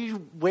 why have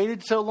you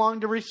waited so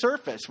long to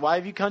resurface? Why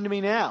have you come to me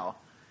now?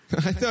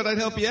 I thought I'd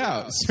help you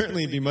out.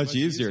 Certainly it'd be much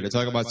easier to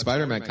talk about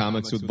Spider-Man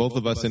comics with both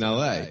of us in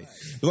L.A.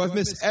 Though I've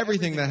missed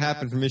everything that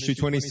happened from issue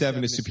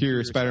 27 to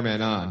Superior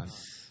Spider-Man on.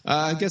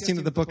 I'm guessing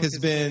that the book has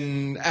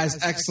been as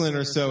excellent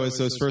or so as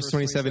those first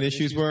 27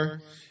 issues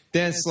were.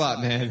 Dan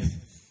Slott, man.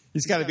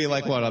 He's got to be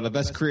on the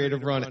best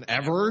creative run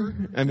ever?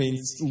 I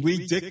mean,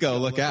 Lee Ditko,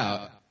 look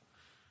out.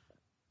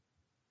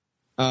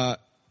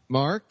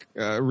 Mark,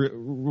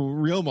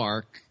 real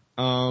Mark,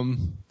 I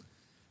don't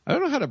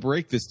know how to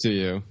break this to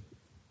you.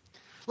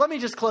 Let me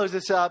just close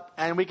this up,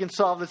 and we can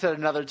solve this at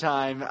another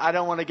time. I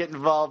don't want to get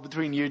involved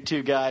between you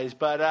two guys,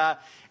 but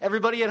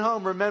everybody at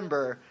home,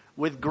 remember,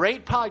 with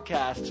great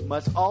podcasts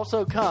must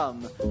also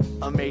come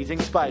amazing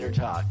Spider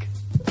Talk.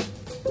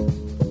 Don't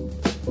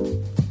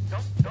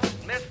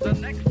miss the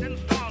next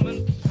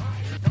installment.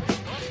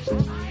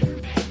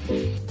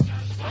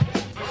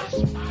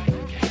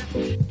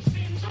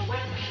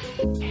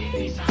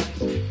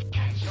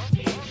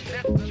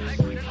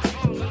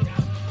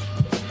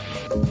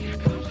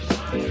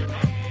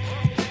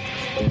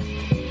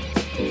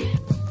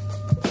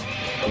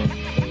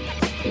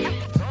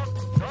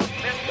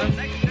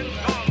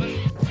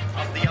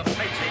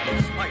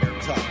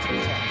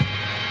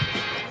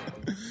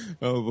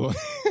 Oh, boy.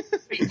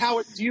 Hey,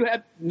 Howard, do you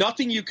have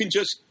nothing you can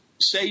just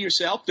say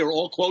yourself? They're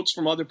all quotes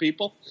from other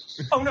people?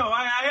 Oh, no,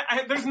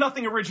 there's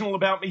nothing original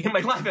about me in my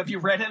life. Have you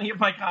read any of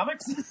my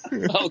comics?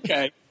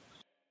 Okay.